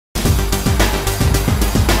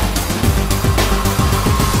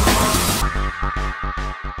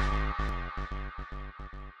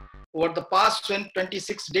Over the past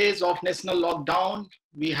 26 days of national lockdown,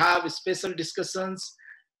 we have special discussions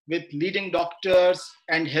with leading doctors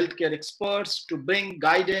and healthcare experts to bring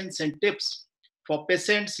guidance and tips for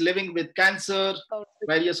patients living with cancer,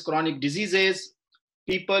 various chronic diseases,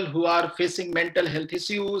 people who are facing mental health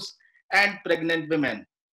issues, and pregnant women.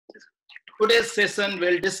 Today's session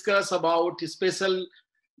will discuss about special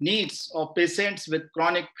needs of patients with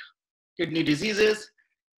chronic kidney diseases.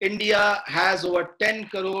 India has over 10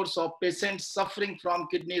 crores of patients suffering from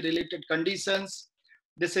kidney-related conditions.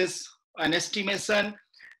 This is an estimation,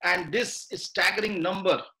 and this staggering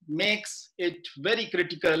number makes it very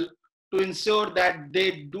critical to ensure that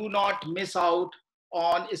they do not miss out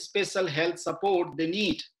on special health support they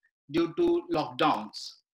need due to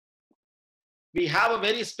lockdowns. We have a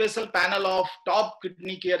very special panel of top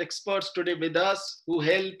kidney care experts today with us who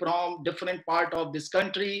hail from different parts of this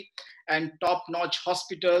country and top-notch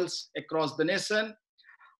hospitals across the nation.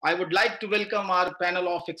 I would like to welcome our panel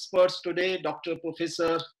of experts today, Dr.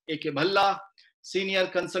 Professor A.K. Bhalla, Senior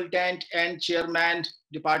Consultant and Chairman,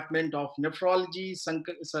 Department of Nephrology,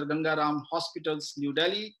 Sir Gangaram Hospitals, New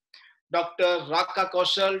Delhi, Dr. Raka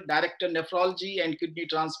Kaushal, Director Nephrology and Kidney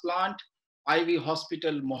Transplant, IV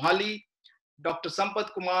Hospital, Mohali, Dr.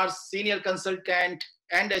 Sampath Kumar, Senior Consultant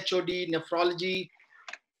and HOD Nephrology,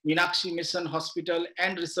 Meenakshi Mission Hospital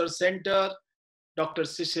and Research Center, Dr.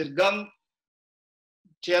 Shishir Gang,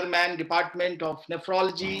 Chairman, Department of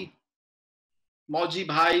Nephrology, Mauji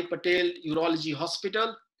Bhai Patel Urology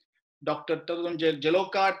Hospital, Dr. Tarun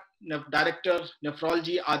Jaloka, Director,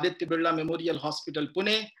 Nephrology, Aditya Birla Memorial Hospital,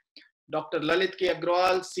 Pune, Dr. Lalit K.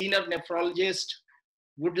 Agrawal, Senior Nephrologist,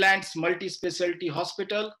 Woodlands Multi-Specialty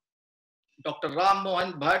Hospital, Dr. Ram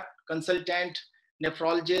Mohan Bhatt, Consultant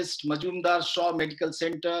Nephrologist, Majumdar Shaw Medical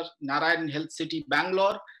Center, Narayan Health City,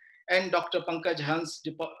 Bangalore, and Dr. Pankaj Hans,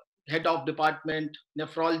 Head of Department,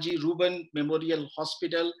 Nephrology, Ruben Memorial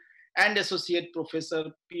Hospital, and Associate Professor,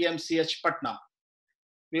 PMCH, Patna.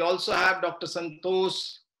 We also have Dr. Santosh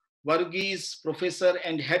Varghese, Professor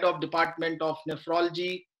and Head of Department of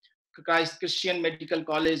Nephrology, Christ Christian Medical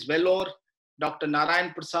College, Vellore, Dr.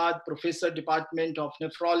 Narayan Prasad, Professor, Department of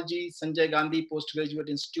Nephrology, Sanjay Gandhi Postgraduate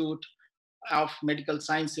Institute of Medical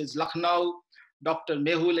Sciences, Lucknow, Dr.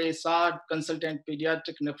 Mehul A. Saad, Consultant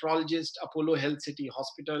Pediatric Nephrologist, Apollo Health City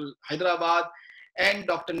Hospital, Hyderabad, and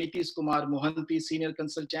Dr. Nitish Kumar Mohanty, Senior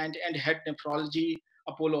Consultant and Head Nephrology,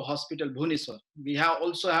 Apollo Hospital, Bhubaneswar. We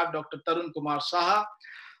also have Dr. Tarun Kumar Saha.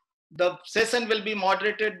 The session will be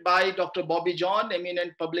moderated by Dr. Bobby John,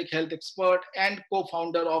 eminent public health expert and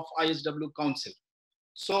co-founder of ISW Council.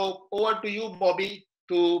 So over to you, Bobby,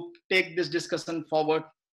 to take this discussion forward.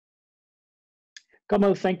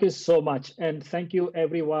 Kamal, thank you so much. And thank you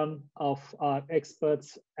everyone of our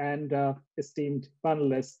experts and esteemed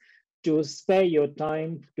panelists to spare your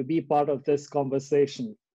time to be part of this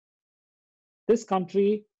conversation. This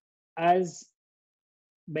country, as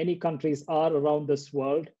many countries are around this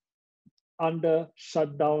world, under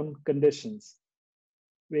shutdown conditions.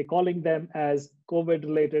 We're calling them as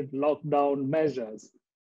COVID-related lockdown measures.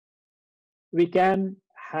 We can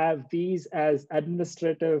have these as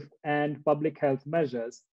administrative and public health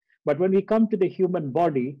measures, but when we come to the human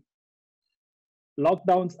body,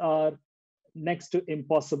 lockdowns are next to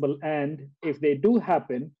impossible, and if they do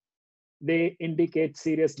happen, they indicate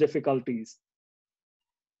serious difficulties,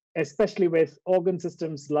 especially with organ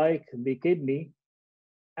systems like the kidney.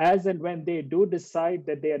 As and when they do decide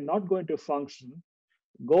that they are not going to function,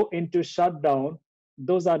 go into shutdown,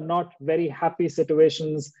 those are not very happy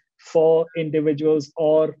situations for individuals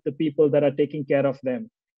or the people that are taking care of them.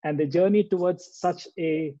 And the journey towards such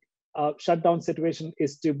a shutdown situation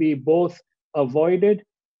is to be both avoided,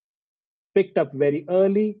 picked up very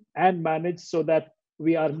early, and managed so that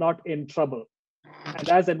we are not in trouble. And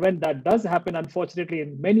as and when that does happen, unfortunately,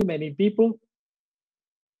 in many, many people,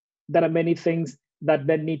 there are many things that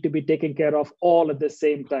then need to be taken care of all at the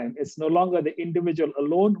same time. It's no longer the individual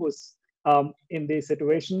alone who's in the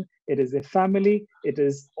situation. It is a family. It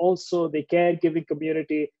is also the caregiving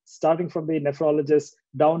community, starting from the nephrologist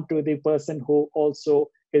down to the person who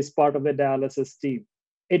also is part of the dialysis team.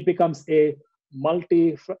 It becomes a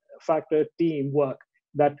multi-factor teamwork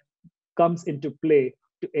that comes into play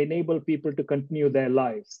to enable people to continue their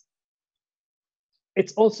lives.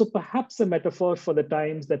 It's also perhaps a metaphor for the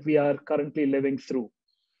times that we are currently living through.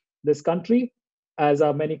 This country, as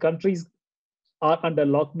are many countries, are under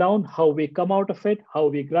lockdown. How we come out of it, how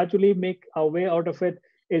we gradually make our way out of it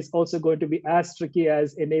is also going to be as tricky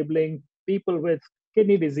as enabling people with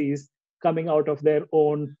kidney disease coming out of their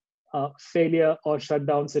own failure or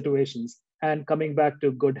shutdown situations and coming back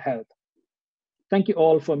to good health. Thank you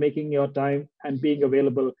all for making your time and being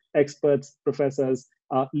available, experts, professors,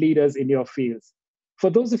 leaders in your fields. For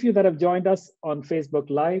those of you that have joined us on Facebook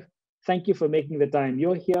Live, thank you for making the time.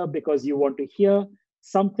 You're here because you want to hear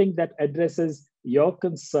something that addresses your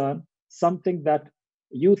concern, something that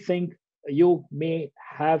you think you may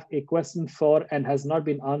have a question for and has not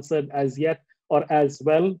been answered as yet or as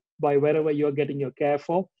well by wherever you're getting your care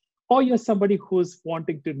for, or you're somebody who's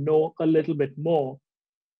wanting to know a little bit more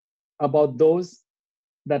about those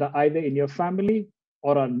that are either in your family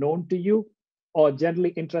or are known to you, or generally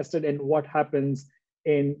interested in what happens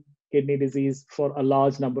in kidney disease for a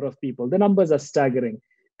large number of people. The numbers are staggering.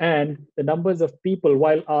 And the numbers of people,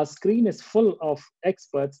 while our screen is full of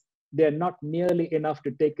experts, they're not nearly enough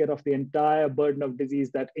to take care of the entire burden of disease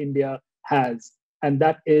that India has. And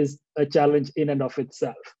that is a challenge in and of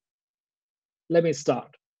itself. Let me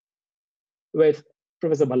start with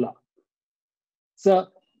Professor Balla. So,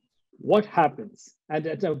 what happens, and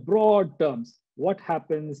at a broad terms, what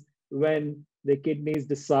happens when the kidneys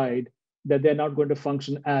decide that they're not going to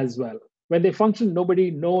function as well? When they function, nobody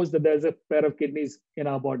knows that there's a pair of kidneys in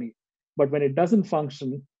our body. But when it doesn't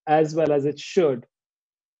function as well as it should,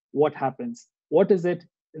 what happens? What is it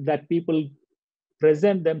that people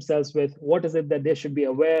present themselves with? What is it that they should be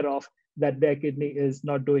aware of that their kidney is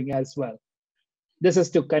not doing as well? This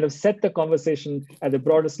is to kind of set the conversation at the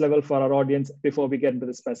broadest level for our audience before we get into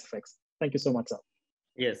the specifics. Thank you so much, sir.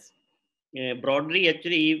 Yes. Broadly,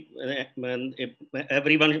 actually,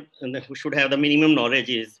 everyone should have the minimum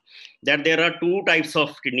knowledge is that there are two types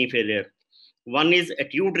of kidney failure. One is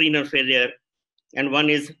acute renal failure and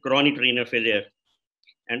one is chronic renal failure.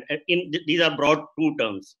 And these are broad two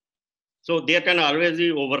terms. So there can always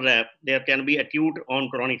be overlap. There can be acute on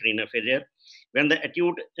chronic renal failure, when the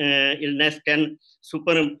acute illness can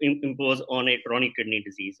superimpose on a chronic kidney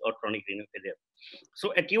disease or chronic renal failure.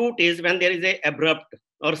 So acute is when there is a abrupt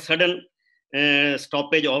or sudden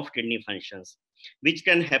stoppage of kidney functions, which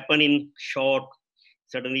can happen in shock,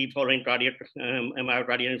 suddenly following cardiac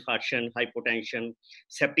myocardial infarction, hypotension,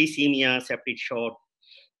 septicemia, septic shock,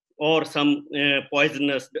 or some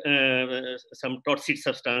poisonous, some toxic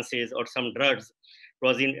substances or some drugs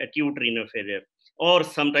causing acute renal failure. Or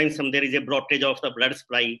sometimes there is a blockage of the blood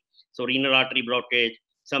supply, so renal artery blockage,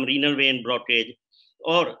 some renal vein blockage,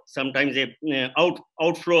 or sometimes a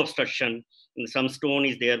outflow obstruction, some stone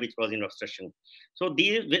is there which causing obstruction. So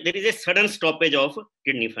there is a sudden stoppage of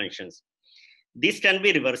kidney functions. This can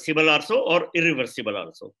be reversible also or irreversible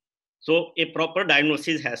also. So a proper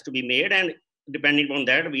diagnosis has to be made, and depending on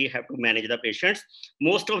that, we have to manage the patients.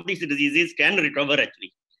 Most of these diseases can recover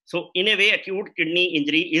actually. So in a way, acute kidney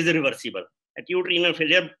injury is reversible. Acute renal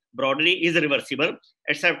failure broadly is reversible,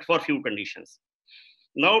 except for few conditions.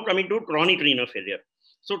 Now coming to chronic renal failure.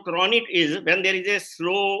 So chronic is when there is a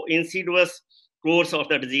slow, insidious course of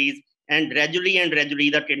the disease, and gradually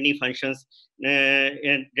the kidney functions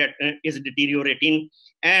is deteriorating,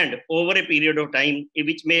 and over a period of time,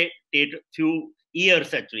 which may take few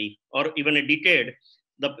years actually, or even a decade,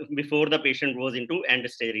 before the patient goes into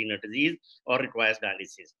end-stage renal disease or requires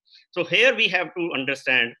dialysis. So here we have to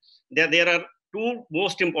understand that there are two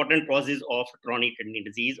most important causes of chronic kidney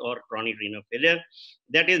disease or chronic renal failure.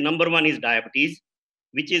 That is, number one is diabetes,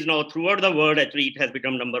 which is now throughout the world, actually, it has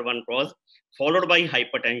become number one cause, followed by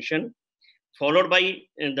hypertension, followed by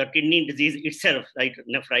the kidney disease itself, like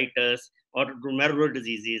nephritis or glomerular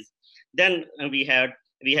diseases. Then we have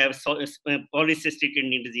polycystic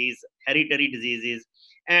kidney disease, hereditary diseases,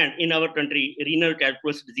 and in our country, renal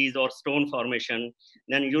calculus disease or stone formation,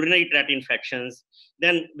 then urinary tract infections,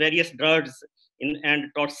 then various drugs and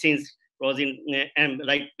toxins causing,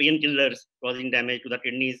 like painkillers causing damage to the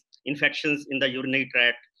kidneys, infections in the urinary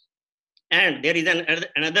tract. And there is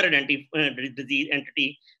another disease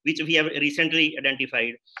entity which we have recently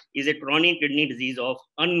identified is a chronic kidney disease of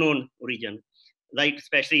unknown origin, like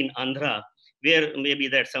especially in Andhra, where maybe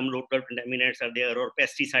that some local contaminants are there or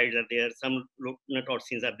pesticides are there, some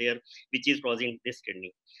toxins are there, which is causing this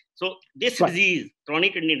kidney. So this disease,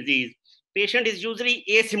 chronic kidney disease, patient is usually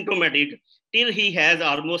asymptomatic till he has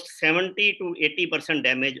almost 70 to 80%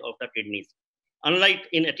 damage of the kidneys. Unlike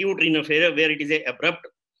in acute renal failure, where it is a abrupt,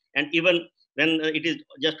 and even when it is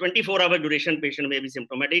just 24-hour duration, patient may be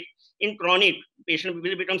symptomatic. In chronic, patient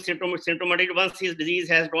will become symptomatic once his disease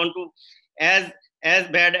has gone to as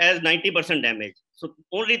bad as 90% damage. So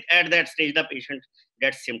only at that stage the patient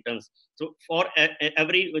gets symptoms. So for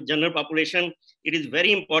every general population, it is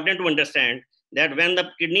very important to understand that when the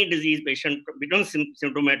kidney disease patient becomes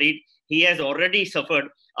symptomatic, he has already suffered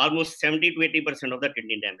almost 70 to 80% of the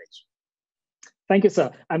kidney damage. Thank you,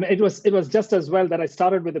 sir. I mean, it was just as well that I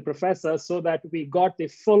started with the professor so that we got the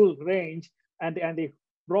full range and the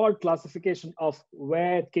broad classification of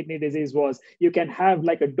where kidney disease was. You can have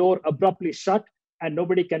like a door abruptly shut and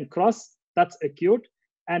nobody can cross, that's acute,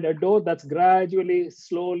 and a door that's gradually,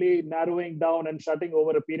 slowly narrowing down and shutting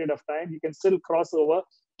over a period of time. You can still cross over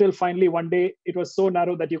till finally one day it was so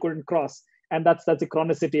narrow that you couldn't cross. And that's the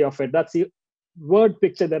chronicity of it. That's the word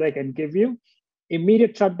picture that I can give you.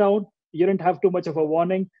 Immediate shutdown, you didn't have too much of a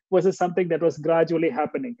warning, versus something that was gradually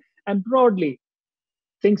happening. And broadly,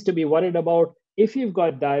 things to be worried about: if you've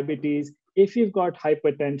got diabetes, if you've got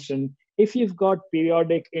hypertension, if you've got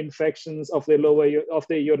periodic infections of the of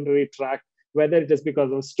the urinary tract, whether it is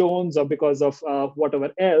because of stones or because of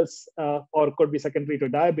whatever else, or could be secondary to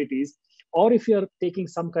diabetes, or if you're taking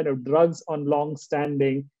some kind of drugs on long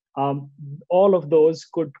standing, all of those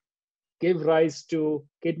could give rise to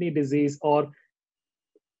kidney disease or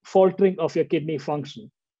faltering of your kidney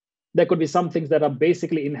function. There could be some things that are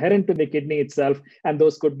basically inherent to the kidney itself, and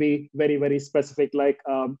those could be very, very specific, like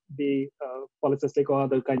the polycystic or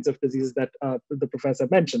other kinds of diseases that the professor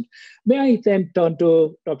mentioned. May I then turn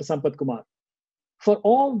to Dr. Sampath Kumar? For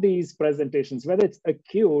all these presentations, whether it's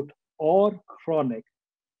acute or chronic,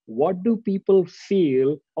 what do people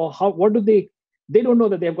feel, or what do they don't know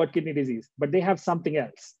that they've got kidney disease, but they have something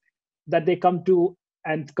else that they come to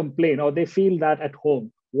and complain, or they feel that at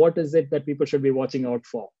home. What is it that people should be watching out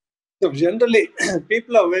for? So generally,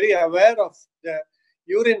 people are very aware of the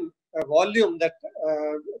urine volume that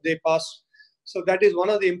they pass. So that is one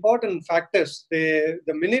of the important factors. The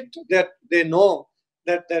minute that they know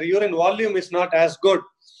that their urine volume is not as good,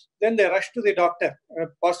 then they rush to the doctor.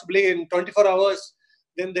 Possibly in 24 hours,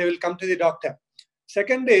 then they will come to the doctor.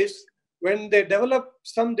 Second is, when they develop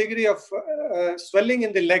some degree of swelling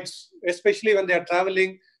in the legs, especially when they are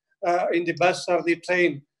traveling in the bus or the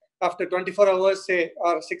train, after 24 hours, say,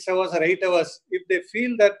 or 6 hours or 8 hours, if they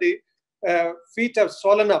feel that the feet have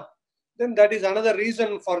swollen up, then that is another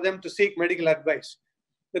reason for them to seek medical advice.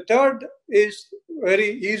 The third is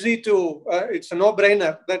very easy to, it's a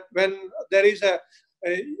no-brainer, that when there is a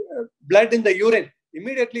blood in the urine,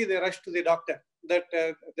 immediately they rush to the doctor, that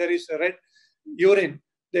there is a red urine.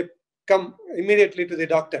 They come immediately to the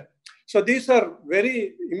doctor. So these are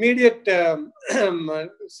very immediate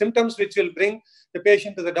symptoms which will bring the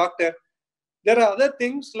patient to the doctor. There are other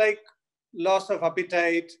things like loss of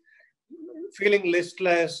appetite, feeling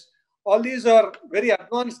listless. All these are very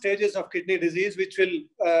advanced stages of kidney disease which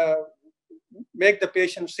will make the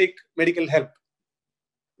patient seek medical help.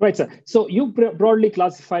 Right, sir. So you broadly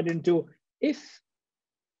classified into, if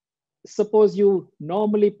suppose you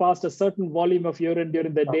normally passed a certain volume of urine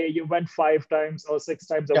during the day, you went 5 times or 6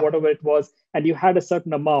 times or whatever it was, and you had a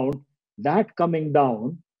certain amount, that coming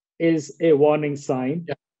down is a warning sign.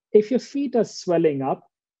 If your feet are swelling up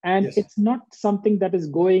and it's not something that is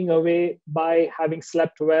going away by having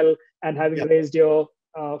slept well and having raised your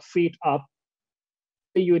feet up,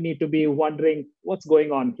 you need to be wondering what's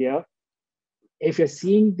going on here. If you're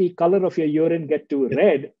seeing the color of your urine get to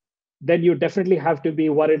red, then you definitely have to be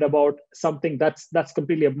worried about something that's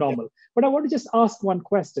completely abnormal. But I want to just ask one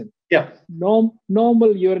question.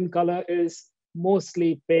 Normal urine color is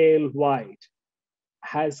mostly pale white.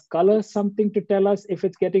 Has color something to tell us if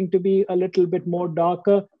it's getting to be a little bit more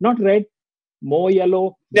darker? Not red, more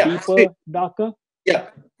yellow, deeper, darker?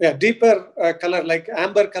 Deeper color, like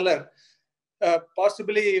amber color.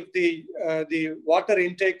 Possibly if the water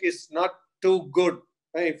intake is not too good,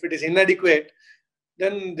 if it is inadequate,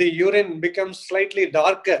 then the urine becomes slightly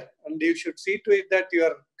darker, and you should see to it that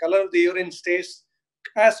your color of the urine stays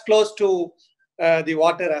as close to the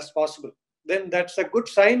water as possible. Then that's a good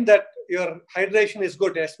sign that your hydration is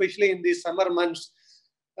good, especially in the summer months.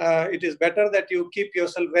 It is better that you keep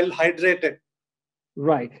yourself well hydrated.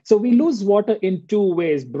 Right. So we lose water in 2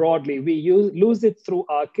 ways broadly. We lose it through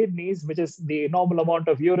our kidneys, which is the normal amount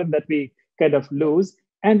of urine that we kind of lose.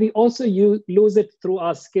 And we also lose it through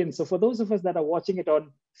our skin. So for those of us that are watching it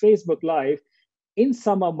on Facebook Live, in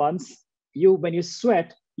summer months, when you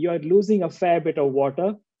sweat, you are losing a fair bit of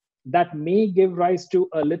water. That may give rise to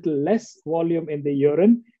a little less volume in the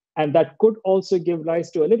urine. And that could also give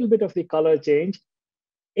rise to a little bit of the color change.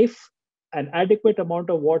 If an adequate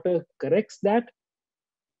amount of water corrects that,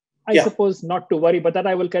 I suppose not to worry, but that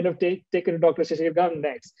I will kind of take it to Dr. Shishir Gang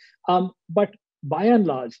next. But by and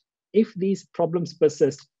large, if these problems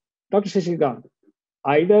persist, Dr. Shishir Gang,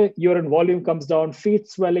 either urine volume comes down, feet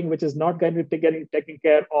swelling, which is not going to be getting taken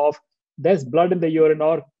care of, there's blood in the urine,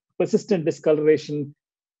 or persistent discoloration,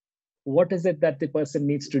 what is it that the person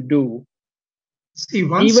needs to do? See,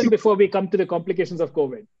 even before we come to the complications of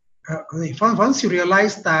COVID. Once you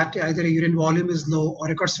realize that either urine volume is low or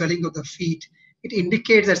you got swelling of the feet, it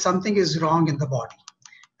indicates that something is wrong in the body.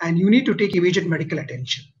 and you need to take immediate medical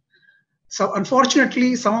attention. So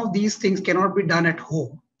unfortunately, some of these things cannot be done at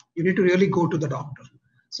home. You need to really go to the doctor.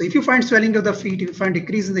 So if you find swelling of the feet, if you find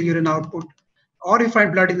decrease in the urine output, or you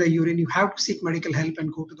find blood in the urine, you have to seek medical help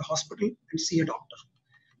and go to the hospital and see a doctor.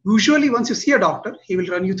 Usually, once you see a doctor, he will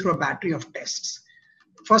run you through a battery of tests.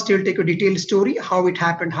 First, he'll take a detailed story, how it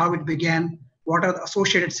happened, how it began, what are the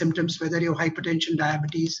associated symptoms, whether you have hypertension,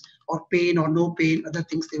 diabetes, or pain or no pain, other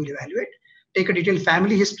things they will evaluate. Take a detailed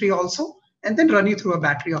family history also, and then run you through a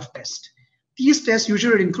battery of tests. These tests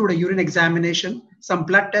usually include a urine examination, some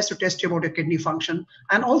blood tests to test you about your kidney function,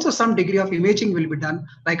 and also some degree of imaging will be done,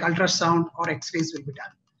 like ultrasound or x-rays will be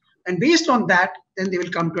done. And based on that, then they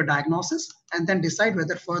will come to a diagnosis and then decide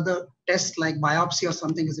whether further tests like biopsy or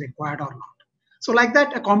something is required or not. So like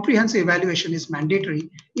that, a comprehensive evaluation is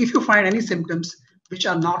mandatory if you find any symptoms which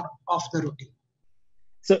are not off the routine.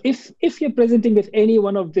 So if you're presenting with any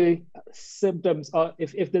one of the symptoms, or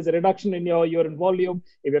if there's a reduction in your urine volume,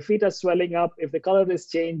 if your feet are swelling up, if the color is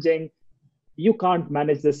changing, you can't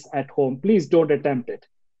manage this at home. Please don't attempt it.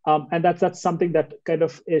 And that's something that kind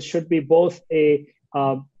of should be both a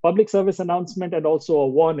public service announcement and also a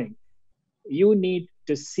warning. You need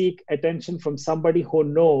to seek attention from somebody who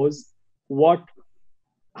knows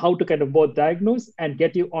how to kind of both diagnose and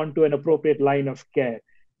get you onto an appropriate line of care.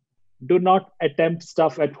 Do not attempt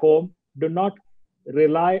stuff at home. Do not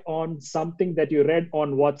rely on something that you read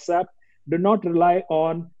on WhatsApp. Do not rely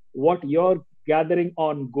on what you're gathering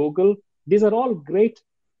on Google. These are all great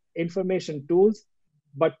information tools,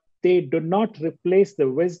 but they do not replace the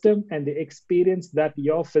wisdom and the experience that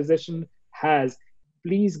your physician has.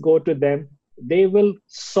 Please go to them. They will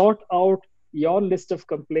sort out your list of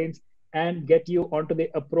complaints and get you onto the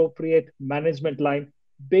appropriate management line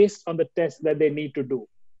based on the tests that they need to do.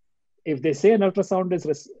 If they say an ultrasound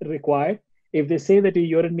is required, if they say that your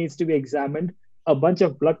urine needs to be examined, a bunch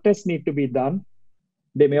of blood tests need to be done.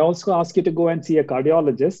 They may also ask you to go and see a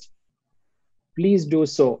cardiologist. Please do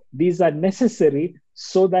so. These are necessary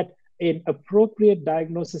so that an appropriate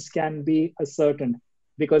diagnosis can be ascertained.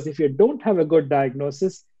 Because if you don't have a good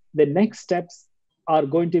diagnosis, the next steps are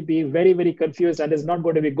going to be very, very confused and is not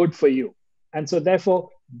going to be good for you. And so therefore,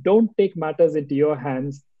 don't take matters into your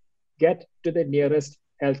hands. Get to the nearest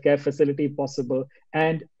healthcare facility possible.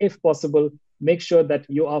 And if possible, make sure that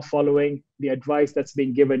you are following the advice that's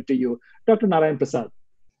being given to you. Dr. Narayan Prasad,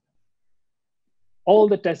 all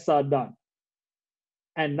the tests are done.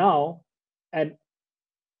 And now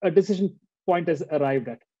a decision point has arrived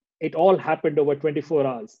at. It all happened over 24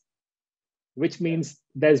 hours, which means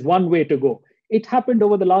there's one way to go. It happened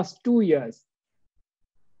over the last 2 years.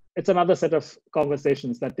 It's another set of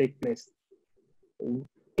conversations that take place.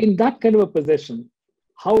 In that kind of a position,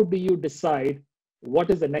 how do you decide what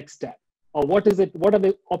is the next step? Or what are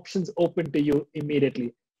the options open to you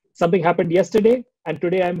immediately? Something happened yesterday, and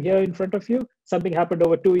today I'm here in front of you. Something happened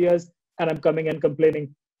over 2 years, and I'm coming and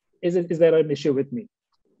complaining. Is there an issue with me?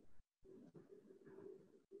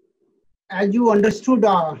 As you understood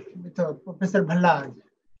with Professor Bhalla,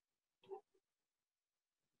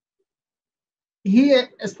 he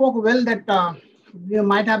spoke well that we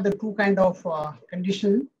might have the two kind of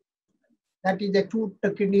condition, that is acute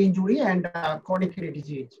kidney injury and chronic kidney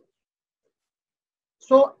disease.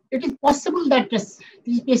 So it is possible that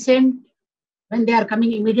these patients, when they are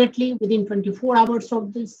coming immediately within 24 hours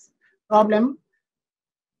of this problem,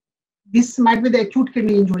 this might be the acute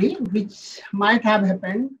kidney injury, which might have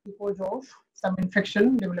happened because of some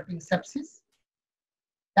infection developing sepsis.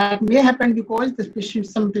 That may happen because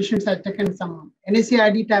some patients have taken some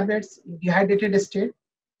NSAID tablets in dehydrated state.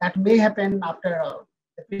 That may happen after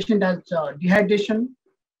the patient has dehydration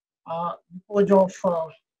because of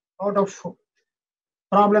a lot of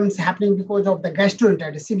problems happening because of the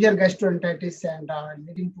gastroenteritis, severe gastroenteritis, and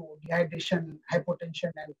leading to dehydration,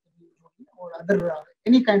 hypotension, and or other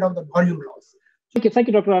any kind of the volume loss. Thank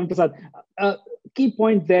you, Dr. Narayan Prasad. Key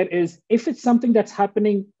point there is, if it's something that's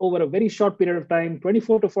happening over a very short period of time,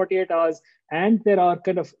 24 to 48 hours, and there are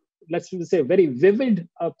kind of, let's say, very vivid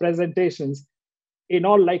presentations, in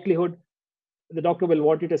all likelihood, the doctor will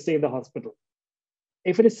want you to stay in the hospital.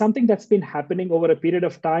 If it is something that's been happening over a period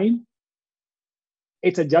of time,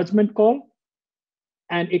 it's a judgment call,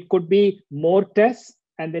 and it could be more tests,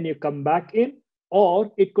 and then you come back in,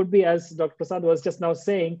 or it could be, as Dr. Prasad was just now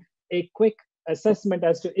saying, a quick assessment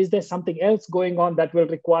as to, is there something else going on that will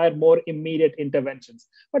require more immediate interventions?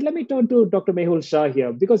 But let me turn to Dr. Mehul Shah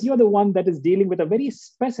here, because you're the one that is dealing with a very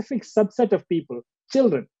specific subset of people,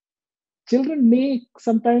 children. Children may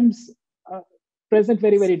sometimes present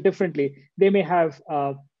very, very differently. They may have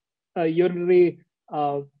a urinary,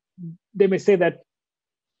 they may say that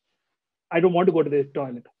I don't want to go to the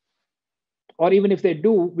toilet. Or even if they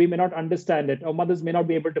do, we may not understand it, or mothers may not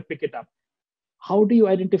be able to pick it up. How do you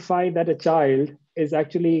identify that a child is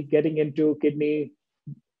actually getting into kidney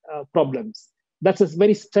problems? That's a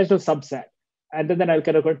very special subset. And then I'll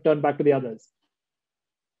kind of turn back to the others.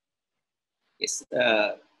 Yes,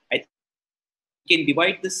 I think we can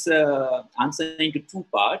divide this answer into two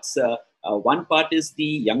parts. One part is the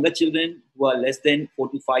younger children who are less than 4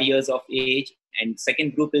 to 5 years of age, and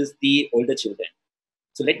second group is the older children.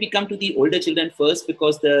 So let me come to the older children first,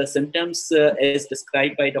 because the symptoms as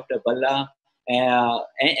described by Dr. Balla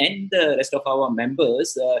and the rest of our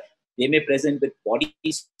members, they may present with body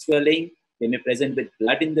swelling, they may present with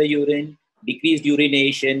blood in the urine, decreased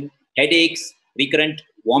urination, headaches, recurrent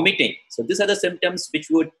vomiting. So these are the symptoms which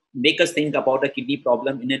would make us think about a kidney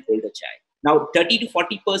problem in an older child. Now, 30 to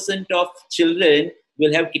 40% of children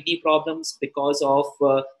will have kidney problems because of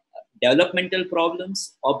developmental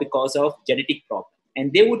problems or because of genetic problems.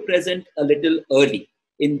 And they would present a little early.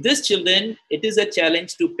 In these children, it is a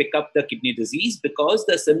challenge to pick up the kidney disease because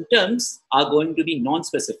the symptoms are going to be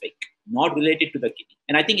non-specific, not related to the kidney.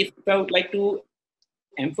 And I think if I would like to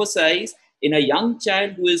emphasize, in a young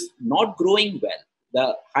child who is not growing well,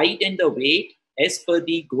 the height and the weight as per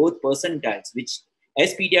the growth percentiles, which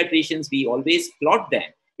as pediatricians, we always plot them.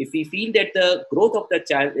 If we feel that the growth of the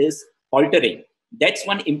child is altering, that's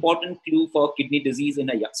one important clue for kidney disease in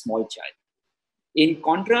a small child. In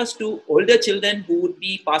contrast to older children who would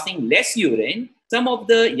be passing less urine, some of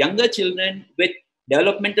the younger children with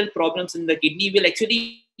developmental problems in the kidney will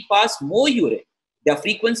actually pass more urine. The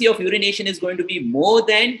frequency of urination is going to be more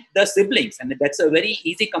than the siblings. And that's a very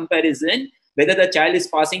easy comparison, whether the child is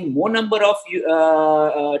passing more number of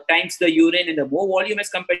times the urine and the more volume as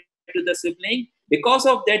compared to the sibling. Because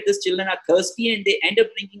of that, these children are thirsty and they end up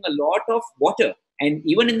drinking a lot of water. And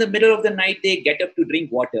even in the middle of the night, they get up to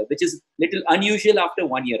drink water, which is little unusual after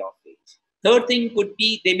 1 year of age. Third thing could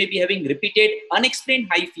be they may be having repeated unexplained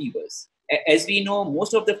high fevers. As we know,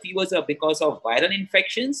 most of the fevers are because of viral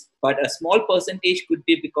infections, but a small percentage could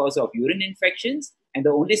be because of urine infections. And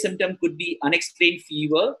the only symptom could be unexplained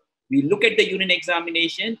fever. We look at the urine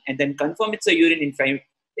examination and then confirm it's a urine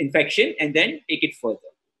infection and then take it further.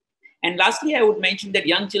 And lastly, I would mention that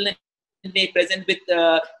young children may present with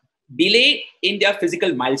delay in their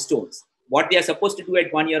physical milestones. What they are supposed to do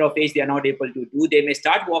at 1 year of age, they are not able to do. They may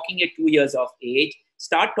start walking at 2 years of age,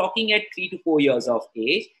 start talking at 3 to 4 years of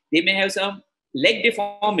age. They may have some leg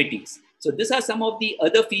deformities. So these are some of the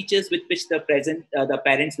other features with which the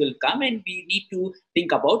parents will come, and we need to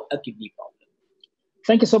think about a kidney problem.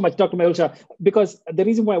 Thank you so much, Dr. Mehul, because the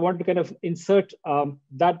reason why I wanted to kind of insert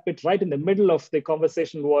that bit right in the middle of the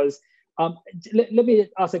conversation was, let me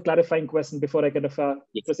ask a clarifying question before I kind of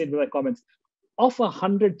proceed with my comments. Of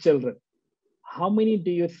 100 children, how many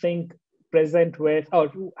do you think present with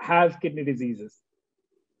or have kidney diseases?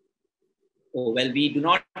 Oh, well, we do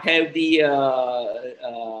not have the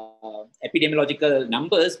epidemiological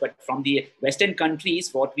numbers, but from the Western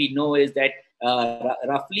countries, what we know is that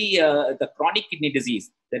roughly the chronic kidney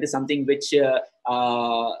disease, that is something which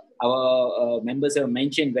our members have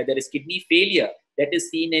mentioned, where there is kidney failure, that is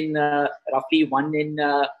seen in roughly 1 in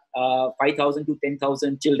 5,000 to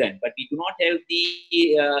 10,000 children. But we do not have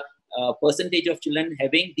the percentage of children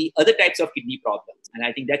having the other types of kidney problems. And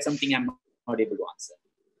I think that's something I'm not able to answer.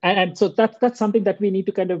 And so that's something that we need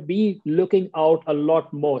to kind of be looking out a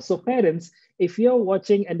lot more. So parents, if you're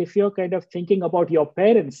watching and if you're kind of thinking about your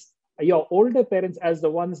parents, your older parents as the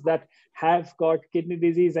ones that have got kidney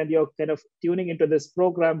disease, and you're kind of tuning into this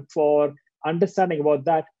program for understanding about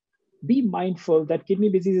that, be mindful that kidney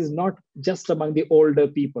disease is not just among the older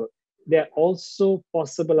people. They're also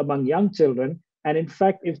possible among young children. And in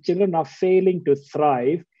fact, if children are failing to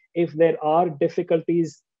thrive, if there are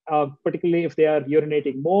difficulties, particularly if they are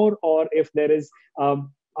urinating more, or if there is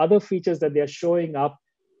other features that they are showing up,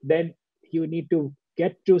 then you need to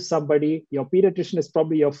get to somebody. Your pediatrician is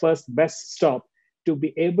probably your first best stop to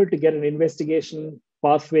be able to get an investigation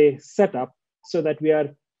pathway set up so that we are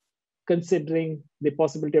considering the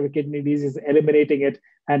possibility of a kidney disease, eliminating it,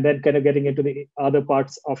 and then kind of getting into the other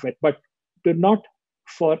parts of it. But do not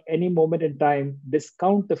for any moment in time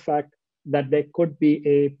discount the fact that there could be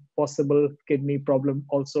a possible kidney problem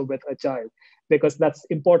also with a child, because that's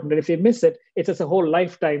important. And if you miss it, it's just a whole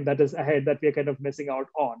lifetime that is ahead that we're kind of missing out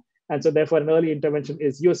on. And so therefore an early intervention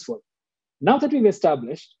is useful. Now that we've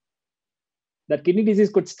established that kidney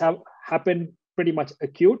disease could happen pretty much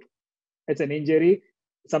acute, it's an injury,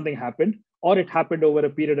 something happened, or it happened over a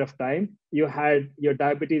period of time. You had your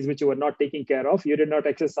diabetes, which you were not taking care of. You did not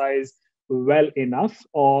exercise well enough,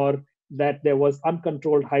 or that there was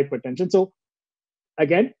uncontrolled hypertension. So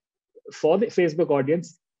again, for the Facebook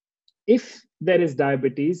audience, if there is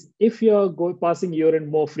diabetes, if you're passing urine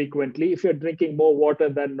more frequently, if you're drinking more water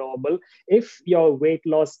than normal, if your weight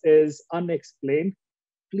loss is unexplained,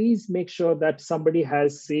 please make sure that somebody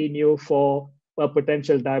has seen you for a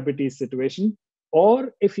potential diabetes situation.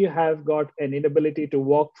 Or if you have got an inability to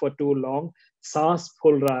walk for too long, saas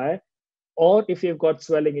phul raha hai, or if you've got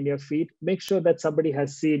swelling in your feet, make sure that somebody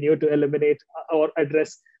has seen you to eliminate or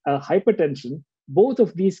address hypertension. Both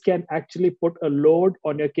of these can actually put a load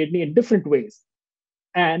on your kidney in different ways.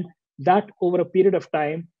 And that over a period of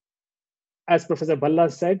time, as Professor Bhalla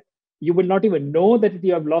said, you will not even know that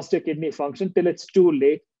you have lost your kidney function till it's too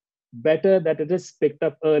late. Better that it is picked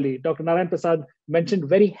up early. Dr. Narayan Prasad mentioned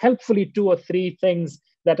very helpfully 2 or 3 things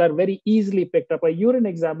that are very easily picked up. A urine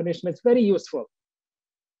examination is very useful.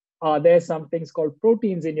 There are some things called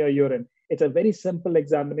proteins in your urine. It's a very simple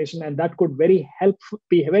examination, and that could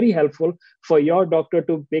be very helpful for your doctor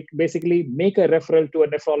to basically make a referral to a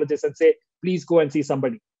nephrologist and say, please go and see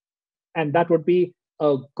somebody. And that would be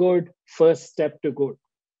a good first step to go.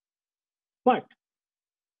 But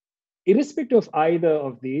irrespective of either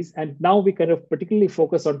of these, and now we kind of particularly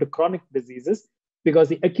focus on the chronic diseases, because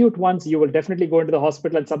the acute ones, you will definitely go into the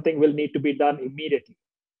hospital and something will need to be done immediately.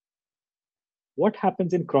 What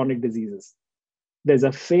happens in chronic diseases? There's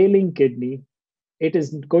a failing kidney. It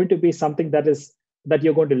is going to be something that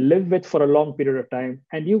you're going to live with for a long period of time.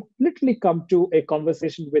 And you literally come to a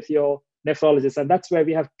conversation with your nephrologist. And that's where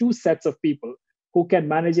we have 2 sets of people who can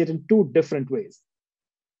manage it in 2 different ways.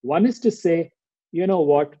 One is to say, you know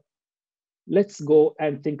what, let's go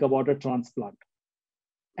and think about a transplant.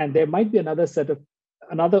 And there might be another set of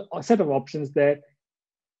options there.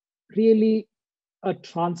 Really, a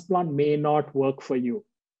transplant may not work for you.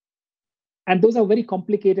 And those are very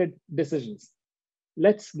complicated decisions.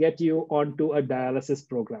 Let's get you onto a dialysis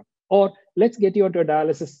program, or let's get you onto a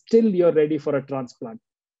dialysis till you're ready for a transplant.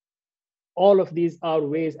 All of these are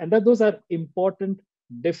ways, and those are important,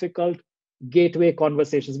 difficult gateway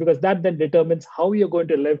conversations, because that then determines how you're going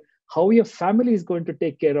to live, how your family is going to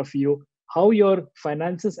take care of you, how your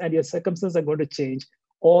finances and your circumstances are going to change.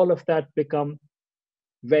 All of that become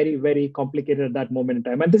very, very complicated at that moment in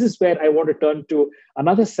time. And this is where I want to turn to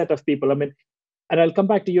another set of people. I mean, and I'll come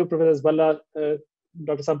back to you, Professor Bhalla,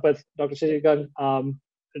 Dr. Sampath, Dr. Shashikanth,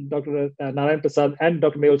 Dr. Narayan Prasad, and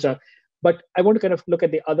Dr. Mehul. But I want to kind of look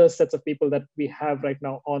at the other sets of people that we have right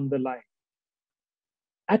now on the line.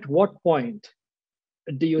 At what point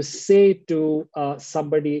do you say to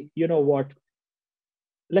somebody, you know what,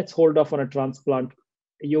 let's hold off on a transplant.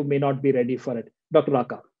 You may not be ready for it. Dr.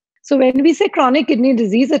 Raka. So when we say chronic kidney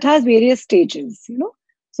disease, it has various stages,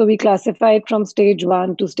 So we classify it from stage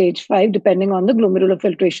 1 to stage 5, depending on the glomerular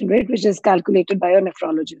filtration rate, which is calculated by a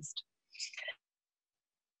nephrologist.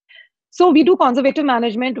 So we do conservative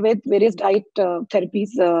management with various diet therapies,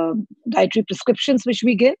 dietary prescriptions, which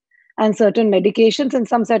we give, and certain medications. In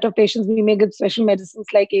some set of patients, we may give special medicines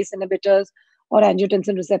like ACE inhibitors or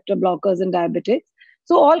angiotensin receptor blockers in diabetics.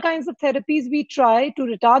 So all kinds of therapies we try to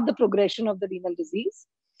retard the progression of the renal disease.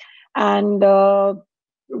 And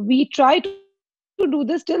we try to do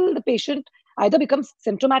this till the patient either becomes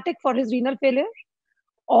symptomatic for his renal failure,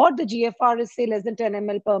 or the GFR is, say, less than 10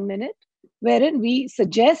 ml per minute, wherein we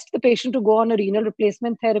suggest the patient to go on a renal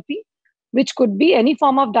replacement therapy, which could be any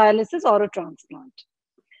form of dialysis or a transplant.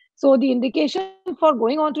 So the indication for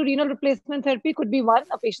going on to renal replacement therapy could be one,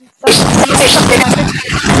 a patient's some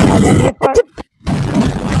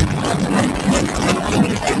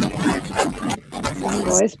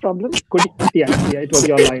voice problem. Yeah, it was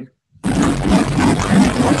your line.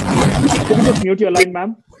 Could you just mute your line,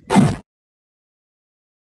 ma'am?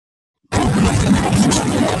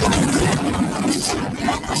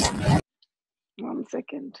 One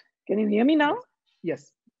second. Can you hear me now?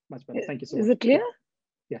 Yes, much better. Thank you so much. Is it clear?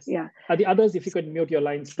 Yes. Yeah. The others, if you could mute your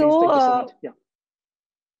lines, please. Thank you so much. Yeah.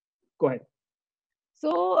 Go ahead.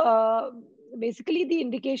 So basically, the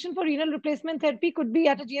indication for renal replacement therapy could be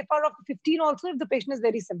at a GFR of 15 also if the patient is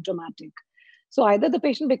very symptomatic. So either the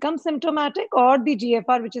patient becomes symptomatic, or the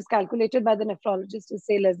GFR, which is calculated by the nephrologist, is,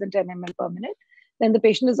 say, less than 10 ml per minute. Then the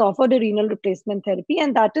patient is offered a renal replacement therapy.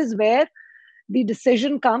 And that is where the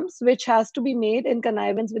decision comes, which has to be made in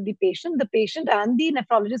connivance with the patient. The patient and the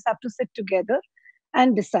nephrologist have to sit together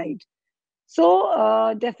and decide.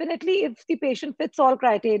 So definitely, if the patient fits all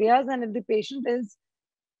criteria, and if the patient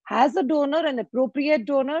has a donor, an appropriate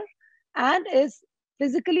donor, and is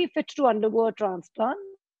physically fit to undergo a transplant,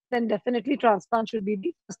 then definitely transplant should be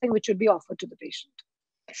the first thing which should be offered to the patient.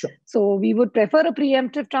 Sure. So we would prefer a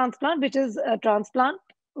preemptive transplant, which is a transplant.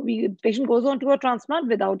 The patient goes on to a transplant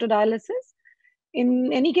without a dialysis.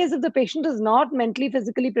 In any case, if the patient is not mentally,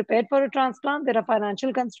 physically prepared for a transplant, there are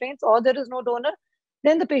financial constraints, or there is no donor,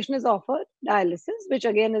 then the patient is offered dialysis, which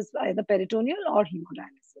again is either peritoneal or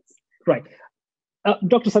hemodialysis. Right.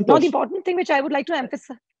 Dr. Santosh. Now, the important thing which I would like to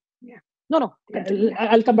emphasize. Yeah. No. Continue.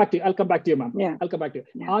 I'll come back to you. I'll come back to you, ma'am. Yeah. I'll come back to you.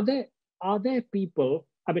 Yeah. Are there people?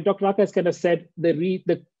 I mean, Dr. Raka has kind of said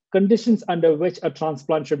the conditions under which a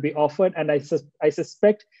transplant should be offered, and I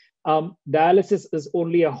suspect dialysis is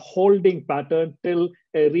only a holding pattern till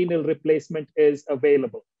a renal replacement is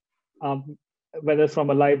available, whether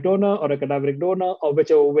from a live donor or a cadaveric donor or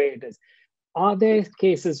whichever way it is. Are there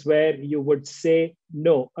cases where you would say,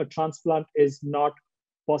 no, a transplant is not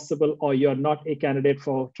possible, or you're not a candidate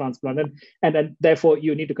for transplant, and then therefore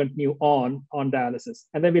you need to continue on dialysis?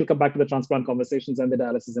 And then we'll come back to the transplant conversations and the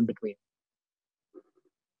dialysis in between.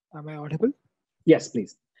 Am I audible? Yes,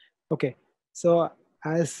 please. Okay. So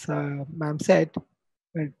as ma'am said,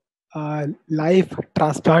 live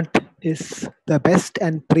transplant is the best,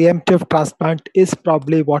 and preemptive transplant is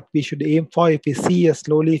probably what we should aim for if we see a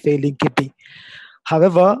slowly failing kidney.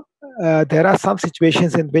 However, there are some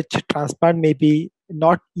situations in which transplant may be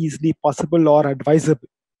not easily possible or advisable.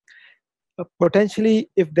 Potentially,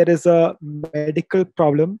 if there is a medical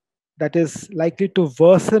problem that is likely to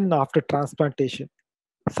worsen after transplantation,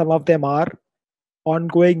 some of them are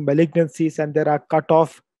ongoing malignancies, and there are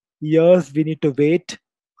cut-off years we need to wait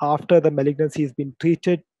after the malignancy has been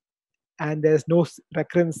treated, and there's no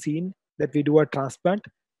recurrence seen that we do a transplant.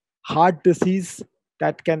 Heart disease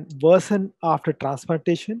that can worsen after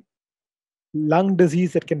transplantation, lung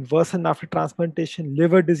disease that can worsen after transplantation,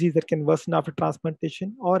 liver disease that can worsen after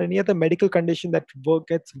transplantation, or any other medical condition that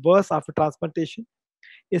gets worse after transplantation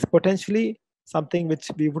is potentially something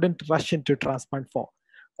which we wouldn't rush into transplant for.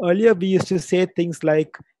 Earlier, we used to say things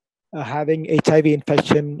like having HIV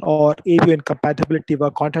infection or ABO incompatibility were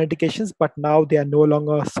contraindications, but now they are no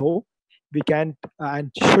longer so. We can and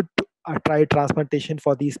should try transplantation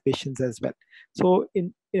for these patients as well. So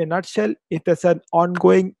in a nutshell, if there's an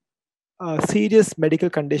ongoing serious medical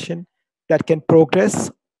condition that can progress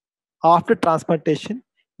after transplantation,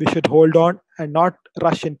 we should hold on and not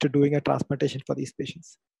rush into doing a transplantation for these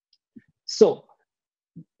patients. So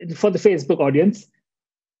for the Facebook audience,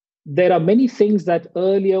 there are many things that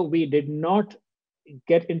earlier we did not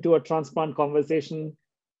get into a transplant conversation.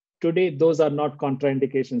 Today, those are not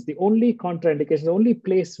contraindications. The only contraindication, the only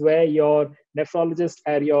place where your nephrologist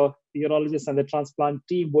or your urologist and the transplant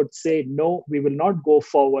team would say, no, we will not go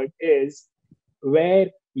forward, is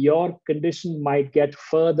where your condition might get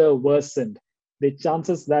further worsened. The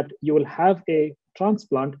chances that you will have a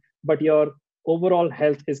transplant, but your overall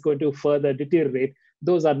health is going to further deteriorate,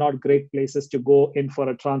 those are not great places to go in for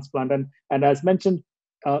a transplant. And as mentioned,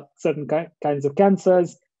 certain kinds of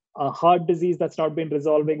cancers, heart disease that's not been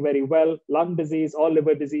resolving very well, lung disease or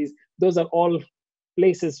liver disease, those are all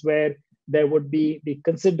places where there would be the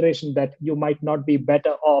consideration that you might not be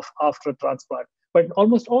better off after a transplant. But in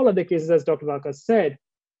almost all other cases, as Dr. Raka said,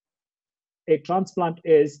 a transplant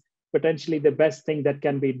is potentially the best thing that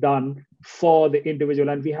can be done for the individual.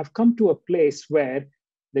 And we have come to a place where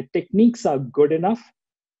the techniques are good enough,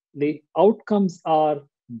 the outcomes are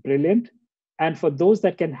brilliant, and for those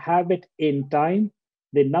that can have it in time,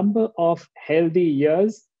 the number of healthy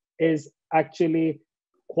years is actually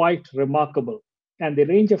quite remarkable. And the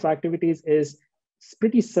range of activities is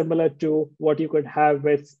pretty similar to what you could have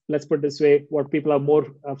with, let's put it this way, what people are more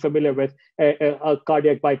familiar with, a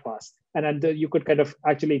cardiac bypass. And then you could kind of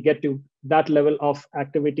actually get to that level of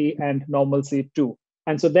activity and normalcy too.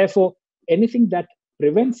 And so therefore, anything that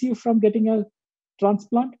prevents you from getting a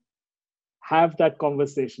transplant, have that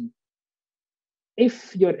conversation.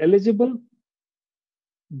 If you're eligible,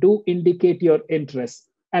 do indicate your interest.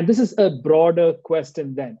 And this is a broader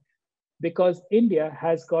question then, because India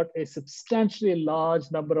has got a substantially large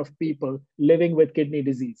number of people living with kidney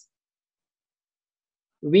disease.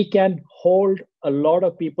 We can hold a lot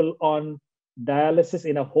of people on dialysis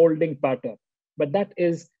in a holding pattern, but that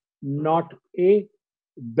is not a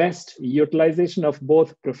best utilization of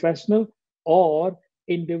both professional or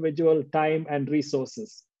individual time and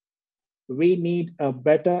resources. We need a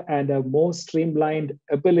better and a more streamlined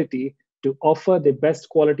ability to offer the best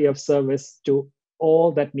quality of service to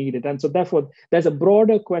all that need it. And so therefore, there's a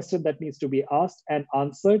broader question that needs to be asked and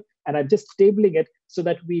answered. And I'm just tabling it so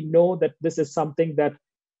that we know that this is something that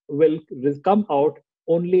will come out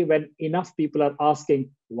only when enough people are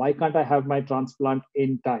asking, why can't I have my transplant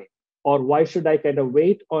in time? Or why should I kind of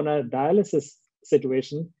wait on a dialysis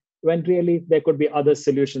situation when really there could be other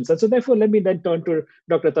solutions? And so therefore, let me then turn to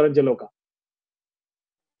Dr. Taranjaloka.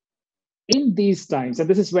 In these times, and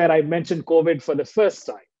this is where I mentioned COVID for the first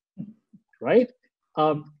time, right?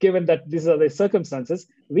 given that these are the circumstances,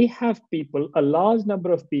 we have people, a large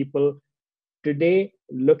number of people today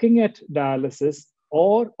looking at dialysis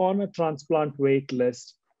or on a transplant wait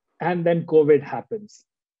list, and then COVID happens.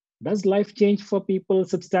 Does life change for people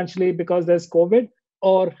substantially because there's COVID,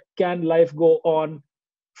 or can life go on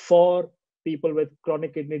for people with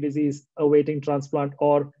chronic kidney disease awaiting transplant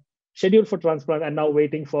or scheduled for transplant and now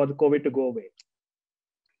waiting for the COVID to go away?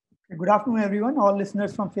 Good afternoon, everyone, all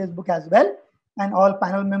listeners from Facebook as well, and all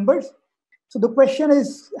panel members. So the question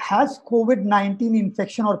is, has COVID-19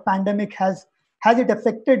 infection or pandemic, has it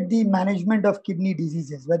affected the management of kidney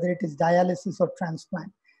diseases, whether it is dialysis or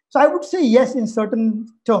transplant? So I would say yes, in certain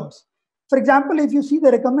terms. For example, if you see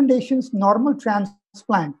the recommendations, normal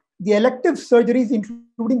transplant, the elective surgeries,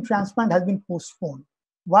 including transplant, has been postponed.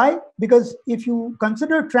 Why? Because if you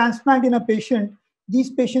consider transplant in a patient, these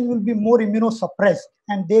patients will be more immunosuppressed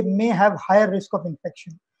and they may have higher risk of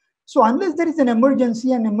infection. So unless there is an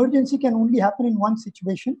emergency, and emergency can only happen in one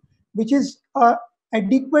situation, which is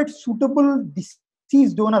adequate, suitable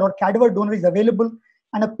deceased donor or cadaver donor is available,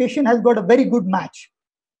 and a patient has got a very good match.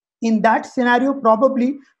 In that scenario,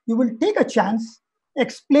 probably you will take a chance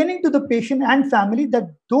explaining to the patient and family that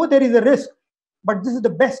though there is a risk, but this is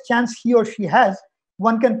the best chance he or she has,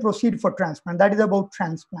 one can proceed for transplant. That is about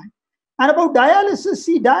transplant. And about dialysis,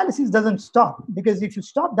 see, dialysis doesn't stop, because if you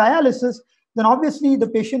stop dialysis, then obviously the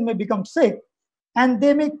patient may become sick and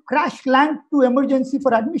they may crash land to emergency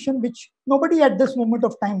for admission, which nobody at this moment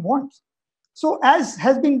of time wants. So as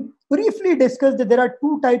has been briefly discussed, that there are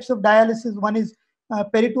two types of dialysis. One is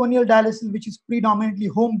peritoneal dialysis, which is predominantly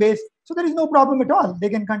home-based. So there is no problem at all. They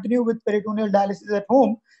can continue with peritoneal dialysis at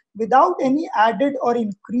home without any added or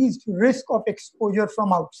increased risk of exposure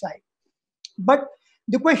from outside. But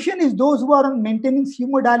the question is those who are on maintenance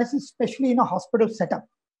hemodialysis, especially in a hospital setup.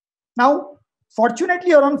 Now,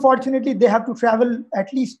 fortunately or unfortunately, they have to travel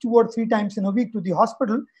at least 2 or 3 times in a week to the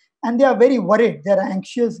hospital, and they are very worried. They are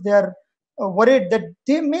anxious. They are worried that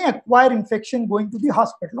they may acquire infection going to the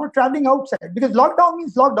hospital or traveling outside, because lockdown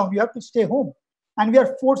means lockdown. You have to stay home, and we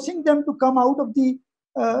are forcing them to come out of the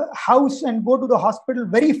house and go to the hospital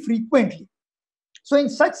very frequently. So in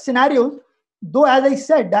such scenarios, though, as I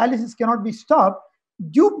said, dialysis cannot be stopped,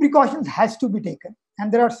 due precautions has to be taken.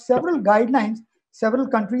 And there are several guidelines, several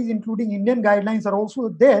countries, including Indian guidelines, are also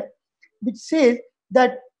there, which says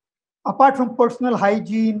that apart from personal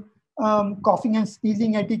hygiene, coughing and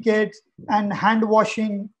sneezing etiquettes, and hand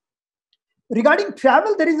washing, regarding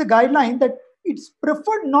travel, there is a guideline that it's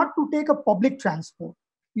preferred not to take a public transport.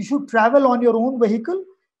 You should travel on your own vehicle,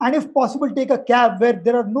 and if possible, take a cab where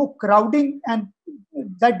there are no crowding, and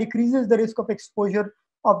that decreases the risk of exposure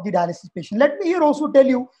of the dialysis patient. Let me here also tell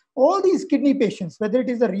you, all these kidney patients, whether it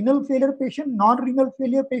is a renal failure patient, non-renal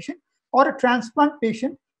failure patient, or a transplant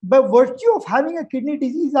patient, by virtue of having a kidney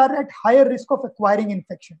disease, are at higher risk of acquiring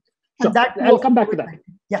infection. Sure. And that I'll come back to that.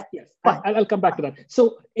 Yeah, yes, I'll come back to that.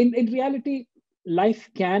 So in reality, life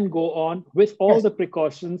can go on with all the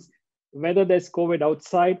precautions, whether there's COVID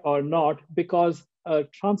outside or not, because a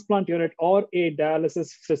transplant unit or a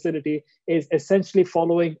dialysis facility is essentially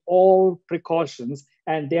following all precautions,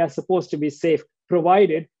 and they are supposed to be safe,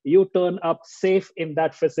 provided you turn up safe in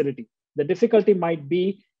that facility. The difficulty might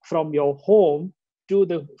be from your home to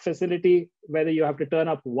the facility, whether you have to turn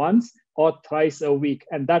up once or thrice a week,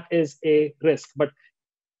 and that is a risk. But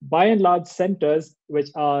by and large, centers which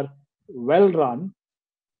are well run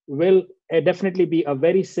will definitely be a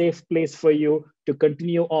very safe place for you to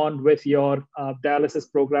continue on with your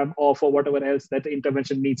dialysis program, or for whatever else that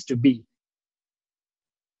intervention needs to be.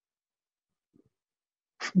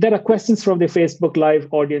 There are questions from the Facebook Live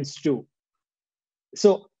audience too.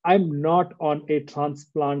 So I'm not on a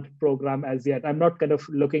transplant program as yet. I'm not kind of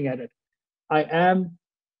looking at it. I am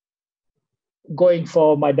going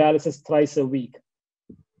for my dialysis thrice a week.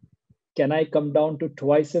 Can I come down to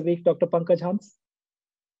twice a week, Dr. Pankaj Hans?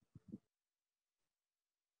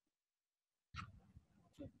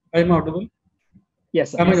 I'm audible?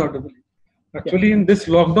 Yes, sir. Am I audible? Actually, in this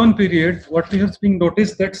lockdown period, what we have been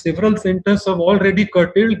noticed that several centers have already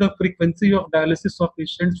curtailed the frequency of dialysis of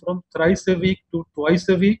patients from thrice a week to twice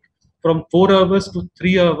a week, from 4 hours to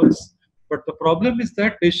 3 hours. But the problem is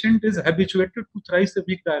that patient is habituated to thrice a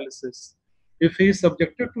week dialysis. If he is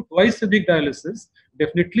subjected to twice a week dialysis,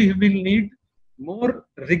 definitely he will need more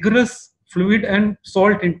rigorous fluid and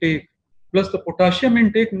salt intake. Plus the potassium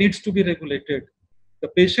intake needs to be regulated. The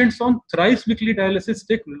patients on thrice weekly dialysis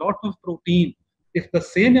take a lot of protein. If the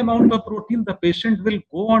same amount of protein the patient will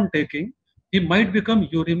go on taking, he might become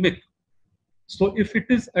uremic. So if it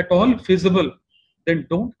is at all feasible, then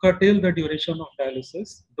don't curtail the duration of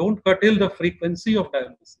dialysis. Don't curtail the frequency of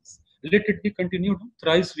dialysis. let it be continued on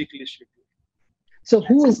thrice weekly schedule. So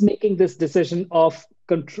who is making this decision of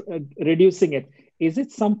reducing it? Is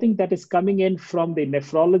it something that is coming in from the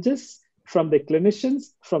nephrologists, from the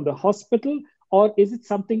clinicians, from the hospital, or is it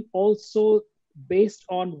something also based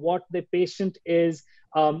on what the patient is,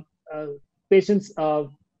 patient's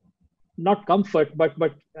not comfort, but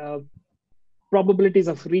probabilities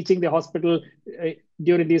of reaching the hospital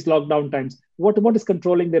during these lockdown times? What is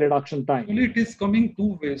controlling the reduction time? Actually, it is coming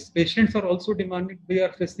two ways. Patients are also demanding, they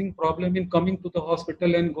are facing problem in coming to the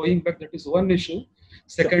hospital and going back. That is one issue.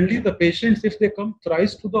 Secondly, the patients, if they come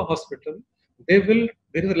thrice to the hospital, there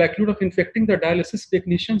is a likelihood of infecting the dialysis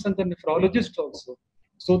technicians and the nephrologists also.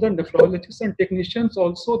 So the nephrologists and technicians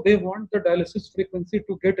also, they want the dialysis frequency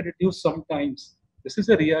to get reduced sometimes. This is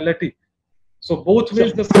a reality. So both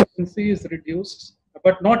ways the frequency is reduced,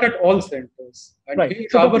 but not at all centers. And right. we,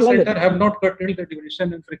 So our center Lalit, have not curtailed the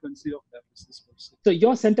duration and frequency of dialysis. So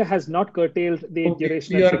your center has not curtailed the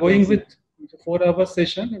duration. We are going with 4-hour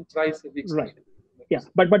session and thrice a week. Right. Yeah,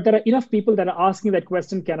 but there are enough people that are asking that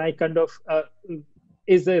question. Can I kind of,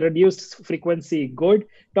 is the reduced frequency good?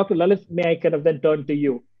 Dr. Lalit, may I kind of then turn to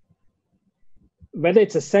you? Whether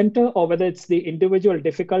it's a center or whether it's the individual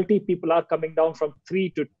difficulty, people are coming down from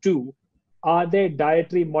 3 to 2. Are there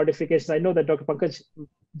dietary modifications? I know that Dr. Pankaj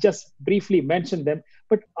just briefly mentioned them,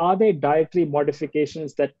 but are there dietary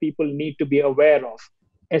modifications that people need to be aware of,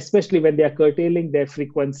 especially when they are curtailing their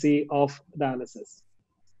frequency of dialysis?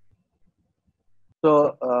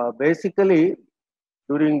 So basically,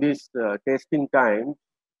 during this testing time,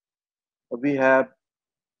 we have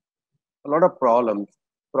a lot of problems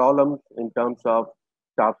in terms of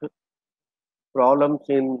staff, problems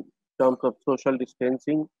in terms of social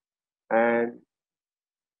distancing, and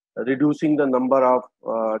reducing the number of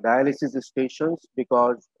dialysis stations,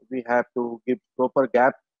 because we have to give proper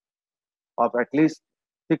gap of at least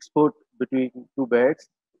 6 foot between two beds.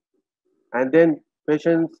 And then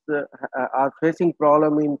patients are facing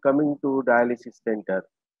problem in coming to dialysis center.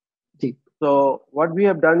 So what we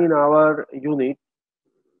have done in our unit,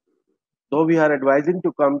 though we are advising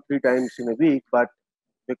to come 3 times in a week, but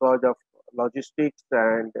because of logistics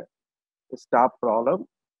and staff problem,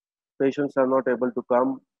 patients are not able to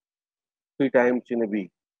come 3 times in a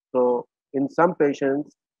week. So in some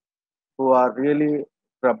patients who are really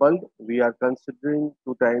troubled, we are considering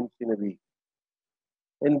 2 times in a week.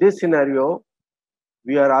 In this scenario,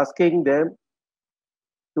 we are asking them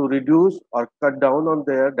to reduce or cut down on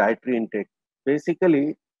their dietary intake.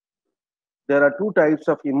 Basically, there are 2 types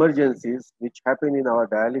of emergencies which happen in our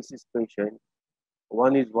dialysis patient.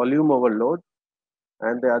 One is volume overload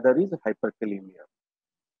and the other is hyperkalemia.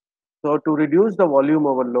 So to reduce the volume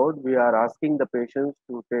overload, we are asking the patients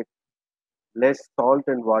to take less salt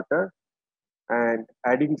and water and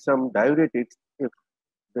adding some diuretics if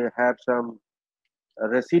they have some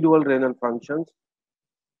residual renal functions.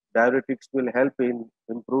 Diuretics will help in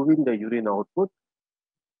improving the urine output.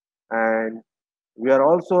 And we are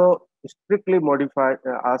also strictly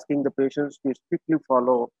asking the patients to strictly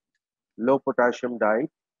follow low potassium diet,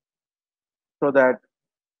 so that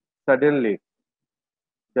suddenly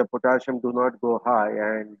the potassium do not go high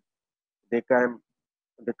and they come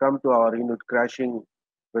to our unit crashing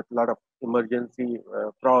with a lot of emergency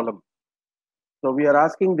problem. So we are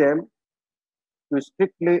asking them to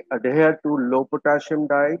strictly adhere to low potassium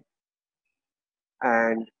diet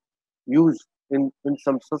and use in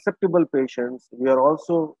some susceptible patients, we are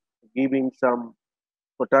also giving some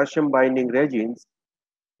potassium binding regimens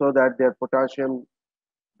so that their potassium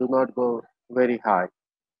do not go very high.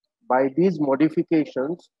 By these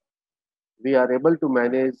modifications, we are able to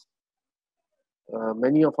manage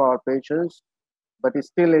many of our patients, but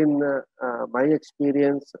still in my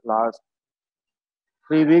experience, last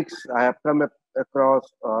 3 weeks, I have come across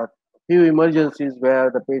a few emergencies where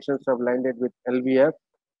the patients have landed with LVF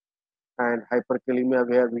and hyperkalemia,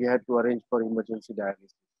 where we had to arrange for emergency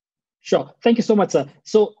dialysis. Sure. Thank you so much, sir.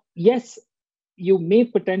 So yes, you may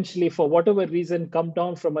potentially, for whatever reason, come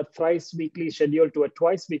down from a thrice weekly schedule to a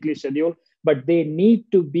twice weekly schedule, but they need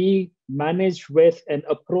to be managed with an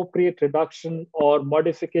appropriate reduction or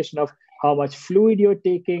modification of how much fluid you're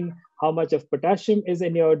taking, how much of potassium is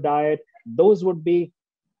in your diet. Those would be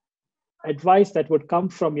advice that would come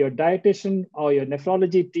from your dietitian or your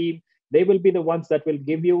nephrology team. They will be the ones that will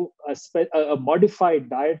give you a modified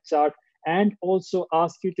diet chart and also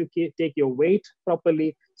ask you to take your weight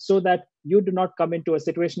properly, so that you do not come into a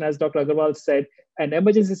situation, as Dr. Agarwal said, an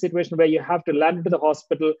emergency situation where you have to land into the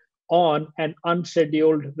hospital on an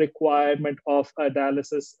unscheduled requirement of a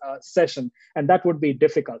dialysis session. And that would be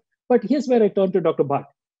difficult. But here's where I turn to Dr. Bhatt.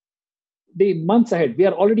 The months ahead, we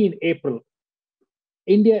are already in April.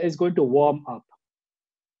 India is going to warm up.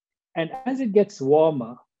 And as it gets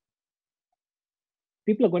warmer,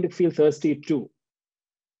 people are going to feel thirsty too.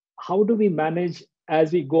 How do we manage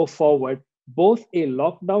as we go forward both a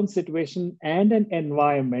lockdown situation and an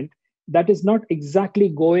environment that is not exactly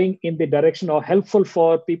going in the direction or helpful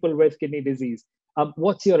for people with kidney disease?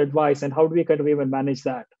 What's your advice, and how do we kind of even manage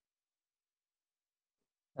that?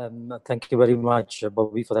 Thank you very much,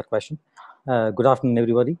 Bobby, for that question. Good afternoon,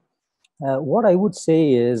 everybody. What I would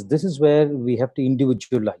say is this is where we have to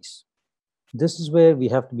individualize. This is where we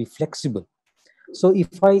have to be flexible. So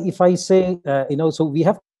if I say, so we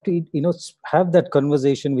have to, have that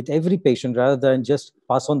conversation with every patient rather than just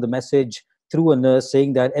pass on the message through a nurse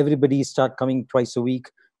saying that everybody start coming twice a week,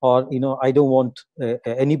 or, I don't want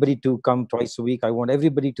anybody to come twice a week. I want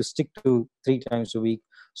everybody to stick to 3 times a week.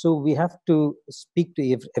 So we have to speak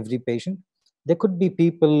to every patient. There could be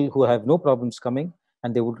people who have no problems coming,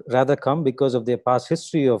 and they would rather come because of their past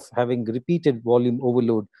history of having repeated volume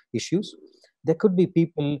overload issues. There could be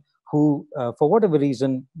people who, for whatever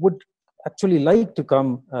reason, would actually like to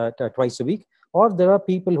come twice a week, or there are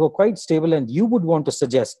people who are quite stable and you would want to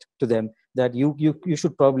suggest to them that you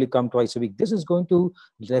should probably come twice a week. This is going to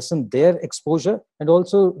lessen their exposure and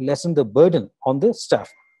also lessen the burden on the staff.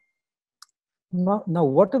 Now,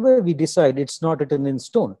 whatever we decide, it's not written in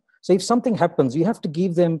stone. So if something happens, you have to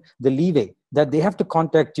give them the leeway that they have to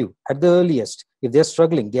contact you at the earliest. If they're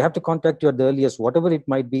struggling, they have to contact you at the earliest, whatever it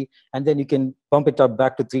might be, and then you can bump it up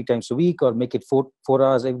back to 3 times a week or make it 4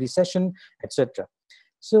 hours every session, etc.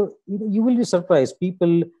 So you will be surprised.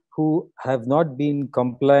 People who have not been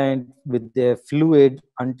compliant with their fluid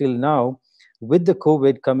until now, with the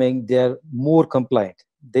COVID coming, they're more compliant.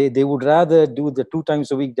 They would rather do the 2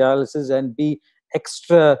 times a week dialysis and be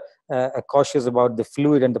extra cautious about the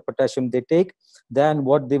fluid and the potassium they take than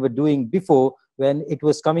what they were doing before, when it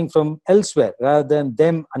was coming from elsewhere rather than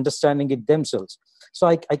them understanding it themselves. So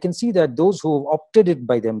I can see that those who have opted it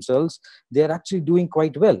by themselves, they're actually doing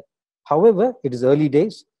quite well. However, it is early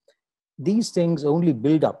days. These things only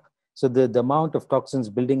build up. So the amount of toxins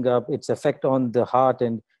building up, its effect on the heart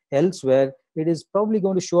and elsewhere, it is probably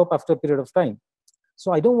going to show up after a period of time.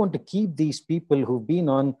 So I don't want to keep these people who've been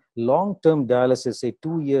on long-term dialysis, say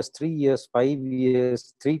 2 years, 3 years, 5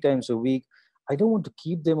 years, 3 times a week. I don't want to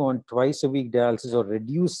keep them on twice a week dialysis or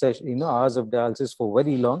reduce hours of dialysis for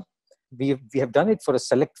very long. We have done it for a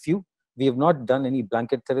select few. We have not done any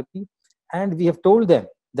blanket therapy. And we have told them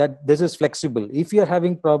that this is flexible. If you're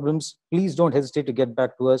having problems, please don't hesitate to get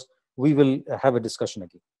back to us. We will have a discussion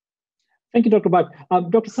again. Thank you, Dr. Bhatt.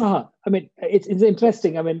 Dr. Saha, it's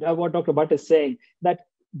interesting. What Dr. Bhatt is saying, that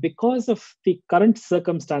because of the current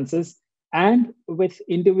circumstances and with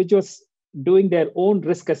individuals doing their own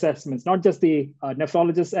risk assessments, not just the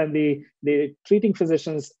nephrologists and the treating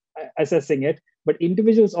physicians assessing it, but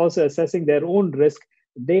individuals also assessing their own risk,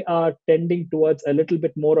 they are tending towards a little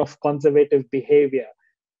bit more of conservative behavior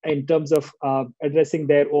in terms of addressing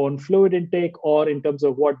their own fluid intake or in terms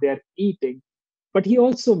of what they're eating. But he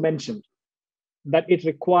also mentioned that it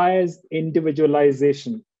requires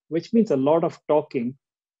individualization, which means a lot of talking,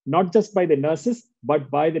 not just by the nurses, but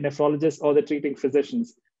by the nephrologists or the treating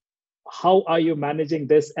physicians. How are you managing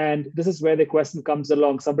this? And this is where the question comes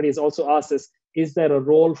along. Somebody has also asked us, is there a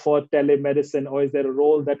role for telemedicine, or is there a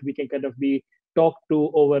role that we can kind of be talked to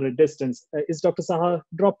over a distance? Is Dr. Saha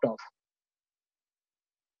dropped off?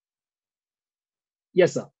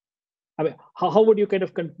 Yes, sir. How would you kind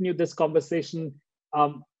of continue this conversation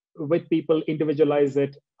with people, individualize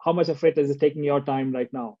it? How much of it is taking your time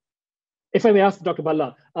right now? If I may ask Dr.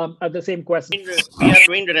 Balla, the same question. We are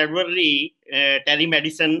doing regularly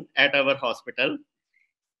telemedicine at our hospital.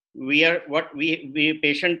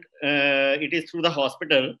 Patient, it is through the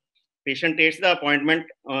hospital. Patient takes the appointment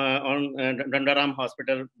on Dandaram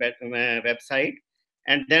Hospital website,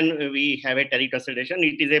 and then we have a teleconsultation.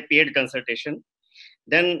 It is a paid consultation.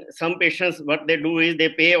 Then some patients, what they do is they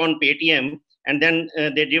pay on Paytm, and then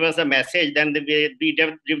they give us a message. Then we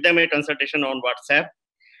give them a consultation on WhatsApp.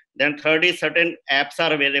 Then third is certain apps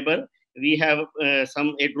are available. We have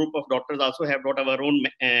a group of doctors also have got our own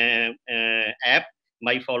app,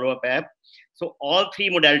 My Follow-Up app. So all 3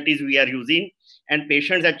 modalities we are using, and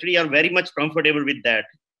patients actually are very much comfortable with that.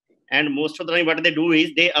 And most of the time what they do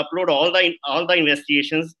is they upload all the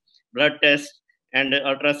investigations, blood tests, and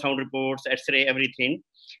ultrasound reports, X-ray, everything.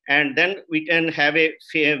 And then we can have a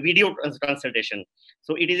video consultation.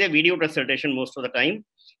 So it is a video consultation most of the time.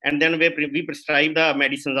 And then we prescribe the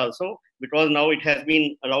medicines also, because now it has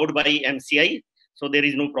been allowed by MCI. So there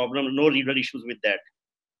is no problem, no legal issues with that.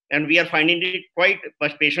 And we are finding it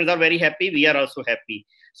patients are very happy. We are also happy.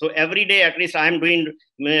 So every day, at least, I am doing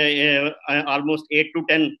almost 8 to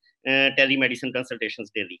 10 telemedicine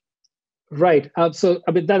consultations daily. Right. So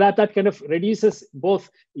I mean, that kind of reduces both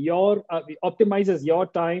your optimizes your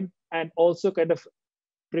time and also kind of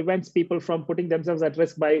prevents people from putting themselves at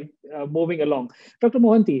risk by moving along. Dr.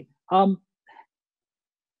 Mohanty,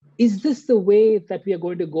 is this the way that we are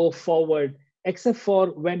going to go forward, except for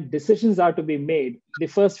when decisions are to be made? The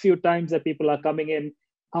first few times that people are coming in,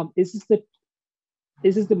 is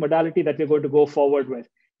this the modality that we're going to go forward with?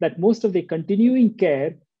 That most of the continuing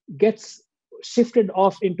care gets shifted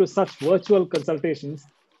off into such virtual consultations,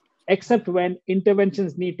 except when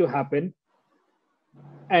interventions need to happen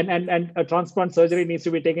and a transplant surgery needs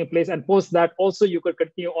to be taking place, and post that also you could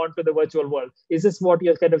continue on to the virtual world. Is this what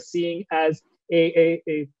you're kind of seeing as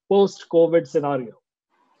a post-COVID scenario?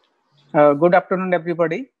 Good afternoon,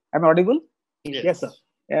 everybody. I'm audible? Yes, sir.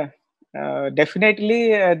 Yeah,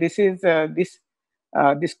 definitely. This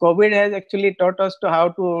COVID has actually taught us to how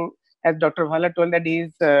to, as Dr. Bhala told, that he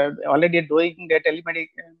is already doing the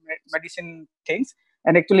telemedicine things,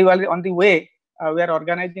 and actually while on the way, we are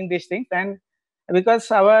organizing these things. And because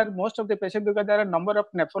most of the patients, because there are a number of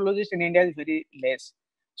nephrologists in India is very less.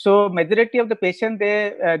 So majority of the patients,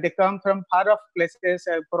 they come from far off places,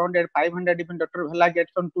 400, 500, even Dr. Bhala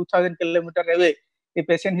gets from 2000 kilometers away. The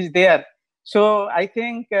patient is there. So I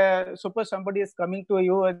think suppose somebody is coming to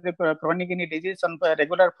you with a chronic kidney disease on a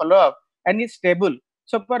regular follow-up and is stable.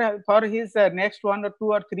 So for his next 1 or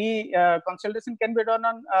 2 or 3 consultation can be done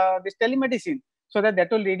on this telemedicine, so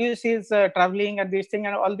that will reduce his traveling and this thing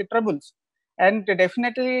and all the troubles. And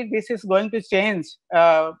definitely this is going to change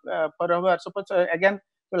for our, suppose again,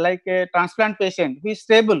 like a transplant patient who is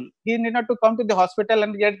stable, he need not to come to the hospital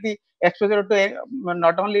and get the exposure to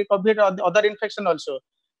not only COVID or the other infection also.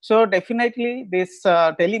 So definitely this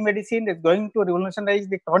telemedicine is going to revolutionize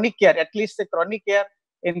the chronic care, at least the chronic care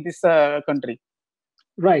in this country.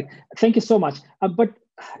 Right. Thank you so much. But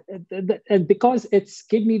because it's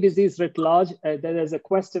kidney disease writ large, there is a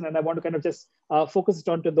question, and I want to kind of just focus it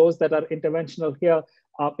on to those that are interventional here.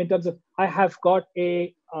 In terms of, I have got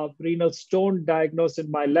a renal stone diagnosed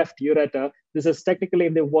in my left ureter. This is technically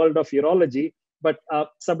in the world of urology, but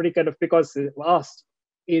somebody kind of, because asked,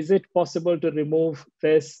 is it possible to remove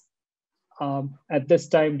this at this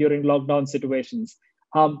time during lockdown situations?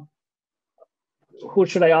 Who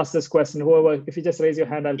should I ask this question? Whoever, if you just raise your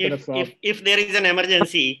hand, I'll kind of. If there is an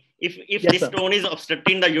emergency, if yes, this stone is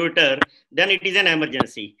obstructing the ureter, then it is an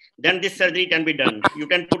emergency. Then this surgery can be done. You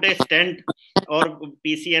can put a stent or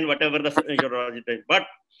PCN, whatever the urologist is. But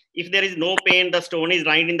if there is no pain, the stone is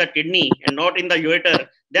lying in the kidney and not in the ureter,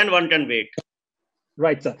 then one can wait.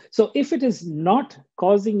 Right, sir. So if it is not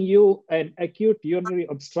causing you an acute urinary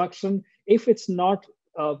obstruction, if it's not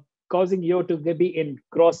causing you to be in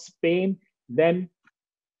gross pain, then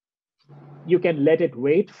you can let it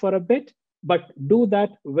wait for a bit, but do that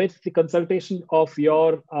with the consultation of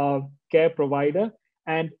your care provider,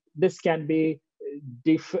 and this can be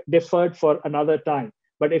deferred for another time.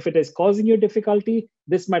 But if it is causing you difficulty,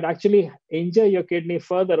 this might actually injure your kidney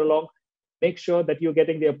further along. Make sure that you're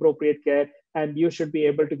getting the appropriate care, and you should be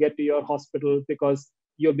able to get to your hospital because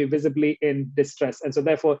you'll be visibly in distress. And so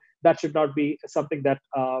therefore, that should not be something that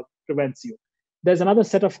prevents you. There's another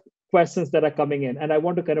set of questions that are coming in, and I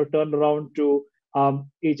want to kind of turn around to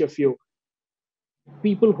each of you.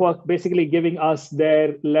 People who are basically giving us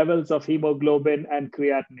their levels of hemoglobin and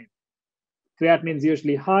creatinine. Creatinine is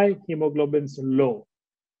usually high, hemoglobin's low.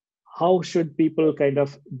 How should people kind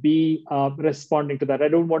of be responding to that? I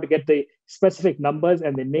don't want to get the specific numbers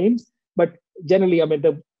and the names, but generally, I mean,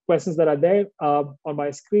 the questions that are there on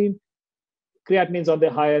my screen, creatinine is on the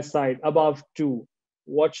higher side, above 2.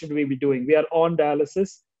 What should we be doing? We are on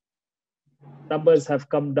dialysis. Numbers have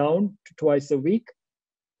come down to twice a week.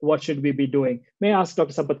 What should we be doing? May I ask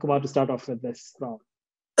Dr. Sampath Kumar to start off with this round?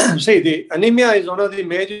 See, the anemia is one of the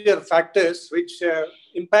major factors which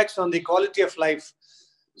impacts on the quality of life.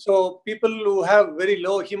 So people who have very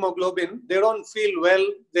low hemoglobin, they don't feel well,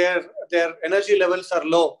 their energy levels are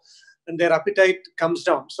low and their appetite comes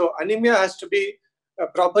down. So anemia has to be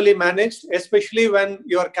properly managed, especially when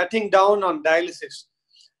you are cutting down on dialysis.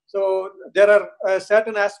 So there are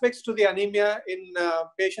certain aspects to the anemia in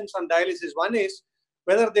patients on dialysis. One is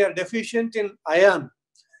whether they are deficient in iron.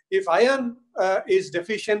 If iron is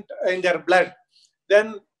deficient in their blood,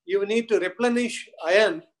 then you need to replenish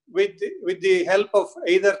iron with the help of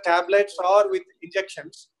either tablets or with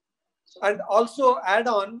injections, and also add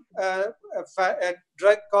on a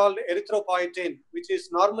drug called erythropoietin, which is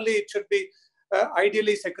normally it should be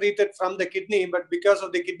ideally secreted from the kidney, but because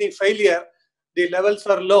of the kidney failure, the levels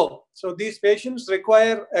are low. So these patients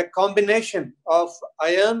require a combination of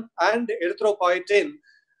iron and erythropoietin.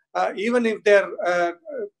 Even if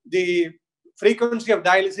the frequency of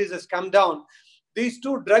dialysis has come down, these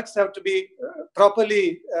two drugs have to be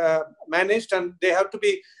properly managed, and they have to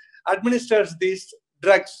be administered, these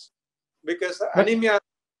drugs, because anemia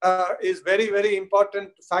is very, very important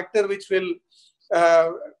factor which will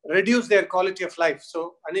reduce their quality of life.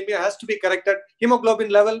 So anemia has to be corrected. Hemoglobin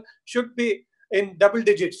level should be in double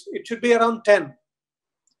digits. It should be around 10.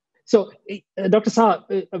 So, Dr.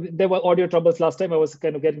 Saha, there were audio troubles last time. I was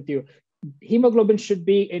kind of getting to you. Hemoglobin should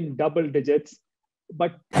be in double digits,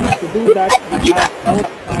 but to do that, you have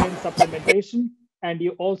both iron supplementation, and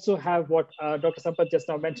you also have what Dr. Sampath just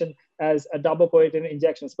now mentioned as a darbepoetin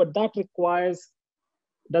injections. But that requires,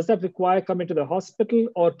 does that require coming to the hospital,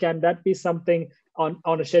 or can that be something on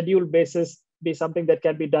a scheduled basis, be something that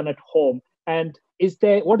can be done at home? And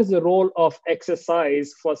what is the role of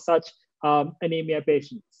exercise for such anemia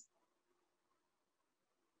patients?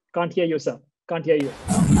 Can't hear you, sir. Can't hear you.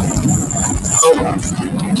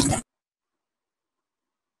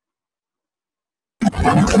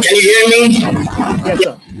 Can you hear me? Yes,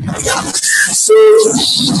 sir. So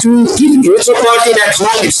to give erythropoietin at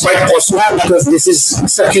home, it's quite possible because this is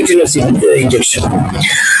subcutaneous injection.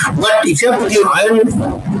 But if you have to give iron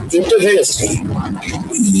intravenously,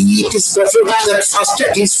 it is preferable that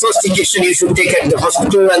at least first injection you should take at the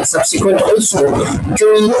hospital, and subsequent also to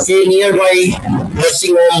a nearby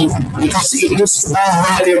nursing home, because it needs to be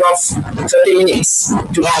a period of 30 minutes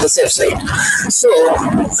to have the safe side. So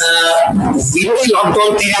within the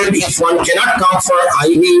lockdown period, if one cannot come for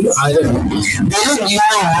IV iron, there is no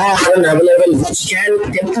iron available which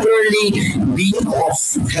can temporarily be of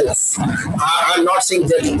help. I'm not saying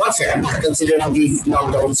that it's perfect considering the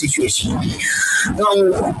lockdown situation. Now,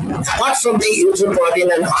 apart from the erythropoietin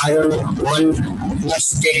and iron, one needs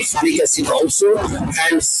to take folic acid also,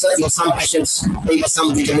 and in some patients, maybe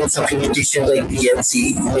some vitamin supplementation like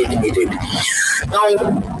PNC may be needed. Now,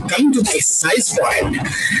 coming to the exercise point,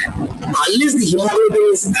 unless the hemoglobin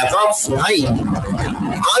is above 9,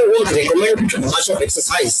 I won't recommend much of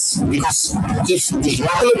exercise, because if the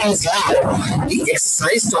hemoglobin is low, the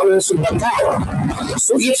exercise tolerance will be poor.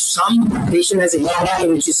 So if some patient has a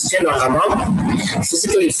hemoglobin which is 10 or above,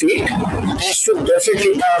 physically fit, they should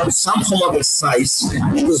definitely have some form of exercise,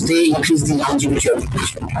 because they increase the longevity of the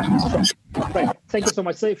patient. Right. Thank you so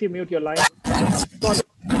much, sir. If you mute your line.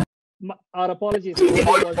 Our apologies, the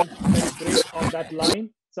audio wasn't very great on that line.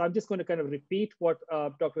 So I'm just going to kind of repeat what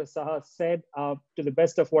Dr. Saha said to the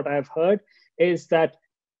best of what I've heard, is that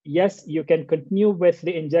yes, you can continue with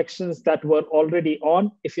the injections that were already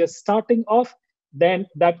on. If you're starting off, then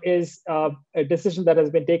that is a decision that has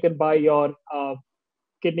been taken by your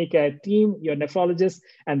kidney care team, your nephrologist,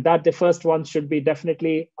 and that the first one should be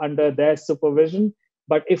definitely under their supervision.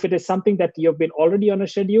 But if it is something that you've been already on a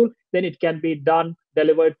schedule, then it can be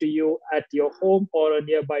delivered to you at your home or a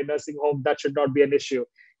nearby nursing home. That should not be an issue.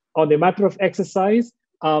 On the matter of exercise,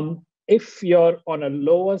 if you're on a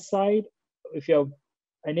lower side, if you're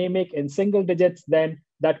anemic in single digits, then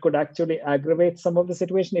that could actually aggravate some of the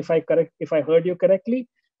situation, if I heard you correctly.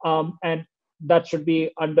 And that should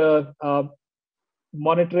be under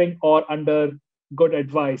monitoring or under good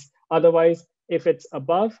advice. Otherwise, if it's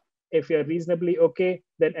above, if you're reasonably okay,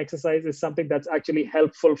 then exercise is something that's actually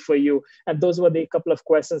helpful for you. And those were the couple of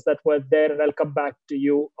questions that were there, and I'll come back to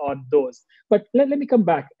you on those. But let me come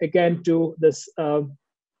back again to this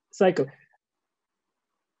cycle.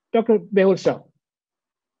 Dr. Mehul Shah,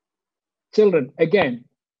 children, again,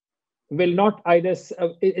 will not either,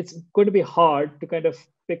 it's going to be hard to kind of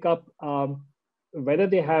pick up whether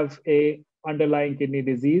they have a underlying kidney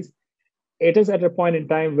disease. It is at a point in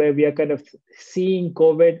time where we are kind of seeing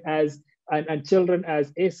COVID as and children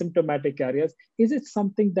as asymptomatic carriers. Is it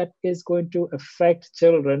something that is going to affect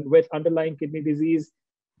children with underlying kidney disease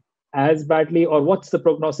as badly, or what's the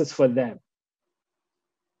prognosis for them?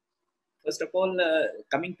 First of all,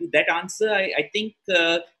 coming to that answer, I think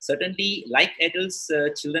certainly like adults,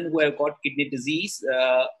 children who have got kidney disease,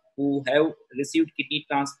 who have received kidney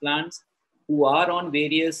transplants, who are on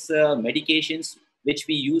various medications which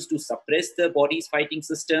we use to suppress the body's fighting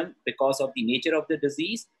system because of the nature of the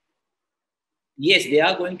disease, yes, they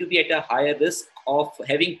are going to be at a higher risk of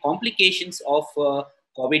having complications of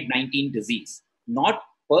COVID-19 disease. Not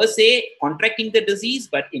per se contracting the disease,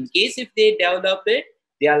 but in case if they develop it,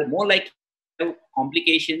 they are more likely to have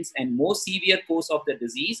complications and more severe course of the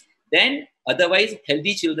disease than otherwise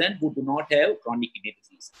healthy children who do not have chronic kidney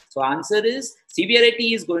disease. So answer is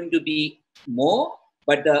severity is going to be more,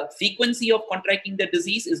 but the frequency of contracting the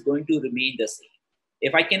disease is going to remain the same.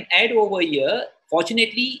 If I can add over here,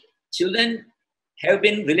 fortunately, children have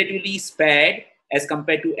been relatively spared as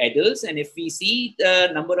compared to adults. And if we see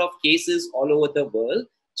the number of cases all over the world,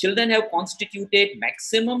 children have constituted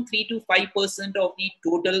maximum 3 to 5% of the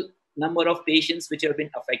total number of patients which have been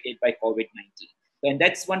affected by COVID-19. And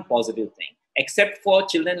that's one positive thing. Except for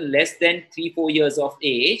children less than 3-4 years of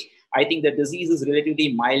age, I think the disease is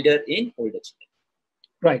relatively milder in older children.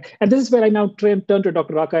 Right. And this is where I now turn to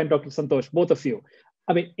Dr. Raka and Dr. Santosh, both of you.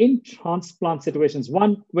 I mean, in transplant situations,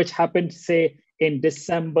 one which happened, say, in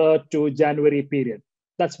December to January period,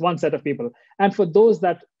 that's one set of people. And for those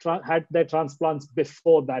that had their transplants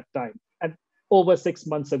before that time and over 6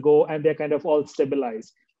 months ago, and they're kind of all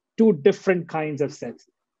stabilized, two different kinds of sets.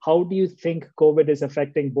 How do you think COVID is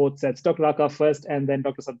affecting both sets? Dr. Raka first, and then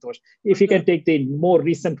Dr. Santosh. If you can take the more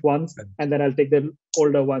recent ones, and then I'll take the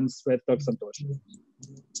older ones with Dr. Santosh.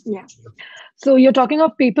 Yeah. So you're talking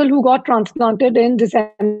of people who got transplanted in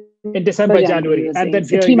December. In December, January, and then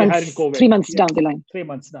here 3 you months, had in COVID. 3 months down the line. 3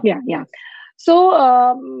 months down. Yeah. So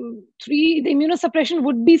the immunosuppression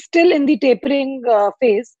would be still in the tapering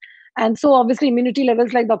phase. And so obviously immunity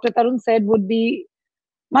levels, like Dr. Tarun said, would be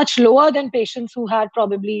much lower than patients who had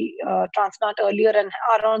probably transplant earlier and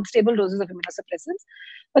are on stable doses of immunosuppressants.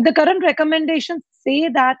 But the current recommendations say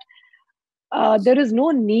that there is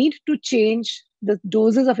no need to change the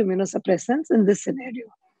doses of immunosuppressants in this scenario.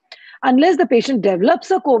 Unless the patient develops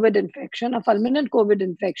a COVID infection, a fulminant COVID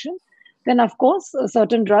infection, then of course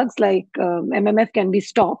certain drugs like MMF can be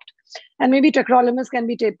stopped, and maybe tacrolimus can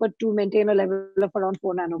be tapered to maintain a level of around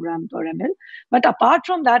 4 nanogram per ml. But apart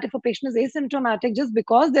from that, if a patient is asymptomatic, just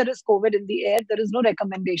because there is COVID in the air, there is no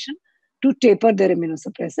recommendation to taper their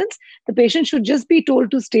immunosuppressants. The patient should just be told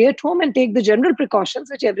to stay at home and take the general precautions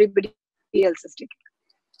which everybody else is taking.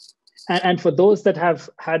 And for those that have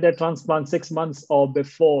had their transplant 6 months or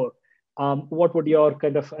before, what would your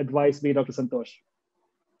kind of advice be, Dr. Santosh?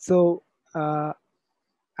 So,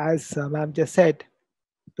 as ma'am just said,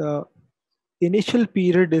 the initial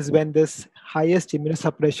period is when there's highest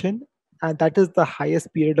immunosuppression, and that is the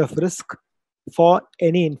highest period of risk for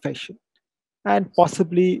any infection, and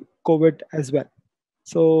possibly COVID as well.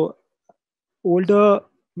 So, or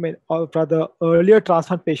rather earlier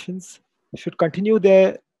transplant patients should continue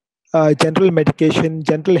their general medication,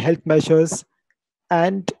 general health measures,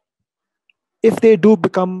 and if they do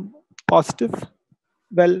become positive,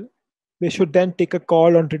 well, they should then take a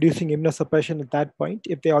call on reducing immunosuppression at that point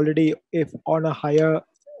if on a higher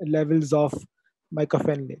levels of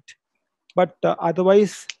mycophenolate. But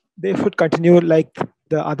otherwise, they should continue like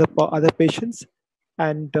the other patients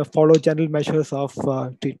and follow general measures of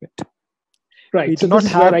treatment. Right. We so do not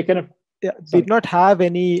have. We do not have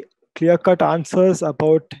any clear-cut answers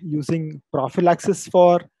about using prophylaxis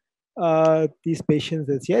for these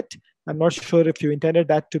patients as yet. I'm not sure if you intended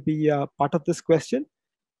that to be part of this question.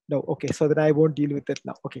 No, okay, so then I won't deal with it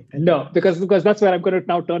now. Okay. No, because that's where I'm going to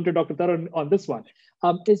now turn to Dr. Tarun on this one.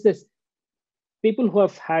 Is this people who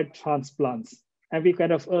have had transplants, and we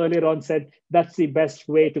kind of earlier on said that's the best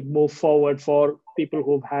way to move forward for people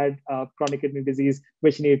who've had chronic kidney disease,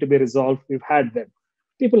 which need to be resolved. We've had them.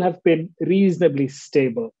 People have been reasonably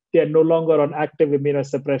stable. They are no longer on active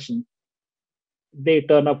immunosuppression. They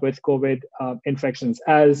turn up with COVID infections,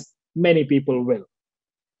 as many people will.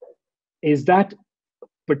 Is that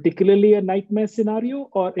particularly a nightmare scenario,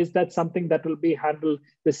 or is that something that will be handled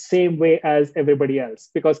the same way as everybody else?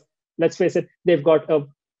 Because let's face it, they've got a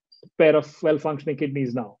pair of well-functioning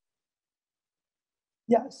kidneys now.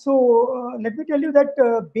 Yeah, so let me tell you that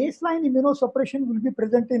baseline immunosuppression will be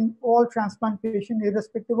present in all transplant patients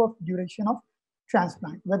irrespective of duration of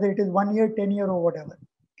transplant, whether it is 1 year, 10 year, or whatever.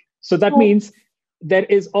 So that means there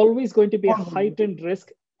is always going to be a heightened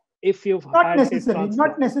risk if you've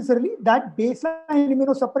not necessarily that baseline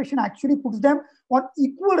immunosuppression actually puts them on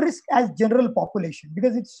equal risk as general population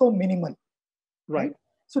because it's so minimal. Right.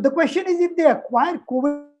 So the question is, if they acquire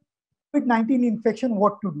COVID-19 infection,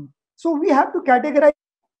 what to do? So we have to categorize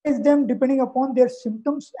them depending upon their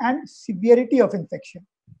symptoms and severity of infection.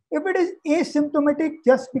 If it is asymptomatic,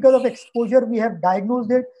 just because of exposure, we have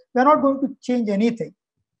diagnosed it, we're not going to change anything.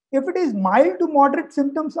 If it is mild to moderate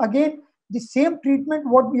symptoms, again, the same treatment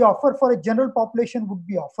what we offer for a general population would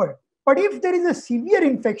be offered. But if there is a severe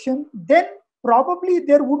infection, then probably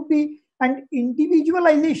there would be an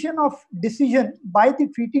individualization of decision by the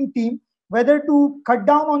treating team whether to cut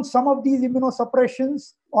down on some of these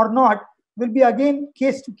immunosuppressions or not will be again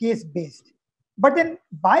case-to-case based. But then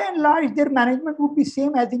by and large, their management would be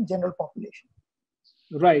same as in general population.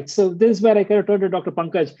 Right. So this is where I kind of turn to Dr.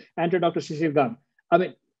 Pankaj and to Dr. Shishirgam. I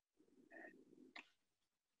mean,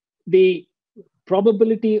 the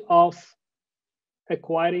probability of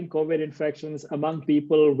acquiring COVID infections among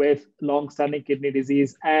people with long-standing kidney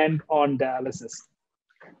disease and on dialysis.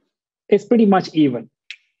 It's pretty much even.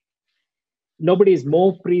 Nobody is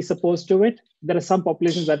more presupposed to it. There are some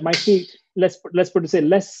populations that might be, let's put to say,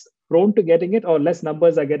 less prone to getting it, or less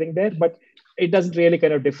numbers are getting there, but it doesn't really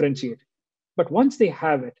kind of differentiate. But once they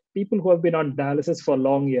have it, people who have been on dialysis for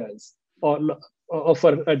long years or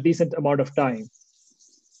for a decent amount of time,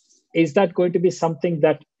 is that going to be something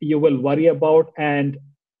that you will worry about? And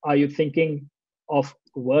are you thinking of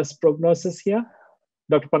worse prognosis here?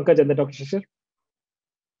 Dr. Pankaj and then Dr. Shishir?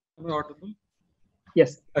 Am I audible?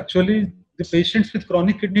 Yes. Actually, the patients with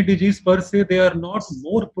chronic kidney disease per se, they are not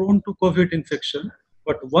more prone to COVID infection.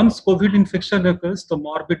 But once COVID infection occurs, the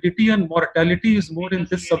morbidity and mortality is more in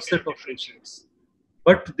this subset of patients.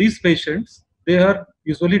 But these patients, they are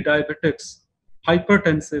usually diabetics,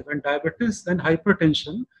 hypertensive, and diabetes and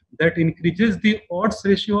hypertension that increases the odds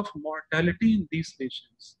ratio of mortality in these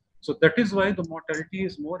patients. So that is why the mortality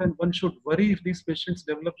is more, and one should worry if these patients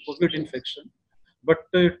develop COVID infection. But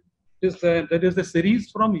there is a series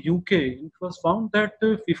from UK. It was found that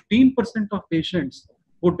 15% of patients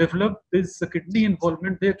who develop this kidney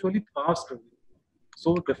involvement, they actually passed away.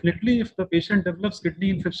 So definitely, if the patient develops kidney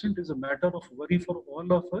infection, it is a matter of worry for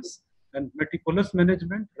all of us, and meticulous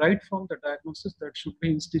management right from the diagnosis that should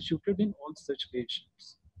be instituted in all such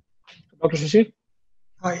patients. Dr. Shishir?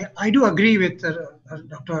 I do agree with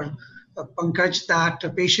Dr. Pankaj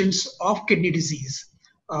that patients of kidney disease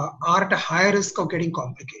are at a higher risk of getting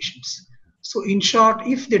complications. So in short,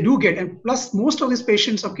 if they do get, and plus most of these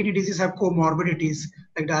patients of kidney disease have comorbidities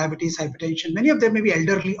like diabetes, hypertension, many of them may be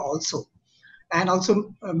elderly also, and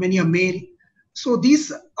also many are male. So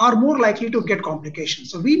these are more likely to get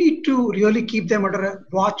complications. So we need to really keep them under a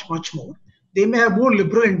watch much more. They may have more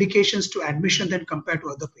liberal indications to admission than compared to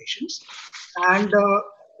other patients. And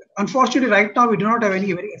unfortunately, right now, we do not have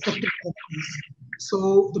any very effective therapies.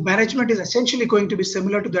 So the management is essentially going to be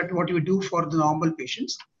similar to that what we do for the normal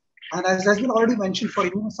patients. And as has been already mentioned, for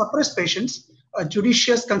immunosuppressed patients, a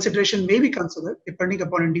judicious consideration may be considered, depending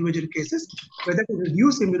upon individual cases, whether to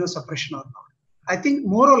reduce immunosuppression or not. I think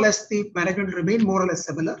more or less the management will remain more or less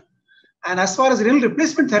similar. And as far as renal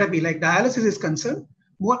replacement therapy like dialysis is concerned,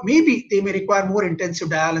 maybe they may require more intensive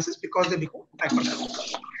dialysis because they become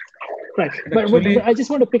hypertensive. Right. But I just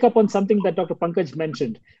want to pick up on something that Dr. Pankaj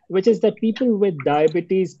mentioned, which is that people with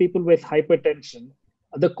diabetes, people with hypertension,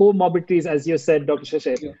 the comorbidities, as you said, Dr.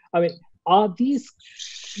 Shishir, yeah. I mean, are these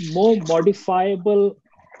more modifiable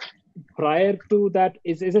prior to that?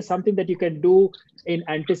 Is it something that you can do in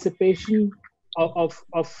anticipation of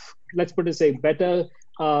let's put it say, better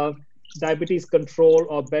diabetes control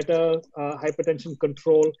or better hypertension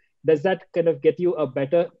control? Does that kind of get you a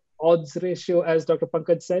better odds ratio, as Dr.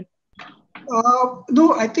 Pankaj said?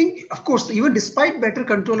 No, I think, of course, even despite better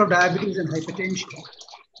control of diabetes and hypertension,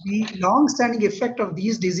 the long-standing effect of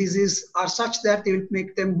these diseases are such that they will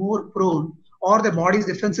make them more prone, or the body's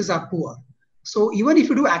defenses are poor. So even if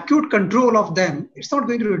you do acute control of them, it's not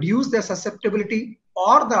going to reduce their susceptibility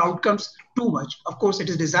or the outcomes too much. Of course, it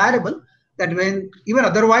is desirable that when even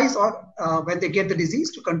otherwise or when they get the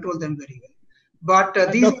disease, to control them very well.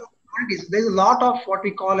 But there's a lot of what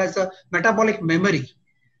we call as a metabolic memory.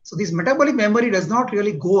 So this metabolic memory does not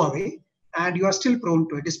really go away, and you are still prone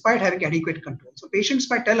to it despite having adequate control. So patients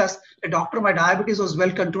might tell us, the doctor, my diabetes was well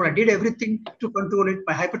controlled. I did everything to control it.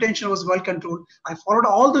 My hypertension was well controlled. I followed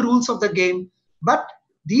all the rules of the game. But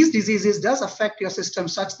these diseases does affect your system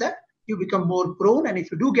such that you become more prone. And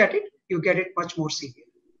if you do get it, you get it much more severe.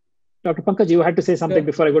 Dr. Pankaj, you had to say something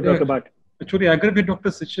before I go to Dr. Bhatt. Actually, I agree with Dr.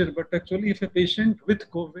 Shishir, but actually, if a patient with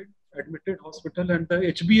COVID admitted hospital and the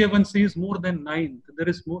HbA1c is more than 9, there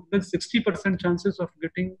is more than 60% chances of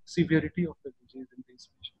getting severity of the disease in these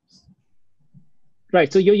patients.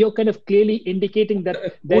 Right. So you're kind of clearly indicating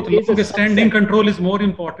that both long-standing control is more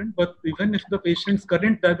important, but even if the patient's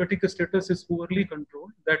current diabetic status is poorly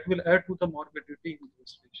controlled, that will add to the morbidity in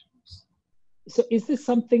those patients. So is this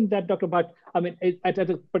something that, Dr. Bhatt, I mean, at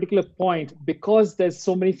a particular point, because there's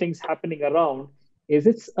so many things happening around, is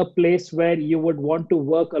it a place where you would want to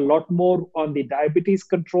work a lot more on the diabetes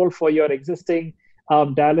control for your existing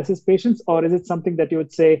dialysis patients? Or is it something that you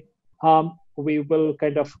would say, we will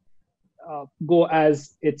kind of go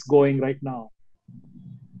as it's going right now?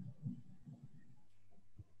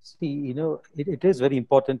 See, it is very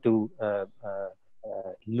important to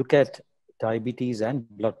look at diabetes and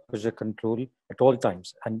blood pressure control at all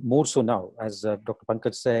times, and more so now, as Dr.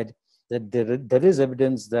 Pankaj said, that there is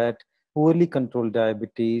evidence that poorly controlled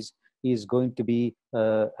diabetes is going to be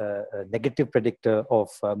a negative predictor of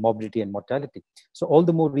morbidity and mortality. So all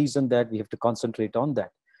the more reason that we have to concentrate on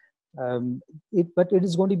that. But it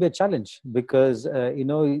is going to be a challenge because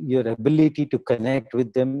your ability to connect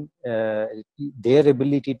with them, their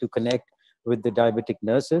ability to connect with the diabetic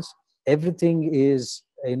nurses, everything is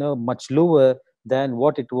much lower than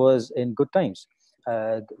what it was in good times.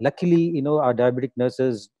 Luckily, our diabetic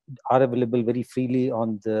nurses are available very freely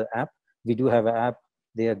on the app. We do have an app.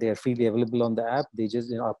 They are freely available on the app. They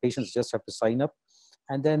just our patients just have to sign up,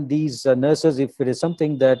 and then these nurses, if it is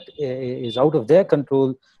something that is out of their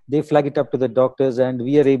control, they flag it up to the doctors, and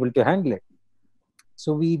we are able to handle it.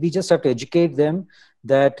 So we just have to educate them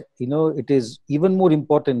that it is even more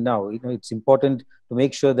important now. It's important to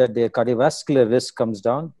make sure that their cardiovascular risk comes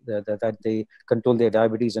down, that they control their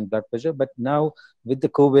diabetes and blood pressure. But now with the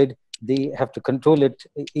COVID, they have to control it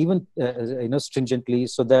even stringently,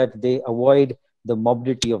 so that they avoid the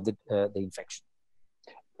morbidity of the infection.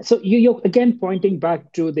 So you're again pointing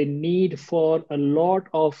back to the need for a lot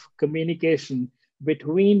of communication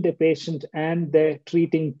between the patient and the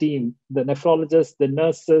treating team, the nephrologists, the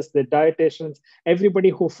nurses, the dietitians, everybody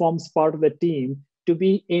who forms part of the team, to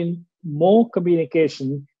be in more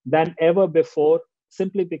communication than ever before,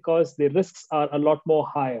 simply because the risks are a lot more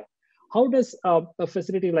higher. How does a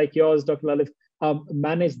facility like yours, Dr. Lalit,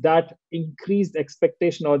 manage that increased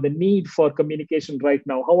expectation or the need for communication right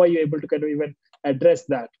now? How are you able to kind of even address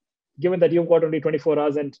that, given that you've got only 24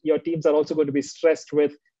 hours and your teams are also going to be stressed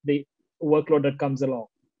with the workload that comes along?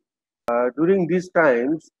 During these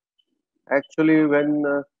times, actually, when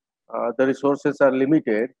the resources are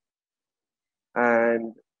limited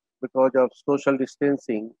and because of social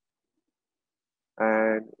distancing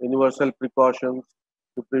and universal precautions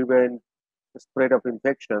to prevent the spread of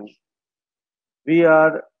infection, we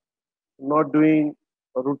are not doing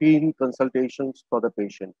routine consultations for the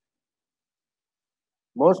patient.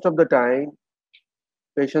 Most of the time,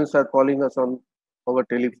 patients are calling us on our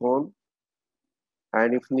telephone,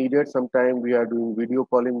 and if needed, sometime we are doing video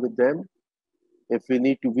calling with them. If we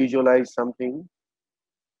need to visualize something,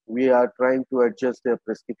 we are trying to adjust their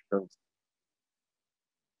prescriptions.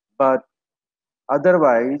 But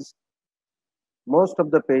otherwise, most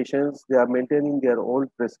of the patients, they are maintaining their old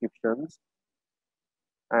prescriptions,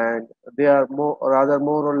 and they are more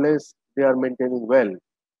or less, they are maintaining well.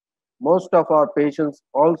 Most of our patients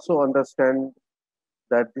also understand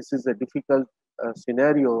that this is a difficult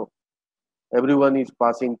scenario everyone is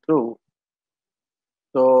passing through.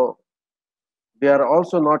 So they are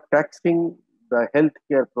also not taxing the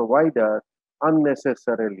healthcare provider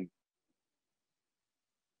unnecessarily.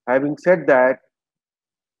 Having said that,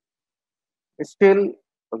 still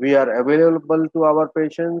we are available to our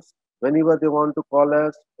patients whenever they want to call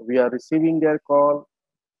us. We are receiving their call.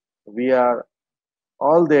 We are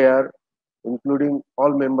all there, including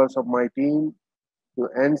all members of my team, to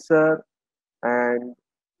answer and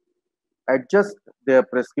adjust their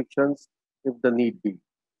prescriptions if the need be.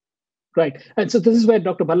 Right. And so this is where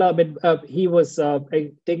Dr. Bhalla, he was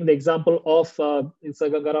taking the example of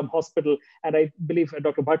Gangaram Hospital. And I believe,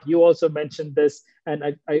 Dr. Bhatt, you also mentioned this, and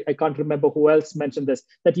I can't remember who else mentioned this,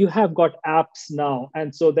 that you have got apps now.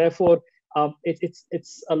 And so therefore,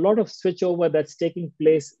 it's a lot of switchover that's taking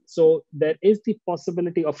place. So there is the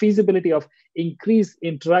possibility or feasibility of increased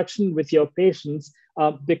interaction with your patients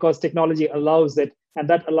because technology allows it. And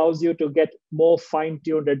that allows you to get more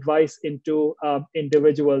fine-tuned advice into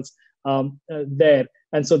individuals there.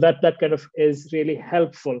 And so that kind of is really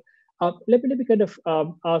helpful. Let me kind of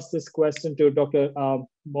ask this question to Dr.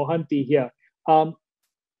 Mohanty here.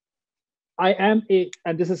 I am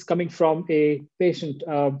and this is coming from a patient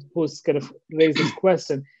who's kind of raised this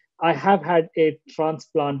question. I have had a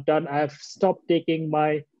transplant done. I have stopped taking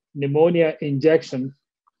my pneumonia injection.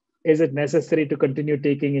 Is it necessary to continue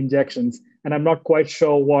taking injections? And I'm not quite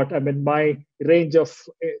sure what. I mean, my range of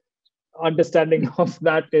understanding of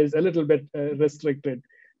that is a little bit restricted.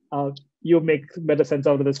 You make better sense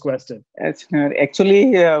out of this question.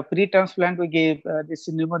 Actually, pre-transplant we gave this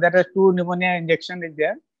pneumonia. There are two pneumonia injection is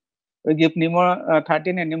there. We give pneumo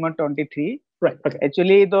 13 and pneumo 23. Right. Okay.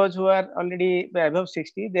 Actually, those who are already above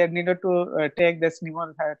 60, they needed to take this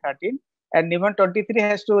pneumo 13, and pneumo 23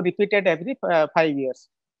 has to repeat it every 5 years.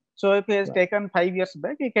 So if he has taken 5 years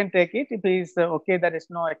back, he can take it. If he is okay, there is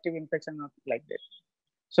no active infection like that.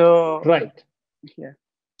 So right. Yeah.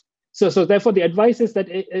 So therefore, the advice is that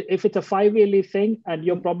if it's a 5-yearly thing and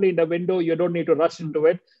you're probably in the window, you don't need to rush into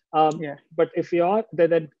it. But if you are,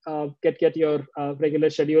 then get your regular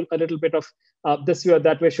schedule. A little bit of this way or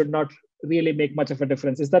that way should not really make much of a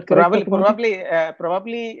difference. Is that correct?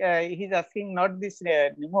 Probably he's asking not this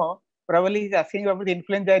pneumo. Probably he's asking about the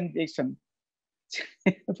influenza injection.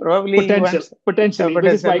 Probably potentially, which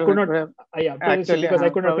is why I could not. Actually, because I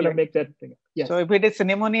could not make that thing. Yes. So if it is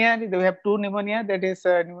pneumonia, we have two pneumonia, that is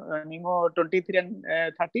pneumo 23 and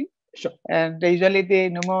 13. Sure. And usually the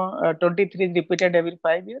pneumo 23 is repeated every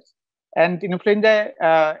 5 years. And influenza,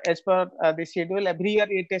 as per the schedule, every year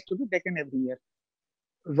it has to be taken every year.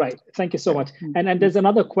 Right. Thank you so much. And there's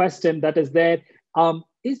another question that is there.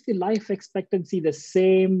 Is the life expectancy the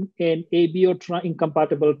same in ABO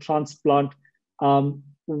incompatible transplant?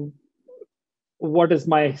 What is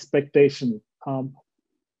my expectation?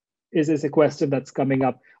 Is this a question that's coming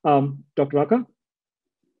up? Dr. Raka?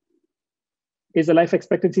 Is the life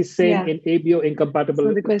expectancy same in ABO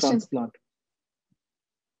incompatible transplant?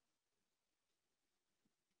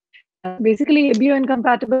 Basically, ABO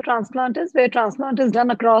incompatible transplant is where transplant is done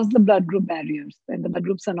across the blood group barriers when the blood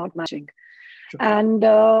groups are not matching. Sure. And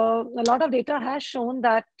a lot of data has shown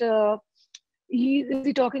that is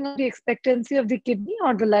he talking of the expectancy of the kidney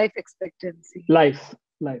or the life expectancy? Life.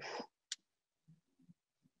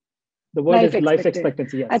 The word is life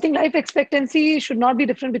expectancy, yes. I think life expectancy should not be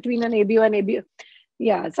different between an ABO and ABO.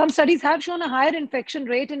 Yeah, some studies have shown a higher infection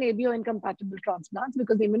rate in ABO incompatible transplants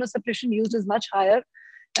because the immunosuppression used is much higher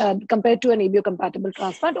compared to an ABO compatible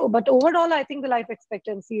transplant. But overall, I think the life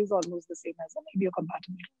expectancy is almost the same as an ABO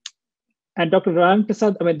compatible. And Dr. Ram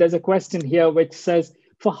Prasad, I mean, there's a question here which says,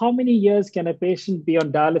 for how many years can a patient be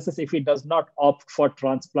on dialysis if he does not opt for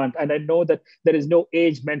transplant? And I know that there is no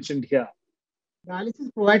age mentioned here.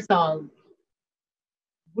 Dialysis provides a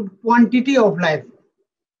good quantity of life,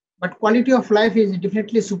 but quality of life is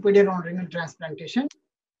definitely superior on renal transplantation.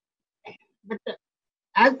 But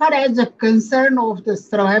as far as the concern of the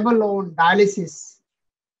survival on dialysis,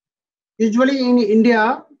 usually in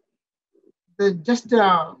India, just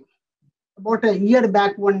about a year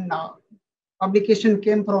back, one publication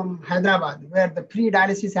came from Hyderabad where the free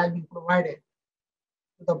dialysis has been provided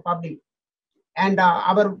to the public. And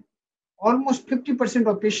our almost 50%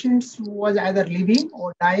 of patients was either living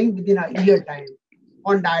or dying within a year time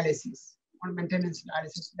on dialysis, on maintenance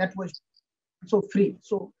dialysis. That was so free.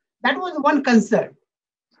 So that was one concern.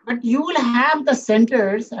 But you will have the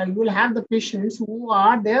centers and you will have the patients who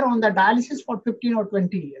are there on the dialysis for 15 or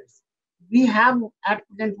 20 years. We have at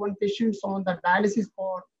present one patient on the dialysis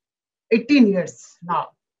for 18 years now.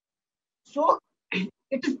 So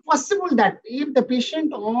it is possible that if the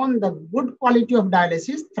patient on the good quality of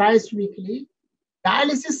dialysis thrice weekly,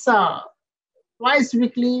 dialysis twice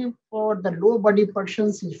weekly for the low body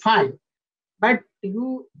persons is fine. But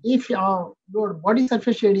if your body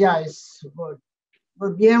surface area is good,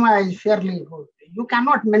 your BMI is fairly good, you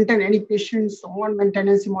cannot maintain any patients on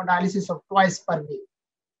maintenance hemodialysis of twice per week.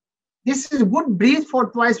 This is a good breathe for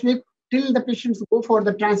twice a week till the patients go for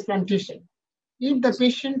the transplantation. If the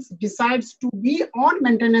patient decides to be on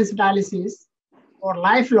maintenance dialysis for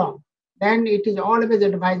lifelong, then it is always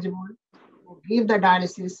advisable to give the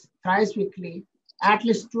dialysis thrice weekly, at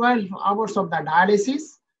least 12 hours of the dialysis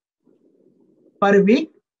per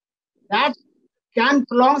week. That can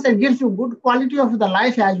prolong and gives you good quality of the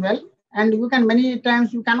life as well. And you can many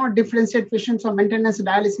times you cannot differentiate patients on maintenance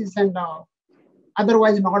dialysis and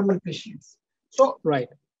otherwise normal patients. So right.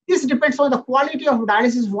 This depends on the quality of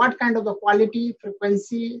dialysis, what kind of the quality,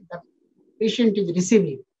 frequency the patient is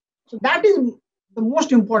receiving. So that is the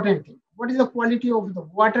most important thing. What is the quality of the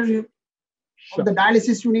water of the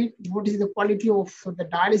dialysis unit? What is the quality of the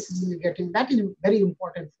dialysis is getting? That is very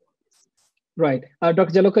important. Right. Dr.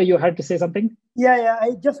 Jaloka, you had to say something? Yeah.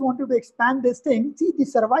 I just wanted to expand this thing. See, the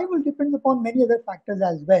survival depends upon many other factors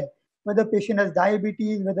as well. Whether patient has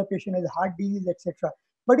diabetes, whether patient has heart disease, etc.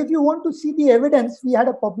 But if you want to see the evidence, we had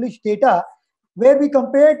a published data where we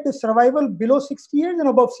compared the survival below 60 years and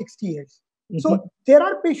above 60 years. Mm-hmm. So there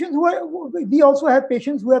are patients we also have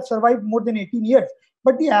patients who have survived more than 18 years.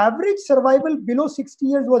 But the average survival below 60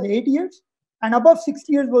 years was 8 years and above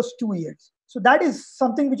 60 years was 2 years. So that is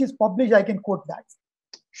something which is published. I can quote that.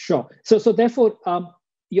 Sure. So therefore,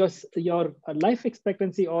 your life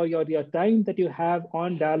expectancy or your time that you have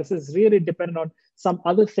on dialysis really dependent on some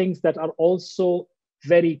other things that are also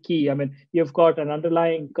very key. I mean, you've got an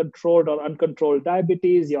underlying controlled or uncontrolled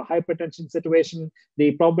diabetes, your hypertension situation,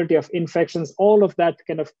 the probability of infections, all of that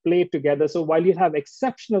kind of play together. So while you have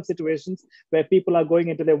exceptional situations where people are going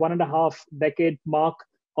into their 1.5 decade mark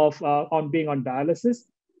of on being on dialysis,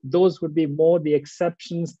 those would be more the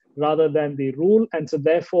exceptions rather than the rule. And so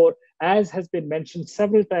therefore, as has been mentioned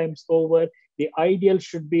several times over, the ideal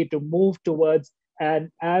should be to move towards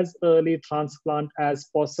an as early transplant as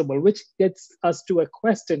possible, which gets us to a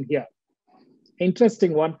question here.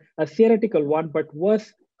 Interesting one, a theoretical one, but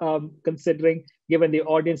worth considering given the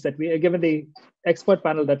audience that given the expert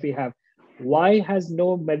panel that we have. why has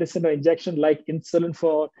no medicine or injection like insulin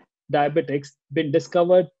for diabetics been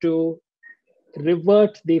discovered to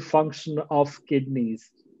revert the function of kidneys?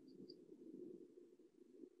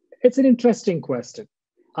 It's an interesting question.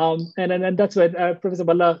 And that's why Professor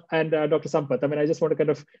Balla and Dr. Sampath, I mean, I just want to kind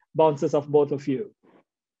of bounce this off both of you.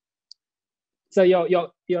 So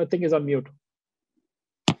your thing is on mute.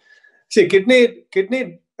 See,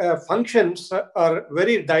 kidney functions are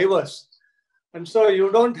very diverse. And so you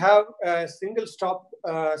don't have a single stop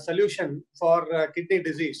solution for kidney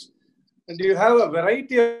disease. And you have a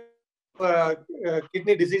variety of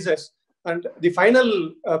kidney diseases. And the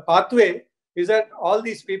final pathway is that all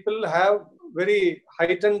these people have very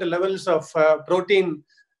heightened levels of protein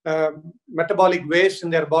metabolic waste in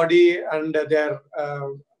their body, and their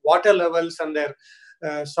water levels and their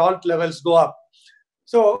salt levels go up.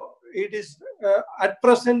 So it is at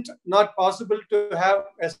present not possible to have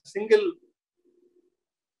a single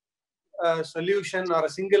solution or a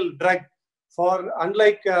single drug for,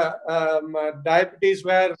 unlike diabetes,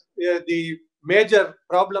 where the major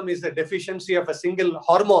problem is the deficiency of a single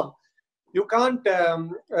hormone. You can't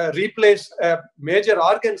replace a major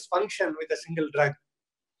organ's function with a single drug.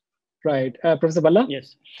 Right. Professor Balla?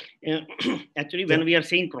 Yes. Actually, when we are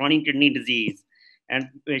saying chronic kidney disease and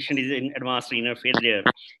patient is in advanced renal failure,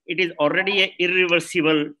 it is already an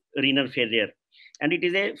irreversible renal failure. And it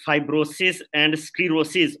is a fibrosis and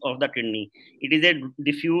sclerosis of the kidney. It is a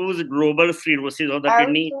diffuse global sclerosis of the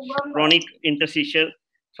kidney, chronic interstitial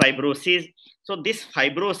fibrosis. So this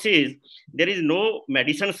fibrosis, there is no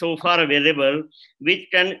medicine so far available which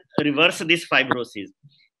can reverse this fibrosis.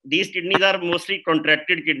 These kidneys are mostly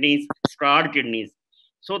contracted kidneys, scarred kidneys.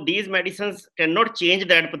 So these medicines cannot change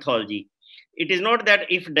that pathology. It is not that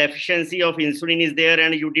if deficiency of insulin is there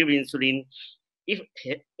and you give insulin. If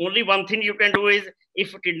only one thing you can do is,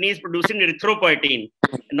 if kidney is producing erythropoietin,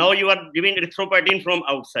 now you are giving erythropoietin from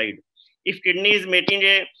outside. If kidney is making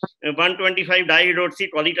a 125 dihydroxy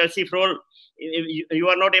cholecalciferol, you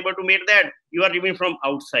are not able to make that, you are giving from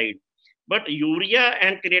outside. But urea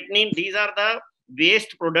and creatinine, these are the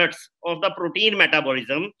waste products of the protein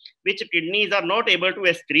metabolism, which kidneys are not able to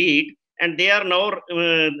excrete, and they are now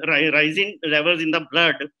rising levels in the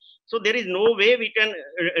blood. So there is no way we can,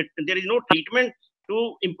 there is no treatment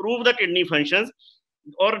to improve the kidney functions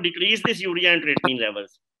or decrease this urea and creatinine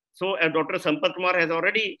levels. So Dr. Sampath Kumar has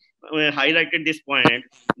already highlighted this point,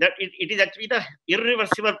 that it is actually the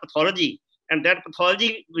irreversible pathology, and that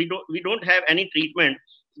pathology we don't have any treatment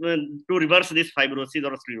to reverse this fibrosis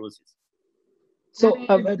or sclerosis. So,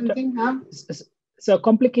 so a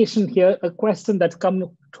complication here, a question that's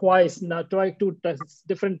come twice now, two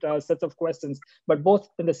different sets of questions, but both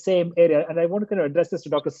in the same area. And I want to kind of address this to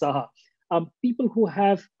Dr. Saha. People who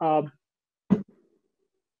have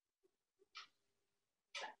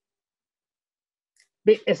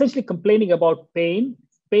essentially complaining about pain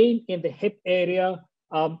in the hip area,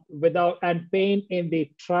 and pain in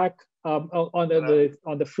the track on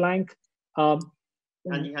the flank.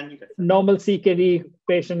 Normal CKD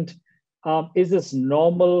patient, is this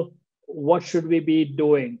normal? What should we be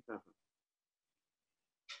doing?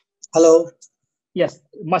 Hello. Yes,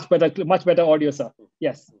 much better audio, sir.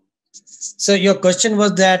 Yes. So your question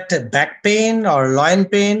was that back pain or loin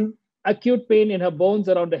pain? Acute pain in her bones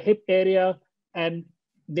around the hip area, and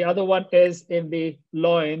the other one is in the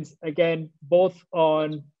loins. Again, both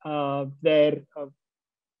on on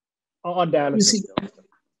dialysis.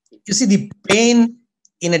 You see, the pain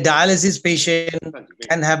in a dialysis patient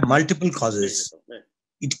can have multiple causes.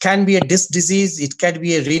 It can be a disc disease. It can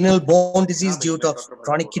be a renal bone disease due to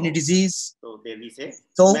chronic kidney disease.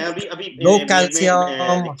 So low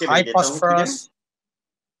calcium, high phosphorus.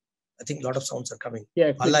 I think a lot of sounds are coming.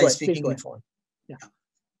 Yeah, Allah is speaking in phone. Yeah.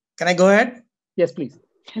 Can I go ahead? Yes, please.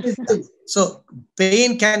 So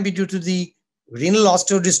pain can be due to the renal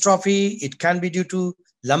osteodystrophy. It can be due to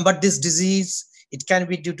lumbar disc disease. It can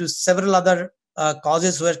be due to several other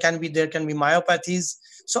causes where there can be myopathies.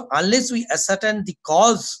 So unless we ascertain the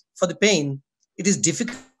cause for the pain, it is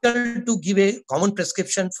difficult to give a common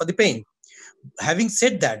prescription for the pain. Having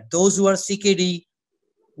said that, those who are CKD,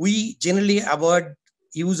 we generally avoid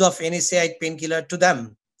use of NSAID painkiller to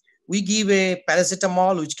them. We give a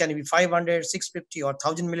paracetamol, which can be 500, 650 or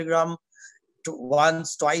 1000 milligram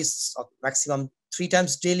once, twice, or maximum 3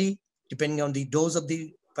 times daily, depending on the dose of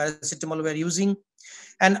the paracetamol we're using,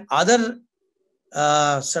 and other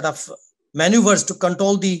sort of maneuvers to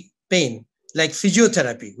control the pain, like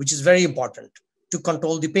physiotherapy, which is very important to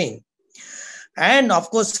control the pain. And of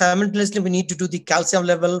course, simultaneously, we need to do the calcium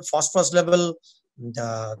level, phosphorus level,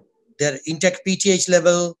 their intake PTH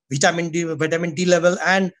level, vitamin D level,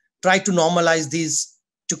 and try to normalize these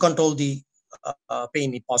to control the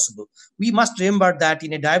pain if possible. We must remember that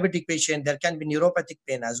in a diabetic patient, there can be neuropathic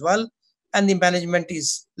pain as well, and the management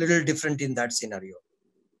is a little different in that scenario.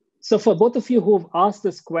 So for both of you who've asked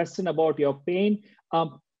this question about your pain,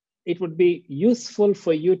 it would be useful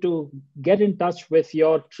for you to get in touch with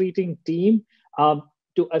your treating team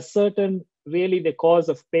to ascertain really the cause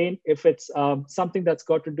of pain. If it's something that's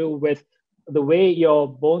got to do with the way your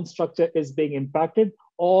bone structure is being impacted,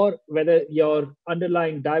 or whether your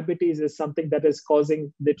underlying diabetes is something that is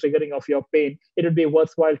causing the triggering of your pain, it would be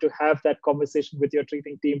worthwhile to have that conversation with your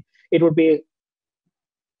treating team. It would be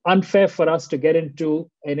unfair for us to get into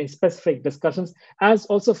any specific discussions. As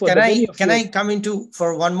also for can I come into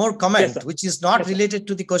for one more comment, yes, which is not related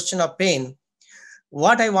to the question of pain.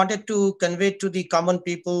 What I wanted to convey to the common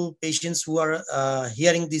people, patients who are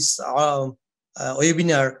hearing this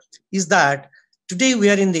webinar, is that today we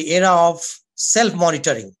are in the era of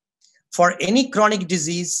self-monitoring. For any chronic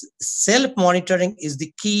disease, self-monitoring is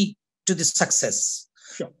the key to the success.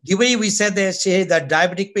 Sure. The way we said they say that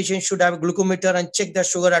diabetic patients should have a glucometer and check their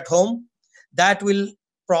sugar at home, that will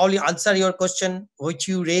probably answer your question, which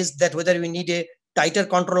you raised, that whether we need a tighter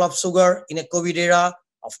control of sugar in a COVID era.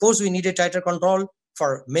 Of course, we need a tighter control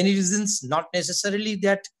for many reasons, not necessarily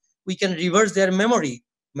that we can reverse their memory,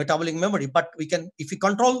 metabolic memory, but we can, if we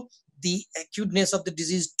control the acuteness of the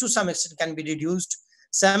disease to some extent, can be reduced.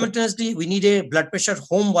 Simultaneously, we need a blood pressure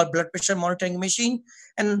home or blood pressure monitoring machine.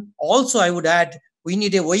 And also I would add, we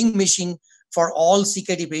need a weighing machine for all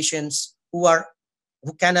CKD patients who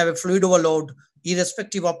can have a fluid overload,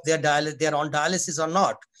 irrespective of they're on dialysis or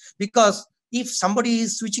not. Because if somebody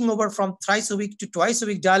is switching over from thrice a week to twice a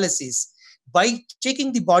week dialysis, by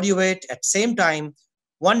checking the body weight at same time,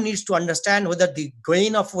 one needs to understand whether the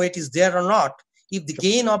gain of weight is there or not. If the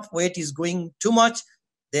gain of weight is going too much,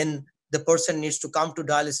 then the person needs to come to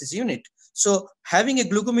dialysis unit. So having a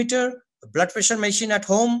glucometer, a blood pressure machine at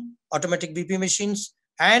home, automatic BP machines,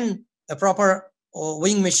 and a proper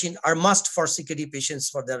weighing machine are must for CKD patients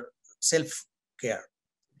for their self-care.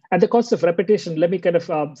 At the cost of repetition, let me kind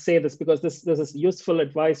of say this, because this is useful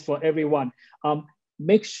advice for everyone.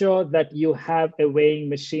 Make sure that you have a weighing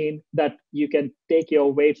machine that you can take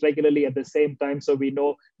your weight regularly at the same time, so we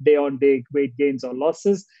know day-on-day weight gains or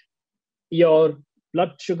losses. Your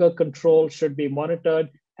blood sugar control should be monitored,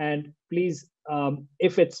 and please,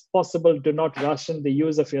 if it's possible, do not rush in the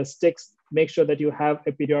use of your sticks. Make sure that you have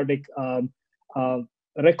a periodic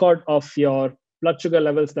record of your blood sugar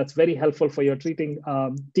levels. That's very helpful for your treating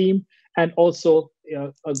team, and also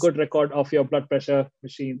a good record of your blood pressure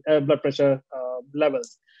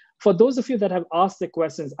levels. For those of you that have asked the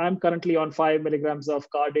questions, I'm currently on 5 milligrams of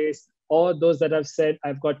Cardase, or those that have said,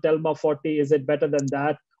 I've got Telma 40, is it better than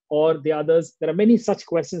that? Or the others, there are many such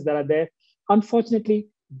questions that are there. Unfortunately,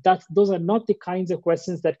 those are not the kinds of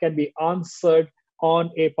questions that can be answered on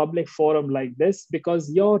a public forum like this,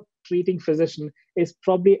 because your treating physician is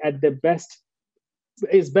probably at the best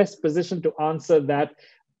positioned to answer that,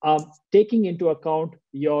 taking into account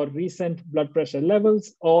your recent blood pressure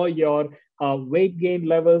levels, or your weight gain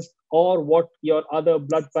levels, or what your other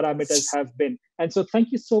blood parameters have been. And so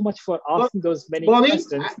thank you so much for asking those many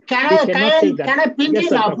questions. Can I pinch in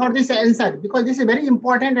for this answer? Because this is very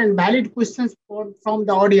important and valid questions from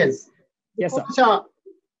the audience. Yes, because, sir.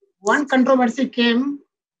 One controversy came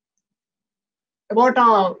about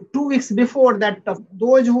 2 weeks before that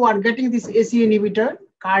those who are getting this ACE inhibitor,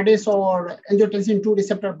 Cardase or angiotensin 2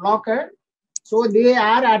 receptor blocker, so they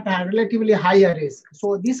are at a relatively higher risk.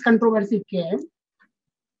 So this controversy came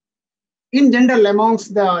in general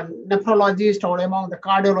amongst the nephrologists or among the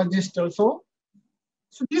cardiologists also.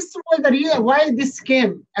 So this was the reason why this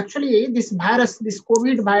came. Actually, this virus, this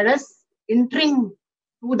COVID virus, entering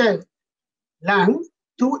to the lung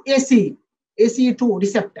through ACE2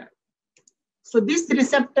 receptor. So this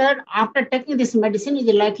receptor, after taking this medicine, is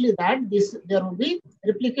likely that there will be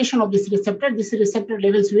replication of this receptor. This receptor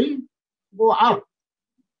levels will go up.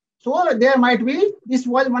 So there might be, this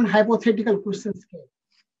was one hypothetical question scale.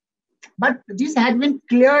 But this has been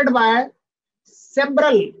cleared by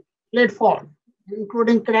several platforms,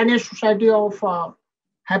 including Canadian Society of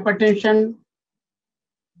Hypertension.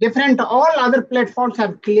 All other platforms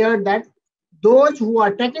have cleared that those who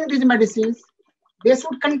are taking these medicines, they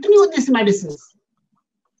should continue these medicines.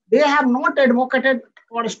 They have not advocated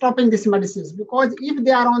for stopping these medicines, because if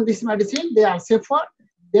they are on this medicine, they are safer.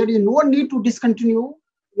 There is no need to discontinue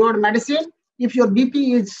your medicine if your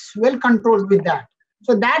BP is well controlled with that.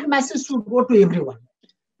 So that message should go to everyone.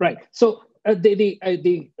 Right. So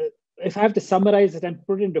if I have to summarize it and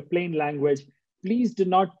put it into plain language, please do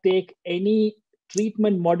not take any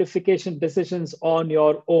treatment modification decisions on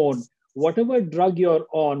your own. whatever drug you're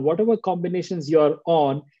on, whatever combinations you're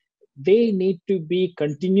on, they need to be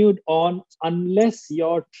continued on unless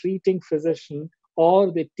your treating physician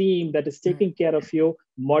or the team that is taking care of you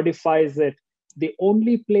modifies it. The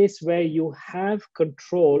only place where you have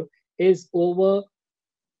control is over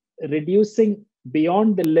reducing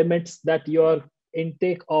beyond the limits that your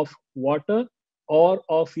intake of water or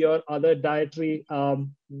of your other dietary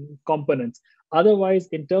components. Otherwise,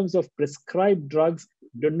 in terms of prescribed drugs,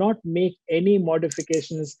 do not make any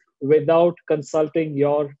modifications without consulting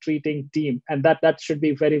your treating team. And that should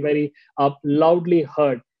be very, very loudly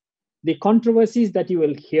heard. The controversies that you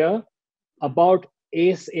will hear about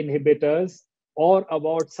ACE inhibitors or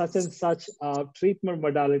about such and such treatment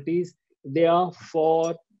modalities, they are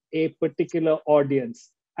for a particular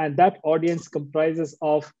audience. And that audience comprises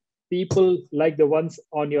of people like the ones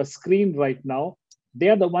on your screen right now. They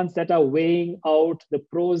are the ones that are weighing out the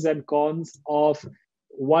pros and cons of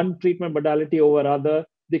one treatment modality over other,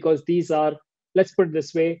 because these are, let's put it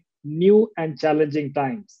this way, new and challenging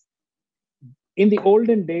times. In the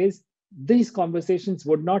olden days, these conversations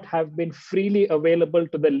would not have been freely available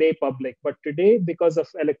to the lay public. But today, because of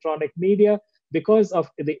electronic media, because of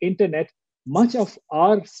the internet, much of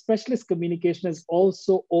our specialist communication is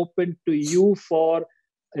also open to you for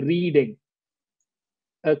reading.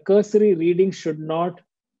 A cursory reading should not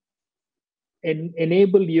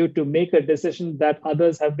enable you to make a decision that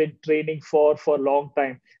others have been training for a long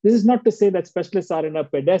time. This is not to say that specialists are in a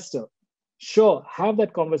pedestal. Sure, have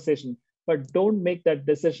that conversation, but don't make that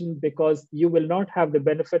decision, because you will not have the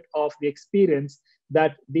benefit of the experience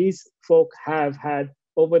that these folk have had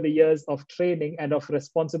over the years of training and of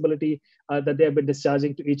responsibility that they have been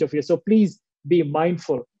discharging to each of you. So please be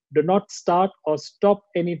mindful. Do not start or stop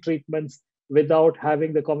any treatments without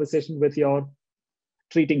having the conversation with your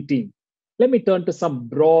treating team. Let me turn to some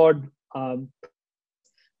broad principles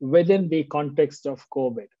within the context of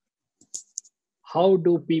COVID. How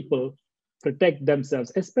do people protect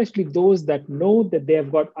themselves, especially those that know that they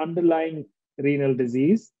have got underlying renal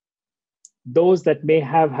disease, those that may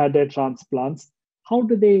have had their transplants? How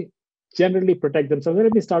do they generally protect themselves?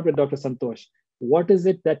 Let me start with Dr. Santosh. What is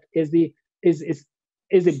it that is the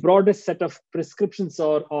broadest set of prescriptions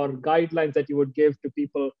or guidelines that you would give to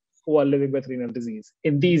people who are living with renal disease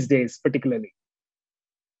in these days, particularly?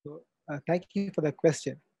 So, thank you for the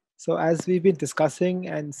question. So as we've been discussing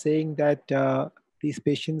and saying that these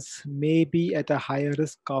patients may be at a higher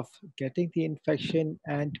risk of getting the infection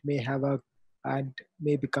and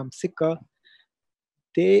may become sicker,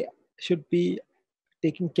 they should be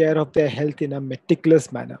taking care of their health in a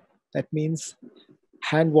meticulous manner. That means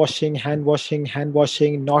hand washing,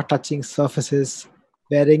 not touching surfaces,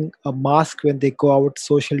 wearing a mask when they go out,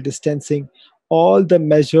 social distancing, all the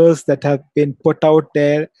measures that have been put out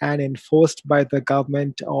there and enforced by the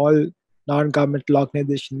government, all non-governmental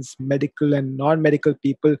organizations, medical and non-medical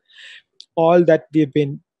people, all that we've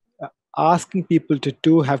been asking people to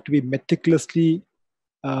do have to be meticulously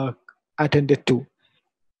attended to.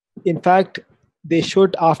 In fact, they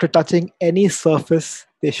should, after touching any surface,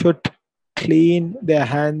 they should clean their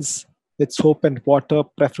hands with soap and water,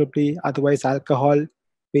 preferably, otherwise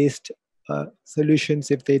alcohol-based solutions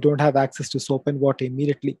if they don't have access to soap and water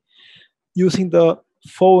immediately. Using the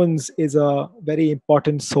phones is a very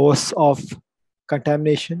important source of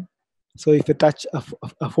contamination. So if you touch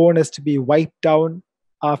a phone, has to be wiped down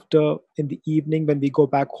after in the evening when we go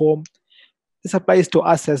back home. This applies to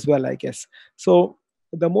us as well, I guess. So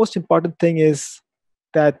the most important thing is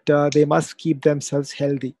that they must keep themselves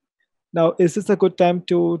healthy. Now, is this a good time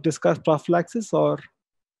to discuss prophylaxis, or?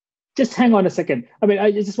 Just hang on a second. I mean,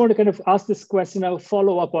 I just want to kind of ask this question. I'll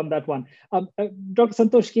follow up on that one. Dr.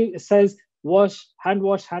 Santosh says, wash, hand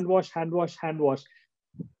wash, hand wash, hand wash, hand wash.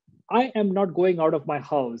 I am not going out of my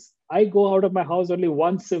house. I go out of my house only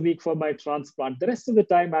once a week for my transplant. The rest of the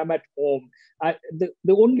time, I'm at home. The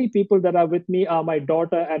only people that are with me are my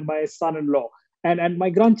daughter and my son-in-law. And my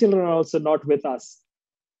grandchildren are also not with us.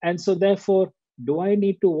 And so therefore, do I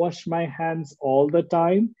need to wash my hands all the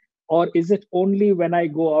time? Or is it only when I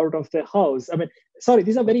go out of the house? I mean, sorry,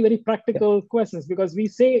 these are very, very practical questions, because we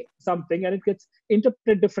say something and it gets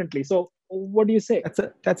interpreted differently. So what do you say?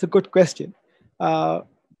 That's a good question.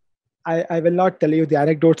 I will not tell you the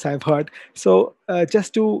anecdotes I've heard. So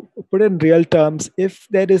just to put in real terms, if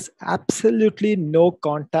there is absolutely no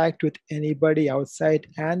contact with anybody outside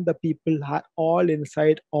and the people are all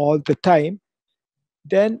inside all the time,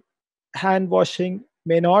 then hand washing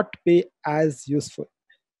may not be as useful.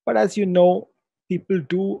 But as you know, people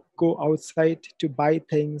do go outside to buy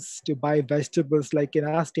things, to buy vegetables. Like in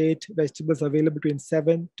our state, vegetables are available between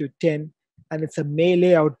 7 to 10, and it's a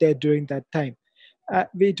melee out there during that time.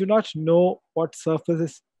 we do not know what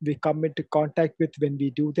surfaces we come into contact with when we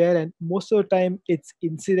do there, and most of the time it's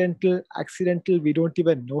incidental, accidental, we don't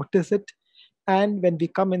even notice it. And when we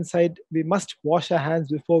come inside, we must wash our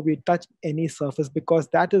hands before we touch any surface, because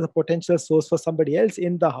that is a potential source for somebody else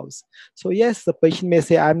in the house. So yes, the patient may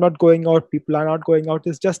say, I'm not going out, people are not going out,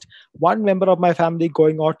 it's just one member of my family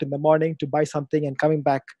going out in the morning to buy something and coming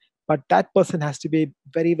back. But that person has to be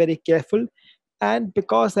very, very careful. And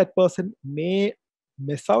because that person may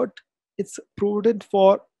miss out, it's prudent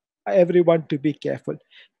for everyone to be careful.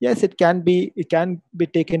 Yes, it can be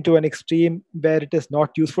taken to an extreme where it is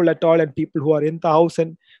not useful at all, and people who are in the house,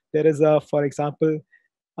 and there is a, for example,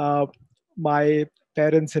 uh, my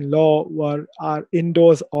parents-in-law are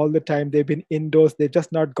indoors all the time. They've been indoors, they've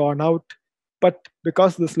just not gone out. But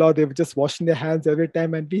because of this law, they were just washing their hands every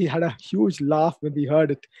time, and we had a huge laugh when we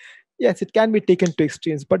heard it. Yes, it can be taken to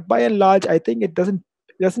extremes, but by and large, I think it doesn't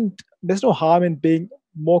there's no harm in being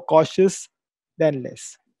more cautious than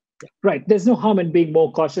less. Right. There's no harm in being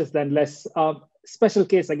more cautious than less. Special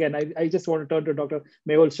case again. I just want to turn to Dr.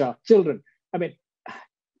 Mehul Shah. Children. I mean,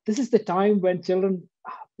 this is the time when children.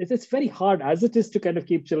 It's very hard as it is to kind of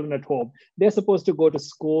keep children at home. They're supposed to go to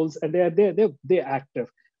schools and they're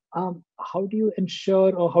active. How do you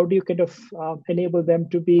ensure, or how do you kind of enable them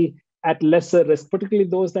to be at lesser risk, particularly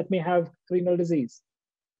those that may have renal disease?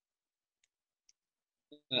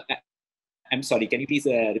 I'm sorry, can you please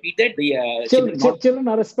repeat that? The children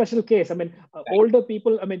are a special case. I mean, older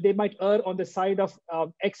people, I mean, they might err on the side of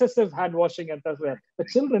excessive hand washing and stuff like that. But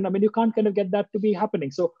children, I mean, you can't kind of get that to be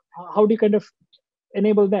happening. So how do you kind of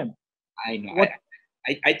enable them? I know.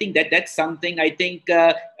 I think that's something. I think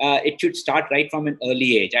it should start right from an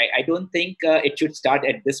early age. I don't think it should start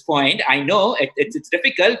at this point. I know it's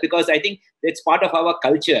difficult because I think it's part of our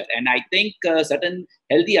culture, and I think certain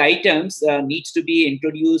healthy items needs to be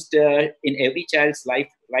introduced in every child's life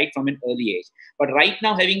right from an early age. But right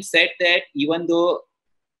now, having said that, even though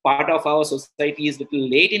part of our society is a little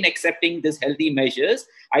late in accepting these healthy measures,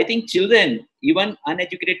 I think children, even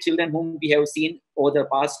uneducated children whom we have seen over the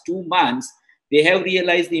past 2 months, they have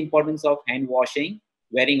realized the importance of hand washing,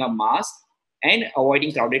 wearing a mask, and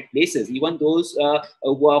avoiding crowded places, even those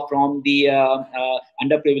who are from the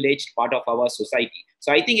underprivileged part of our society.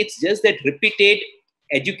 So I think it's just that repeated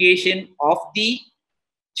education of the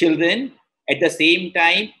children. At the same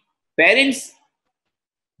time, parents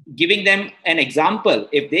giving them an example.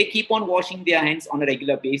 If they keep on washing their hands on a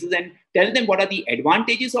regular basis and tell them what are the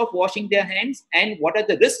advantages of washing their hands and what are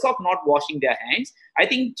the risks of not washing their hands, I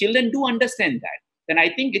think children do understand that. Then I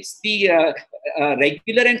think it's the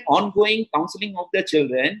regular and ongoing counseling of the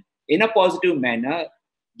children in a positive manner,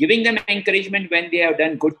 giving them encouragement when they have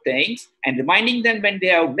done good things and reminding them when they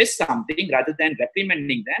have missed something rather than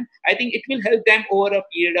reprimanding them. I think it will help them over a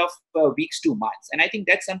period of weeks to months. And I think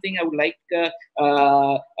that's something I would like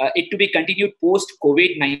it to be continued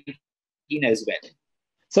post-COVID-19 as well.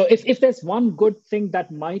 So if there's one good thing that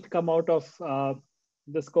might come out of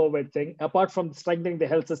this COVID thing, apart from strengthening the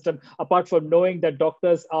health system, apart from knowing that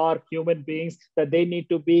doctors are human beings, that they need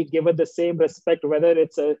to be given the same respect, whether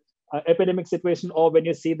it's a epidemic situation or when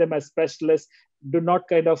you see them as specialists, do not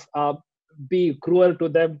kind of be cruel to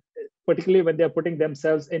them, particularly when they're putting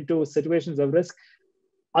themselves into situations of risk.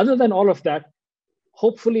 Other than all of that,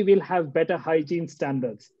 hopefully we'll have better hygiene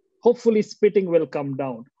standards. Hopefully spitting will come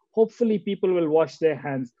down. Hopefully people will wash their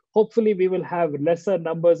hands. Hopefully we will have lesser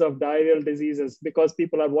numbers of diarrheal diseases because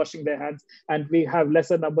people are washing their hands, and we have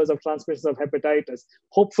lesser numbers of transmissions of hepatitis.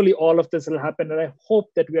 Hopefully all of this will happen, and I hope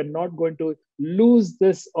that we are not going to lose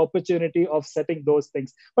this opportunity of setting those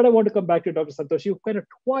things. But I want to come back to Dr. Santosh. You kind of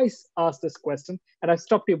twice asked this question, and I've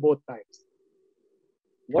stopped you both times.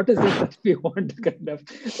 What is it that we want to kind of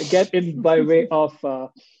get in by way of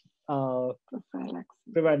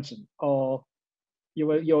prevention? Or you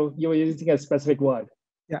were using a specific word?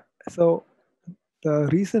 Yeah. So the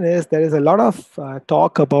reason is there is a lot of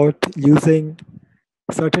talk about using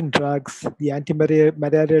certain drugs, the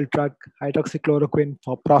antimalarial drug hydroxychloroquine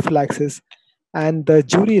for prophylaxis, and the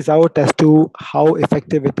jury is out as to how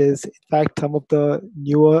effective it is. In fact, some of the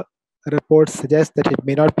newer reports suggest that it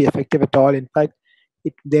may not be effective at all. In fact,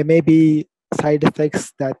 there may be side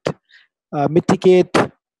effects that mitigate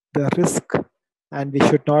the risk, and we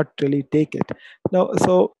should not really take it. No,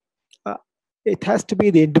 so it has to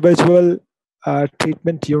be the individual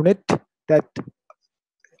treatment unit that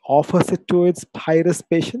offers it to its high-risk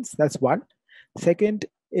patients. That's one. Second,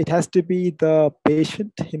 it has to be the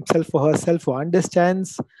patient himself or herself who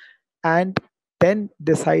understands and then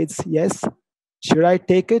decides, yes, should I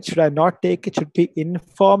take it? Should I not take it? Should be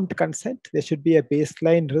informed consent. There should be a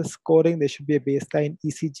baseline risk scoring. There should be a baseline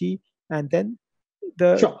ECG. And then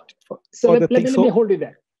the Sure. for, So for the let thing. me hold you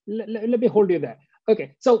there. Let me hold you there. Okay.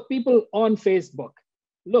 So people on Facebook,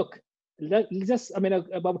 look, just, I mean,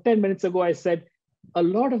 about 10 minutes ago, I said a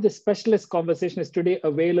lot of the specialist conversation is today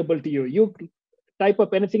available to you. You type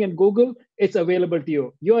up anything in Google, it's available to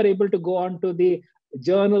you. You are able to go on to the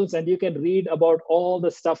journals and you can read about all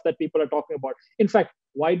the stuff that people are talking about. In fact,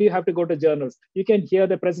 why do you have to go to journals? You can hear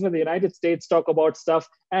the President of the United States talk about stuff,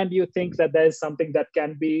 and you think that there is something that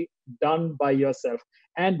can be done by yourself.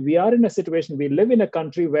 And we are in a situation, we live in a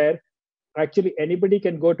country where actually anybody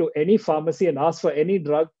can go to any pharmacy and ask for any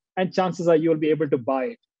drug, and chances are you'll be able to buy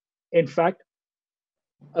it. In fact,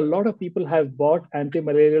 a lot of people have bought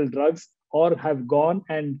anti-malarial drugs or have gone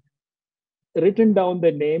and written down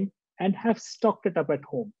the name and have stocked it up at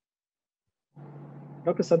home.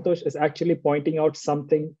 Dr. Santosh is actually pointing out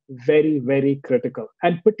something very, very critical,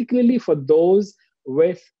 and particularly for those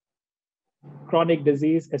with chronic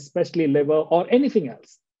disease, especially liver or anything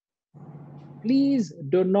else. Please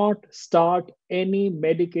do not start any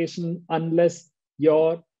medication unless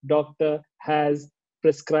your doctor has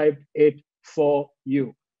prescribed it for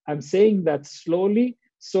you. I'm saying that slowly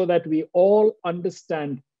so that we all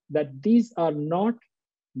understand that these are not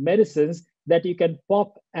medicines that you can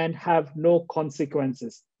pop and have no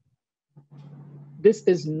consequences. This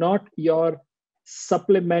is not your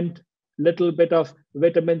supplement, little bit of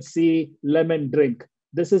vitamin C lemon drink.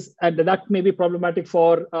 This is, and that may be problematic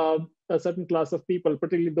for a certain class of people,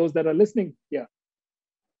 particularly those that are listening here.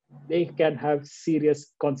 They can have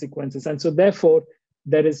serious consequences. And so therefore,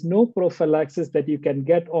 there is no prophylaxis that you can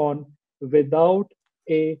get on without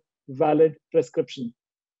a valid prescription.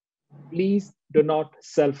 Please do not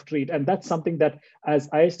self-treat. And that's something that as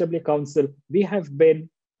ISW Council, we have been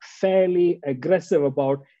fairly aggressive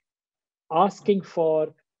about, asking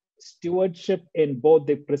for stewardship in both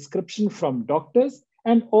the prescription from doctors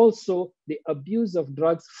and also the abuse of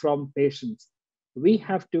drugs from patients. We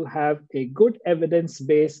have to have a good evidence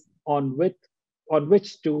base on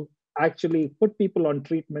which to actually put people on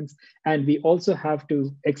treatments, and we also have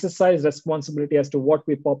to exercise responsibility as to what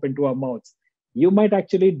we pop into our mouths. You might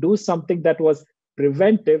actually do something that was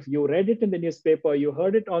preventive. You read it in the newspaper, you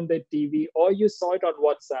heard it on the TV, or you saw it on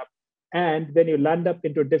WhatsApp, and then you land up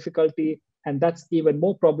into difficulty. And that's even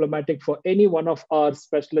more problematic for any one of our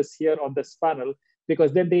specialists here on this panel,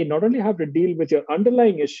 because then they not only have to deal with your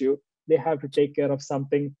underlying issue, they have to take care of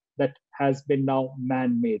something that has been now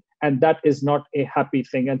man-made. And that is not a happy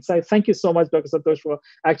thing. And so thank you so much, Dr. Santosh, for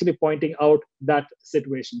actually pointing out that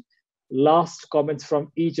situation. Last comments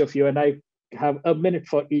from each of you, and I have a minute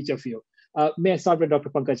for each of you. May I start with Dr.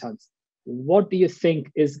 Pankaj Hans? What do you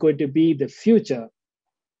think is going to be the future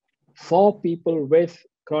for people with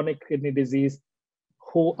chronic kidney disease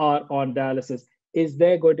who are on dialysis? Is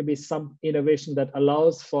there going to be some innovation that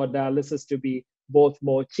allows for dialysis to be both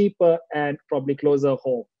more cheaper and probably closer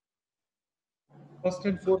home? First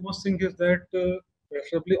and foremost thing is that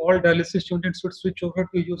preferably all dialysis units should switch over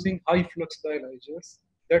to using high flux dialyzers.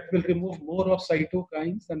 That will remove more of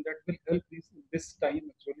cytokines, and that will help this time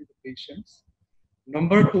actually the patients.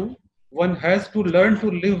 Number two, one has to learn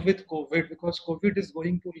to live with COVID, because COVID is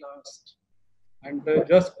going to last. And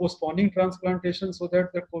just postponing transplantation so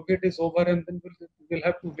that the COVID is over, and then we'll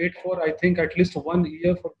have to wait for, I think, at least 1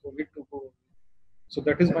 year for COVID to go. So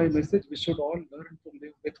that is my message. We should all learn to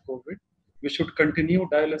live with COVID. We should continue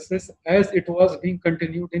dialysis as it was being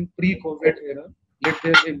continued in pre-COVID era. Let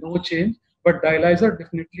there be no change, but dialyzer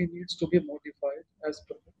definitely needs to be modified as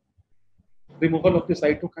per removal of the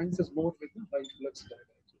cytokines is more with the high flux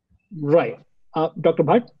dialyzer. Right. Dr.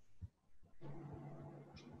 Bhatt?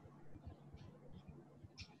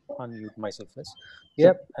 Unmute myself first.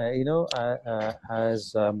 Yep,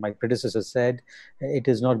 as my predecessor said, it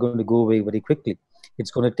is not going to go away very quickly.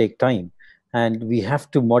 It's going to take time, and we have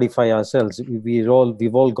to modify ourselves. We've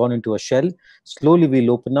all gone into a shell. Slowly,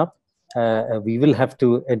 we'll open up. We will have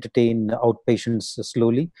to entertain outpatients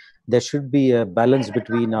slowly. There should be a balance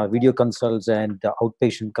between our video consults and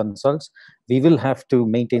outpatient consults. We will have to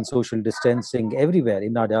maintain social distancing everywhere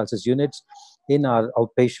in our dialysis units, in our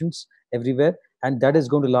outpatients, everywhere. And that is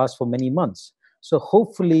going to last for many months. So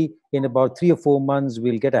hopefully in about 3 or 4 months,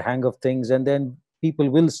 we'll get a hang of things, and then people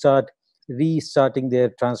will start restarting their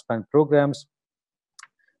transplant programs,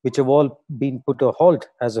 which have all been put to a halt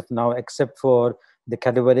as of now, except for the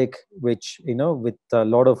cadaveric, which, with a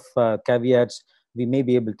lot of caveats, we may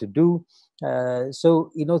be able to do. The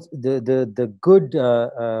good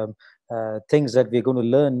things that we're going to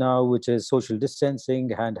learn now, which is social distancing,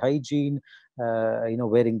 hand hygiene,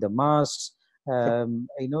 wearing the masks,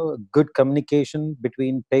 good communication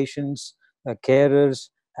between patients, carers,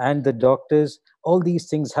 and the doctors. All these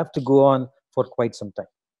things have to go on for quite some time.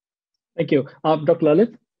 Thank you. Dr.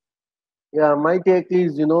 Lalit? Yeah, my take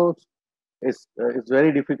is, it's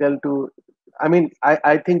very difficult to,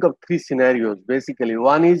 I think of three scenarios basically.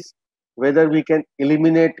 One is whether we can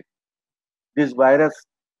eliminate this virus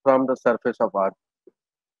from the surface of Earth,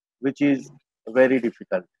 which is very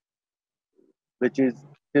difficult,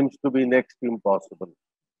 seems to be next to impossible.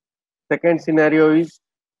 Second scenario is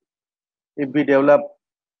if we develop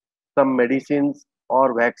some medicines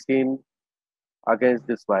or vaccine against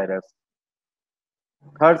this virus.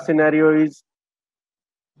 Third scenario is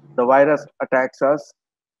the virus attacks us,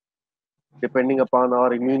 depending upon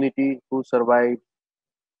our immunity, who survives,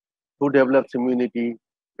 who develops immunity,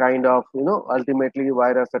 kind of, ultimately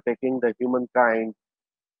virus attacking the humankind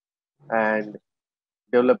and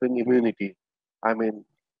developing immunity. I mean,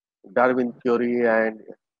 Darwin theory and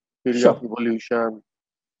theory of evolution.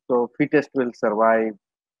 So fittest will survive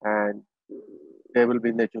and there will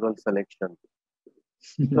be natural selection.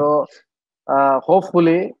 So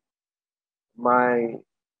hopefully my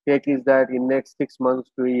take is that in next 6 months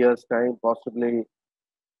to a year's time, possibly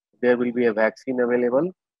there will be a vaccine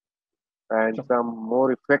available and some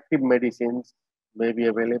more effective medicines may be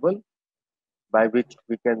available by which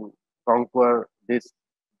we can conquer this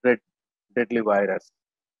deadly virus.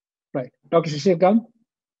 Right. Dr. Shishir Gam?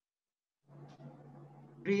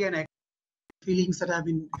 And feelings that have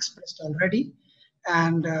been expressed already.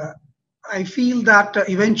 And I feel that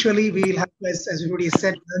eventually we will have, as everybody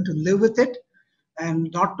said, learn to live with it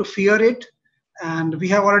and not to fear it. And we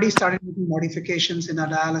have already started making modifications in our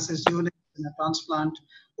dialysis units, in our transplant,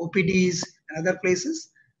 OPDs, and other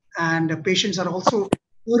places. And patients are also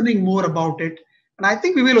learning more about it. And I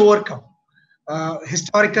think we will overcome.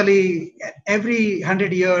 Historically, every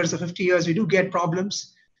 100 years or 50 years, we do get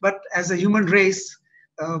problems. But as a human race,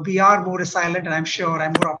 we are more resilient, and I'm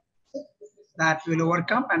more optimistic that we'll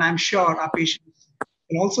overcome. And I'm sure our patients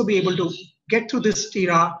will also be able to get through this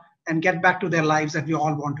era and get back to their lives that we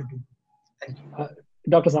all want to do. Thank you.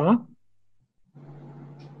 Dr. Saha?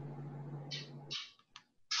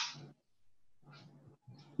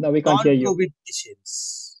 No, we can't hear you. Non-COVID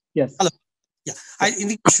patients. Yes. Hello. Yeah, I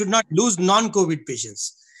think we should not lose non-COVID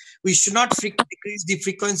patients. We should not decrease the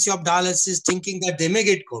frequency of dialysis thinking that they may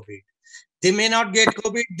get COVID. They may not get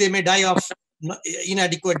COVID, they may die of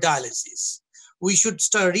inadequate dialysis. We should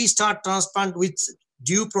restart transplant with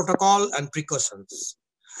due protocol and precautions.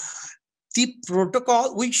 The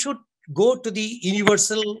protocol, we should go to the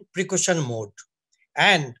universal precaution mode.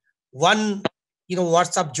 And one,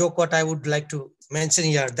 WhatsApp joke what I would like to mention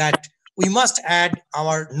here, that we must add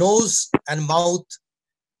our nose and mouth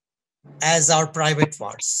as our private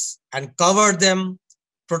parts and cover them,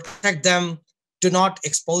 protect them, do not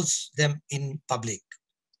expose them in public.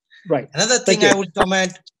 Right. Another thing I would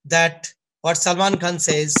comment that what Salman Khan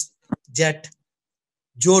says that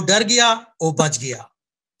jo dar gaya, wo bach gaya.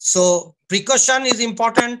 So precaution is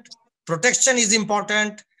important, protection is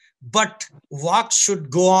important, but work should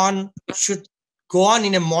go on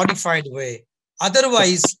in a modified way.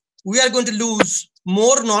 Otherwise, we are going to lose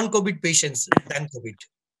more non-COVID patients than COVID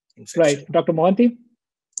infection. Right. Dr. Mohanty?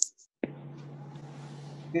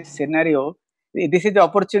 This scenario, this is the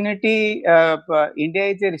opportunity. India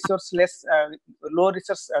is a resourceless, low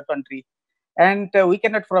resource country, and we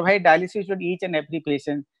cannot provide dialysis to each and every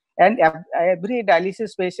patient. And every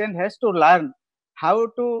dialysis patient has to learn how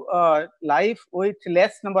to live with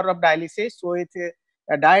less number of dialysis, with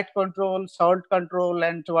diet control, salt control,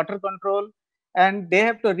 and water control. And they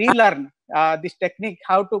have to relearn this technique,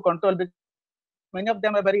 how to control, because many of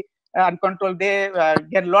them are very uncontrolled. They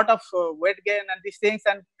get a lot of weight gain and these things,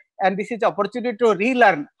 and this is the opportunity to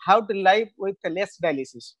relearn how to live with less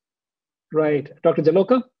dialysis. Right. Dr.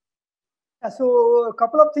 Jaloka? So a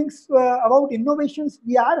couple of things about innovations.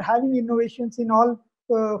 We are having innovations in all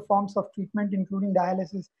forms of treatment, including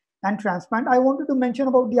dialysis and transplant. I wanted to mention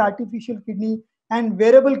about the artificial kidney and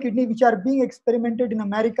wearable kidney, which are being experimented in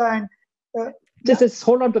America. And just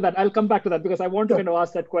hold on to that. I'll come back to that because I want to kind of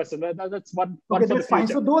ask that question. That's one okay, for that's the fine.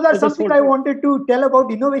 future. So those are something I wanted to tell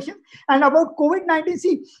about innovation and about COVID-19.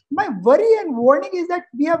 See, my worry and warning is that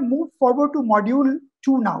we have moved forward to module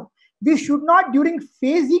 2 now. We should not, during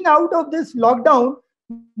phasing out of this lockdown,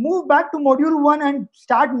 move back to module 1 and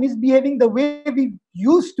start misbehaving the way we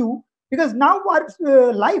used to, because now our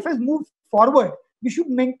life has moved forward. We should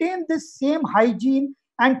maintain this same hygiene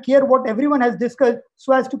and care what everyone has discussed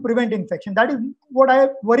so as to prevent infection. That is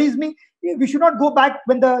what worries me. We should not go back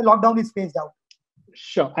when the lockdown is phased out.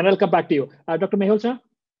 Sure. And I'll come back to you. Dr. Mehul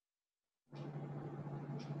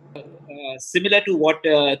Similar to what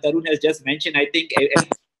Tarun has just mentioned, I think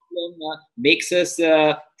problem makes us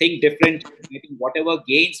think different. I think whatever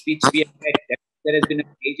gains which we have had, there has been a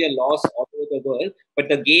major loss all over the world, but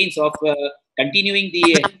the gains of continuing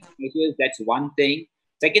the measures, that's one thing.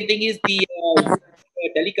 Second thing is the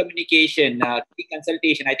telecommunication,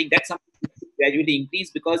 teleconsultation. I think that's something which should gradually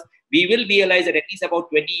increase, because we will realize that at least about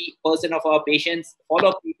 20% of our patients,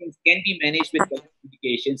 follow-up patients, can be managed with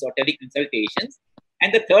telecommunications or teleconsultations.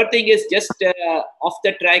 And the third thing is just off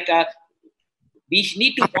the track, we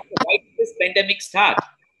need to wonder, why did this pandemic start?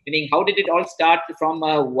 Meaning, how did it all start from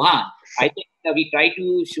Wuhan? I think we try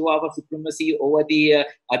to show our supremacy over the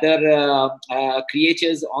other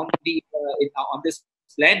creatures on the on this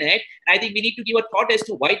planet. And I think we need to give a thought as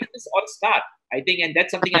to why did this all start. I think, and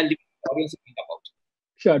that's something I'll leave the audience to think about.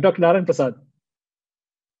 Sure, Dr. Narayan Prasad.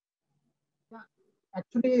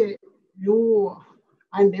 Actually, you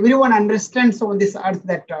and everyone understands on this earth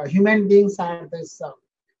that human beings are this the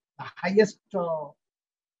highest,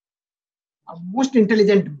 most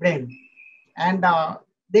intelligent brain, and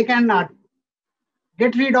they can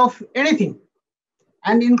get rid of anything,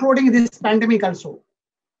 and including this pandemic also.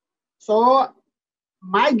 So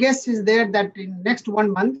my guess is there that in next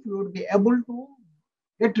 1 month we will be able to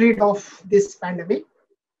get rid of this pandemic.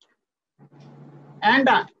 And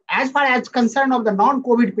as far as concern of the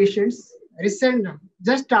non-COVID patients, recent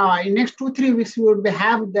just in next 2-3 weeks we will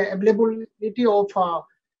have the availability of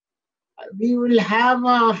we will have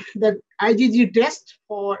the IgG test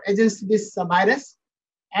for against this virus,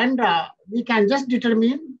 and we can just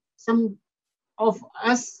determine some of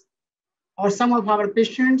us or some of our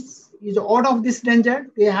patients is out of this danger.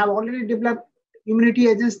 They have already developed immunity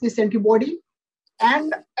against this antibody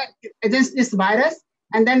and against this virus,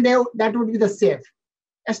 and then that would be the safe.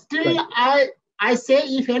 Still, right. I say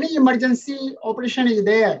if any emergency operation is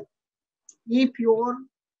there, if your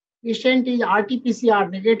patient is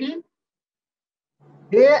RT-PCR negative,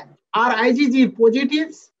 they are IgG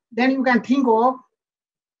positives, then you can think of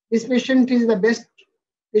this patient is the best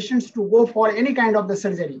patients to go for any kind of the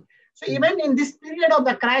surgery. So even in this period of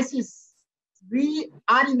the crisis, we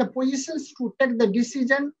are in the positions to take the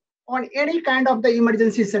decision on any kind of the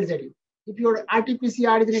emergency surgery. If your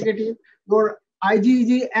RT-PCR is negative, your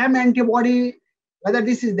IgG-M antibody, whether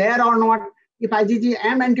this is there or not, if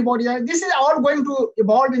IgG-M antibody, this is all going to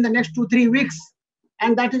evolve in the next 2-3 weeks.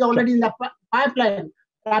 And that is already in the pipeline.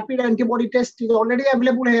 Rapid antibody test is already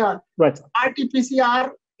available here. Right.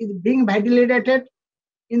 RT-PCR is being validated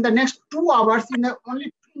in the next 2 hours. In the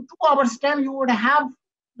only 2 hours time, you would have,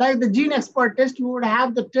 like the gene expert test, you would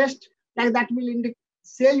have the test like that will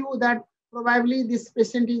say you that probably this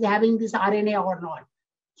patient is having this RNA or not.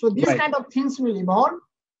 So these right. kind of things will evolve,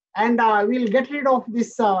 and we'll get rid of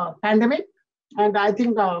this pandemic. And I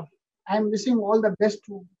think I'm wishing all the best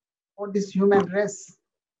for this human race.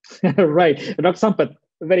 Right. Dr. Sampath,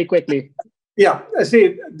 very quickly. Yeah,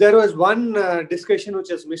 see, there was one discussion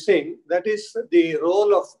which is missing. That is the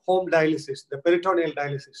role of home dialysis, the peritoneal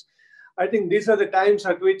dialysis. I think these are the times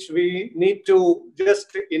at which we need to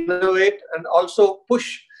just innovate and also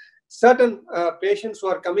push certain patients who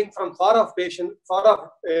are coming from far-off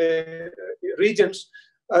regions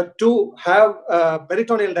to have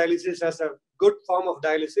peritoneal dialysis as a good form of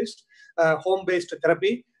dialysis, home-based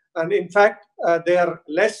therapy. And in fact, they are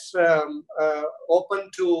less open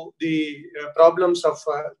to the problems of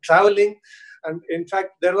traveling. And in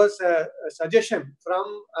fact, there was a suggestion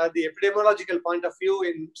from the epidemiological point of view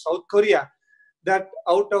in South Korea that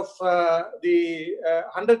out of the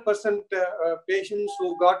 100% patients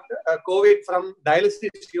who got COVID from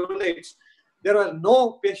dialysis units, there were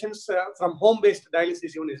no patients from home-based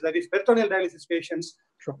dialysis units. That is, peritoneal dialysis patients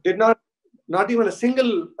did not even a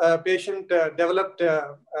single patient developed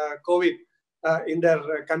COVID in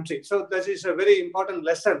their country. So this is a very important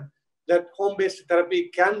lesson that home-based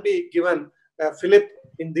therapy can be given fillip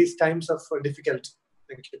in these times of difficulty.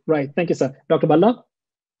 Thank you. Right. Thank you, sir. Dr. Balla?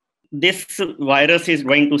 This virus is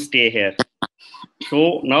going to stay here.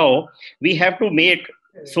 So now we have to make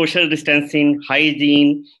social distancing,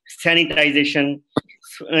 hygiene, sanitization,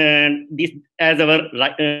 this as our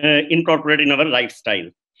incorporated in our lifestyle.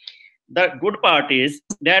 The good part is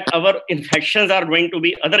that our infections are going to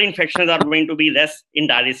be, other infections are going to be less in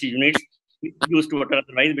dialysis units used to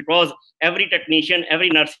otherwise, because every technician, every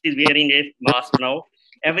nurse is wearing a mask now.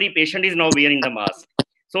 Every patient is now wearing the mask.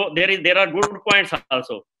 So there are good points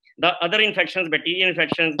also. The other infections, bacterial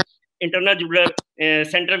infections, internal jugular,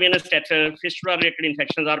 central venous septal, fistula-related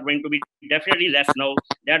infections are going to be definitely less now,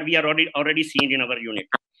 that we are already seen in our unit.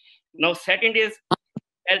 Now, second is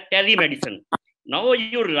telemedicine. Now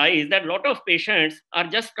you realize that a lot of patients are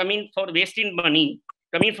just coming for wasting money,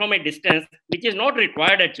 coming from a distance, which is not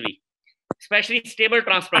required actually. especially stable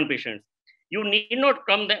transplant patients. You need not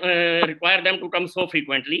require them to come so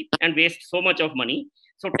frequently and waste so much of money.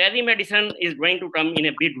 So telemedicine is going to come in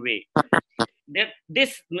a big way.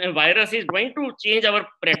 This virus is going to change our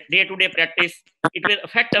day-to-day practice. It will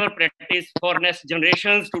affect our practice for next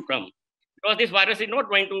generations to come, because this virus is not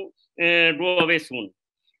going to go away soon.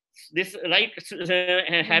 This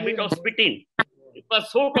habit of spitting, it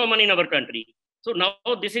was so common in our country. So now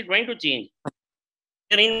this is going to change.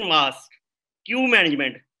 In mask, queue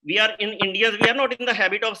management. We are in India, we are not in the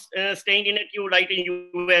habit of staying in a queue like in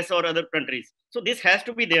US or other countries. So this has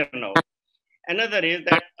to be there now. Another is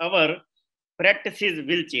that our practices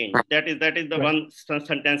will change. That is the one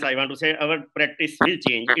sentence I want to say. Our practice will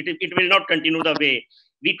change. It will not continue the way.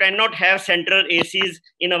 We cannot have central ACs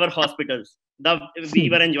in our hospitals we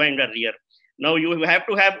were enjoying earlier. Now you have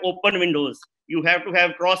to have open windows. You have to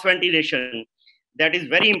have cross ventilation. That is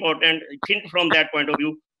very important. Think from that point of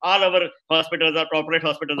view. All our hospitals, our corporate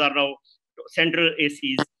hospitals, are now central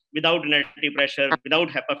ACs without negative pressure, without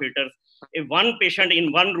HEPA filters. If one patient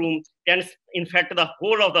in one room can infect the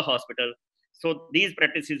whole of the hospital. So these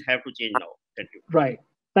practices have to change now. Thank you. Right.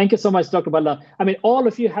 Thank you so much, Dr. Balla. I mean, all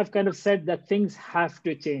of you have kind of said that things have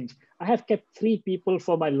to change. I have kept 3 people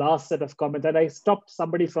for my last set of comments, and I stopped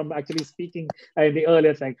somebody from actually speaking in the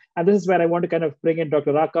earlier thing. And this is where I want to kind of bring in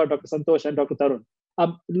Dr. Raka, Dr. Santosh, and Dr. Tarun.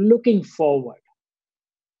 Looking forward.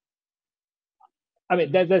 I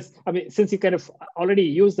mean, since you kind of already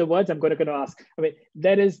used the words, I'm going to kind of ask. I mean,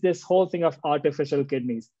 there is this whole thing of artificial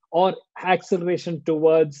kidneys or acceleration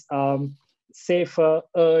towards safer,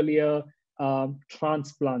 earlier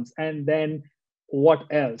transplants, and then what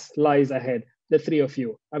else lies ahead? The 3 of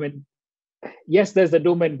you. I mean, yes, there's the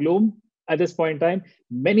doom and gloom at this point in time.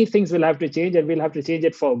 Many things will have to change, and we'll have to change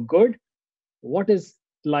it for good. What is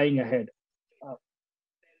lying ahead?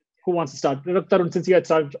 Who wants to start? Dr. Tarun, since you had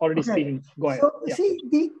started already speaking, go ahead. So, see,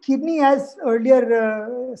 the kidney, as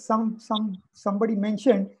earlier somebody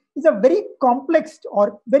mentioned, is a very complex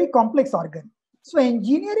organ. So,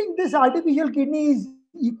 engineering this artificial kidney is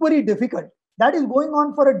equally difficult. That is going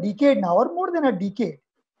on for a decade now, or more than a decade.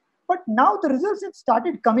 But now the results have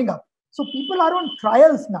started coming up. So, people are on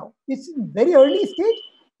trials now. It's in very early stage,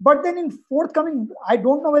 but then in forthcoming, I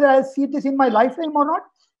don't know whether I'll see this in my lifetime or not.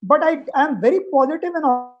 But I am very positive and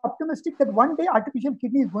optimistic that one day artificial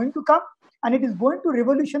kidney is going to come, and it is going to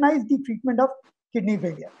revolutionize the treatment of kidney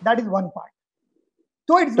failure. That is one part.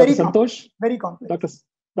 So it's very complex. Very complex.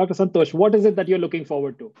 Dr. Santosh, what is it that you're looking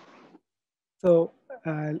forward to? So,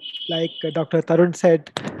 like Dr. Tarun said,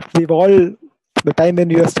 the time when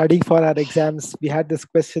we were studying for our exams, we had this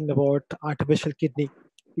question about artificial kidney.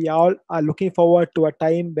 We all are looking forward to a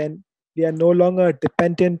time when we are no longer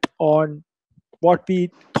dependent on what we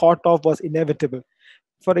thought of was inevitable.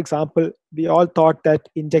 For example, we all thought that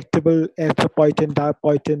injectable erythropoietin,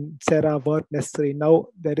 diapoietin, sera weren't necessary. Now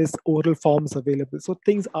there is oral forms available. So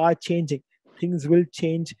things are changing. Things will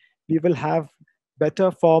change. We will have better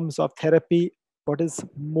forms of therapy, what is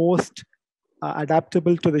most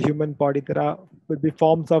adaptable to the human body. Will be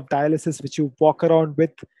forms of dialysis which you walk around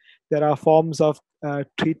with. There are forms of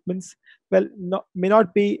treatments. Well, may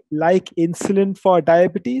not be like insulin for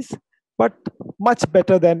diabetes, but much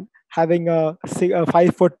better than having a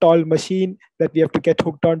 5-foot-tall machine that we have to get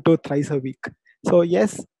hooked onto thrice a week. So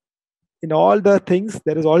yes, in all the things,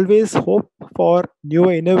 there is always hope for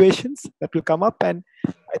newer innovations that will come up. And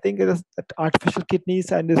I think it is that artificial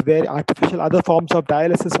kidneys and very artificial other forms of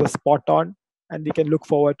dialysis were spot on, and we can look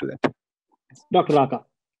forward to that. Dr. Raka.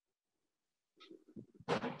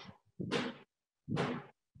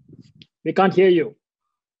 We can't hear you.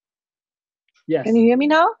 Yes. Can you hear me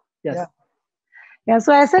now? Yes. Yeah,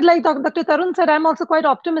 so I said, like Dr. Tarun said, I'm also quite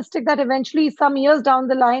optimistic that eventually some years down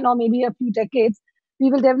the line, or maybe a few decades,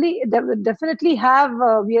 we will definitely have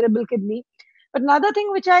wearable kidney. But another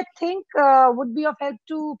thing which I think would be of help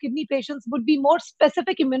to kidney patients would be more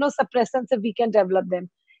specific immunosuppressants if we can develop them.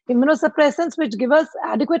 Immunosuppressants which give us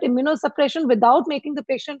adequate immunosuppression without making the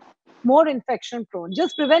patient more infection prone.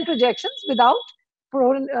 Just prevent rejections without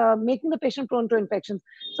making the patient prone to infections.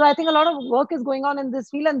 So I think a lot of work is going on in this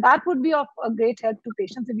field, and that would be of a great help to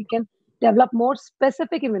patients if we can develop more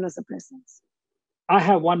specific immunosuppressants. I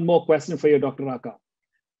have one more question for you, Dr. Raka.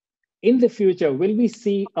 In the future, will we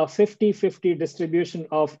see a 50-50 distribution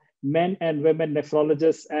of men and women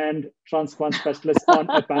nephrologists and transplant specialists on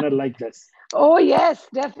a panel like this? Oh, yes,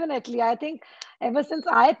 definitely. I think ever since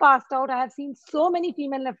I passed out, I have seen so many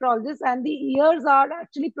female nephrologists, and the years are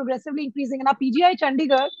actually progressively increasing. In our PGI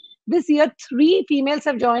Chandigarh, this year, 3 females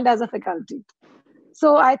have joined as a faculty.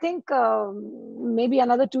 So I think maybe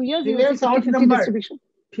another 2 years, we will see 50-50 distribution.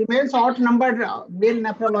 females outnumbered male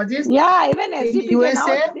nephrologists. Yeah, even in SGPK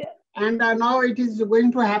USA, now. and now it is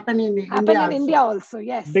going to happen in India also.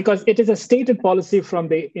 Yes. Because it is a stated policy from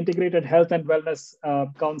the Integrated Health and Wellness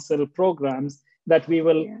Council programs that we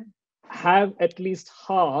will have at least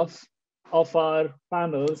half of our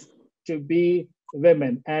panels to be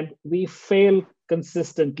women, and we fail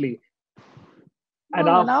consistently. And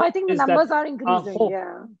now I think the numbers are increasing. Our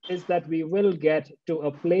hope is that we will get to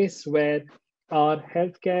a place where our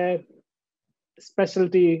healthcare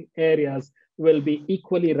specialty areas will be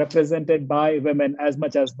equally represented by women as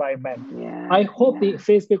much as by men. I hope the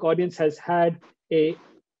Facebook audience has had a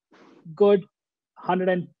good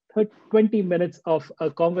 120 minutes of a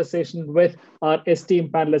conversation with our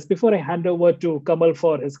esteemed panelists. Before I hand over to Kamal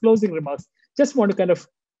for his closing remarks, just want to kind of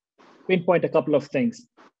pinpoint a couple of things.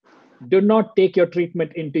 Do not take your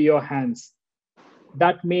treatment into your hands.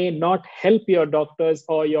 That may not help your doctors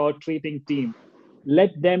or your treating team.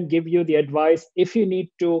 Let them give you the advice. If you need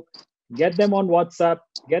to, get them on WhatsApp,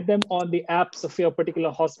 get them on the apps of your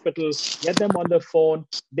particular hospital, get them on the phone.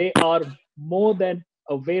 They are more than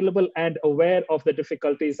available and aware of the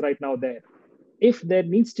difficulties right now there. If there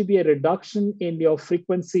needs to be a reduction in your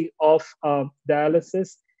frequency of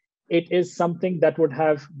dialysis, it is something that would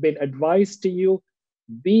have been advised to you.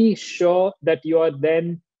 Be sure that you are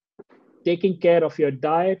then taking care of your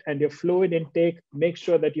diet and your fluid intake. Make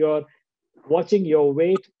sure that you're watching your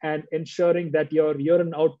weight and ensuring that your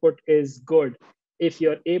urine output is good. If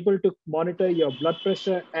you're able to monitor your blood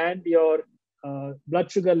pressure and your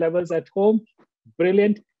blood sugar levels at home,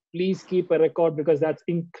 brilliant. Please keep a record because that's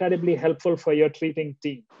incredibly helpful for your treating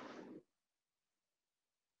team.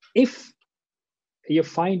 If you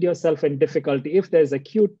find yourself in difficulty, if there's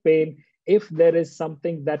acute pain, if there is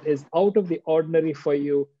something that is out of the ordinary for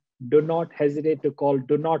you, do not hesitate to call.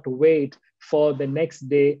 Do not wait for the next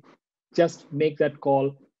day. Just make that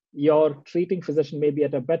call. Your treating physician may be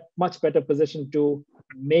at a much better position to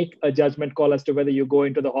make a judgment call as to whether you go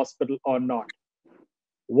into the hospital or not.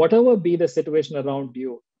 Whatever be the situation around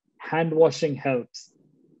you, hand washing helps.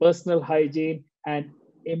 Personal hygiene and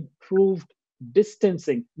improved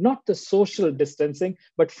distancing, not the social distancing,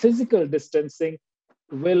 but physical distancing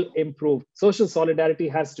will improve. Social solidarity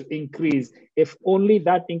has to increase. If only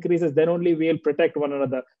that increases, then only we'll protect one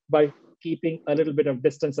another by keeping a little bit of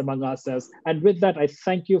distance among ourselves. And with that, I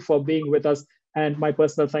thank you for being with us. And my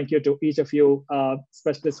personal thank you to each of you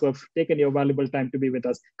specialists who have taken your valuable time to be with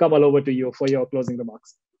us. Kamal, over to you for your closing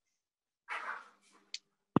remarks.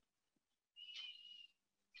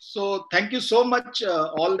 So thank you so much,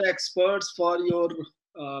 all the experts, for your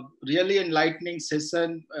really enlightening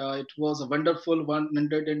session. It was a wonderful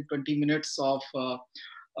 120 minutes of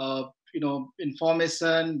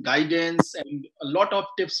information, guidance, and a lot of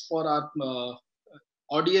tips for our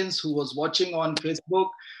audience who was watching on Facebook.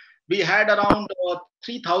 We had around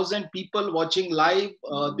 3,000 people watching live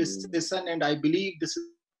this session, and I believe this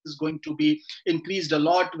is going to be increased a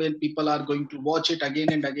lot when people are going to watch it again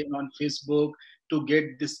and again on Facebook to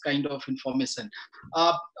get this kind of information.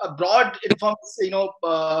 A broad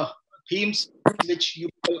themes which you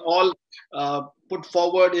all put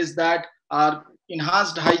forward is that our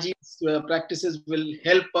enhanced hygiene practices will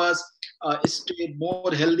help us stay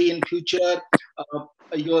more healthy in future.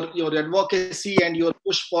 Your advocacy and your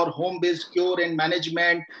push for home-based cure and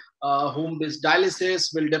management, home-based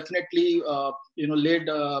dialysis will definitely lead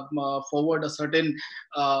forward a certain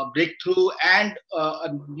breakthrough and a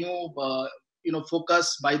new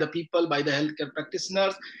focus by the people, by the healthcare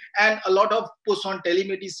practitioners, and a lot of push on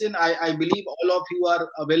telemedicine. I believe all of you are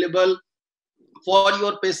available for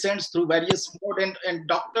your patients through various mode, and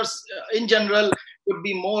doctors in general would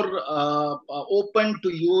be more open to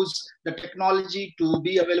use the technology to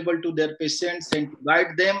be available to their patients and to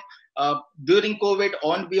guide them during COVID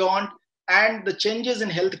on beyond. And the changes in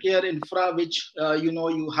healthcare infra, which you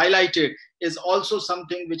highlighted, is also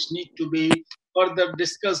something which need to be further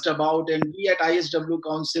discussed about. And we at ISW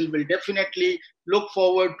Council will definitely look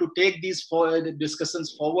forward to take these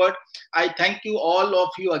discussions forward. I thank you, all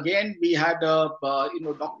of you again. We had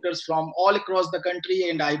doctors from all across the country,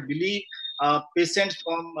 and I believe patients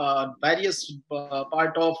from various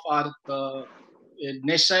part of our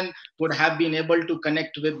nation would have been able to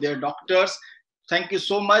connect with their doctors. Thank you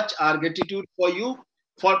so much. Our gratitude for you.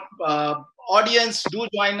 For audience, do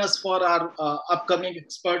join us for our upcoming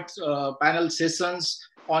expert panel sessions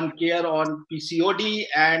on care on PCOD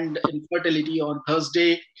and infertility on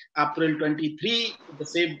Thursday, April 23 at the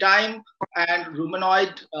same time, and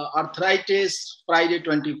rheumatoid arthritis Friday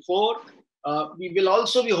 24. We will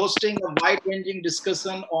also be hosting a wide-ranging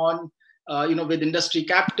discussion on with industry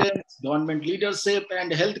captains, government leadership,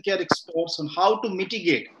 and healthcare experts on how to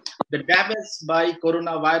mitigate the damage by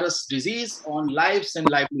coronavirus disease on lives and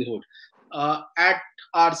livelihood at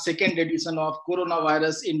our second edition of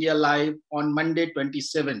Coronavirus India Live on Monday,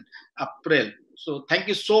 27 April. So thank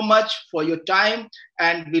you so much for your time,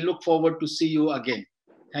 and we look forward to see you again.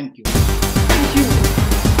 Thank you.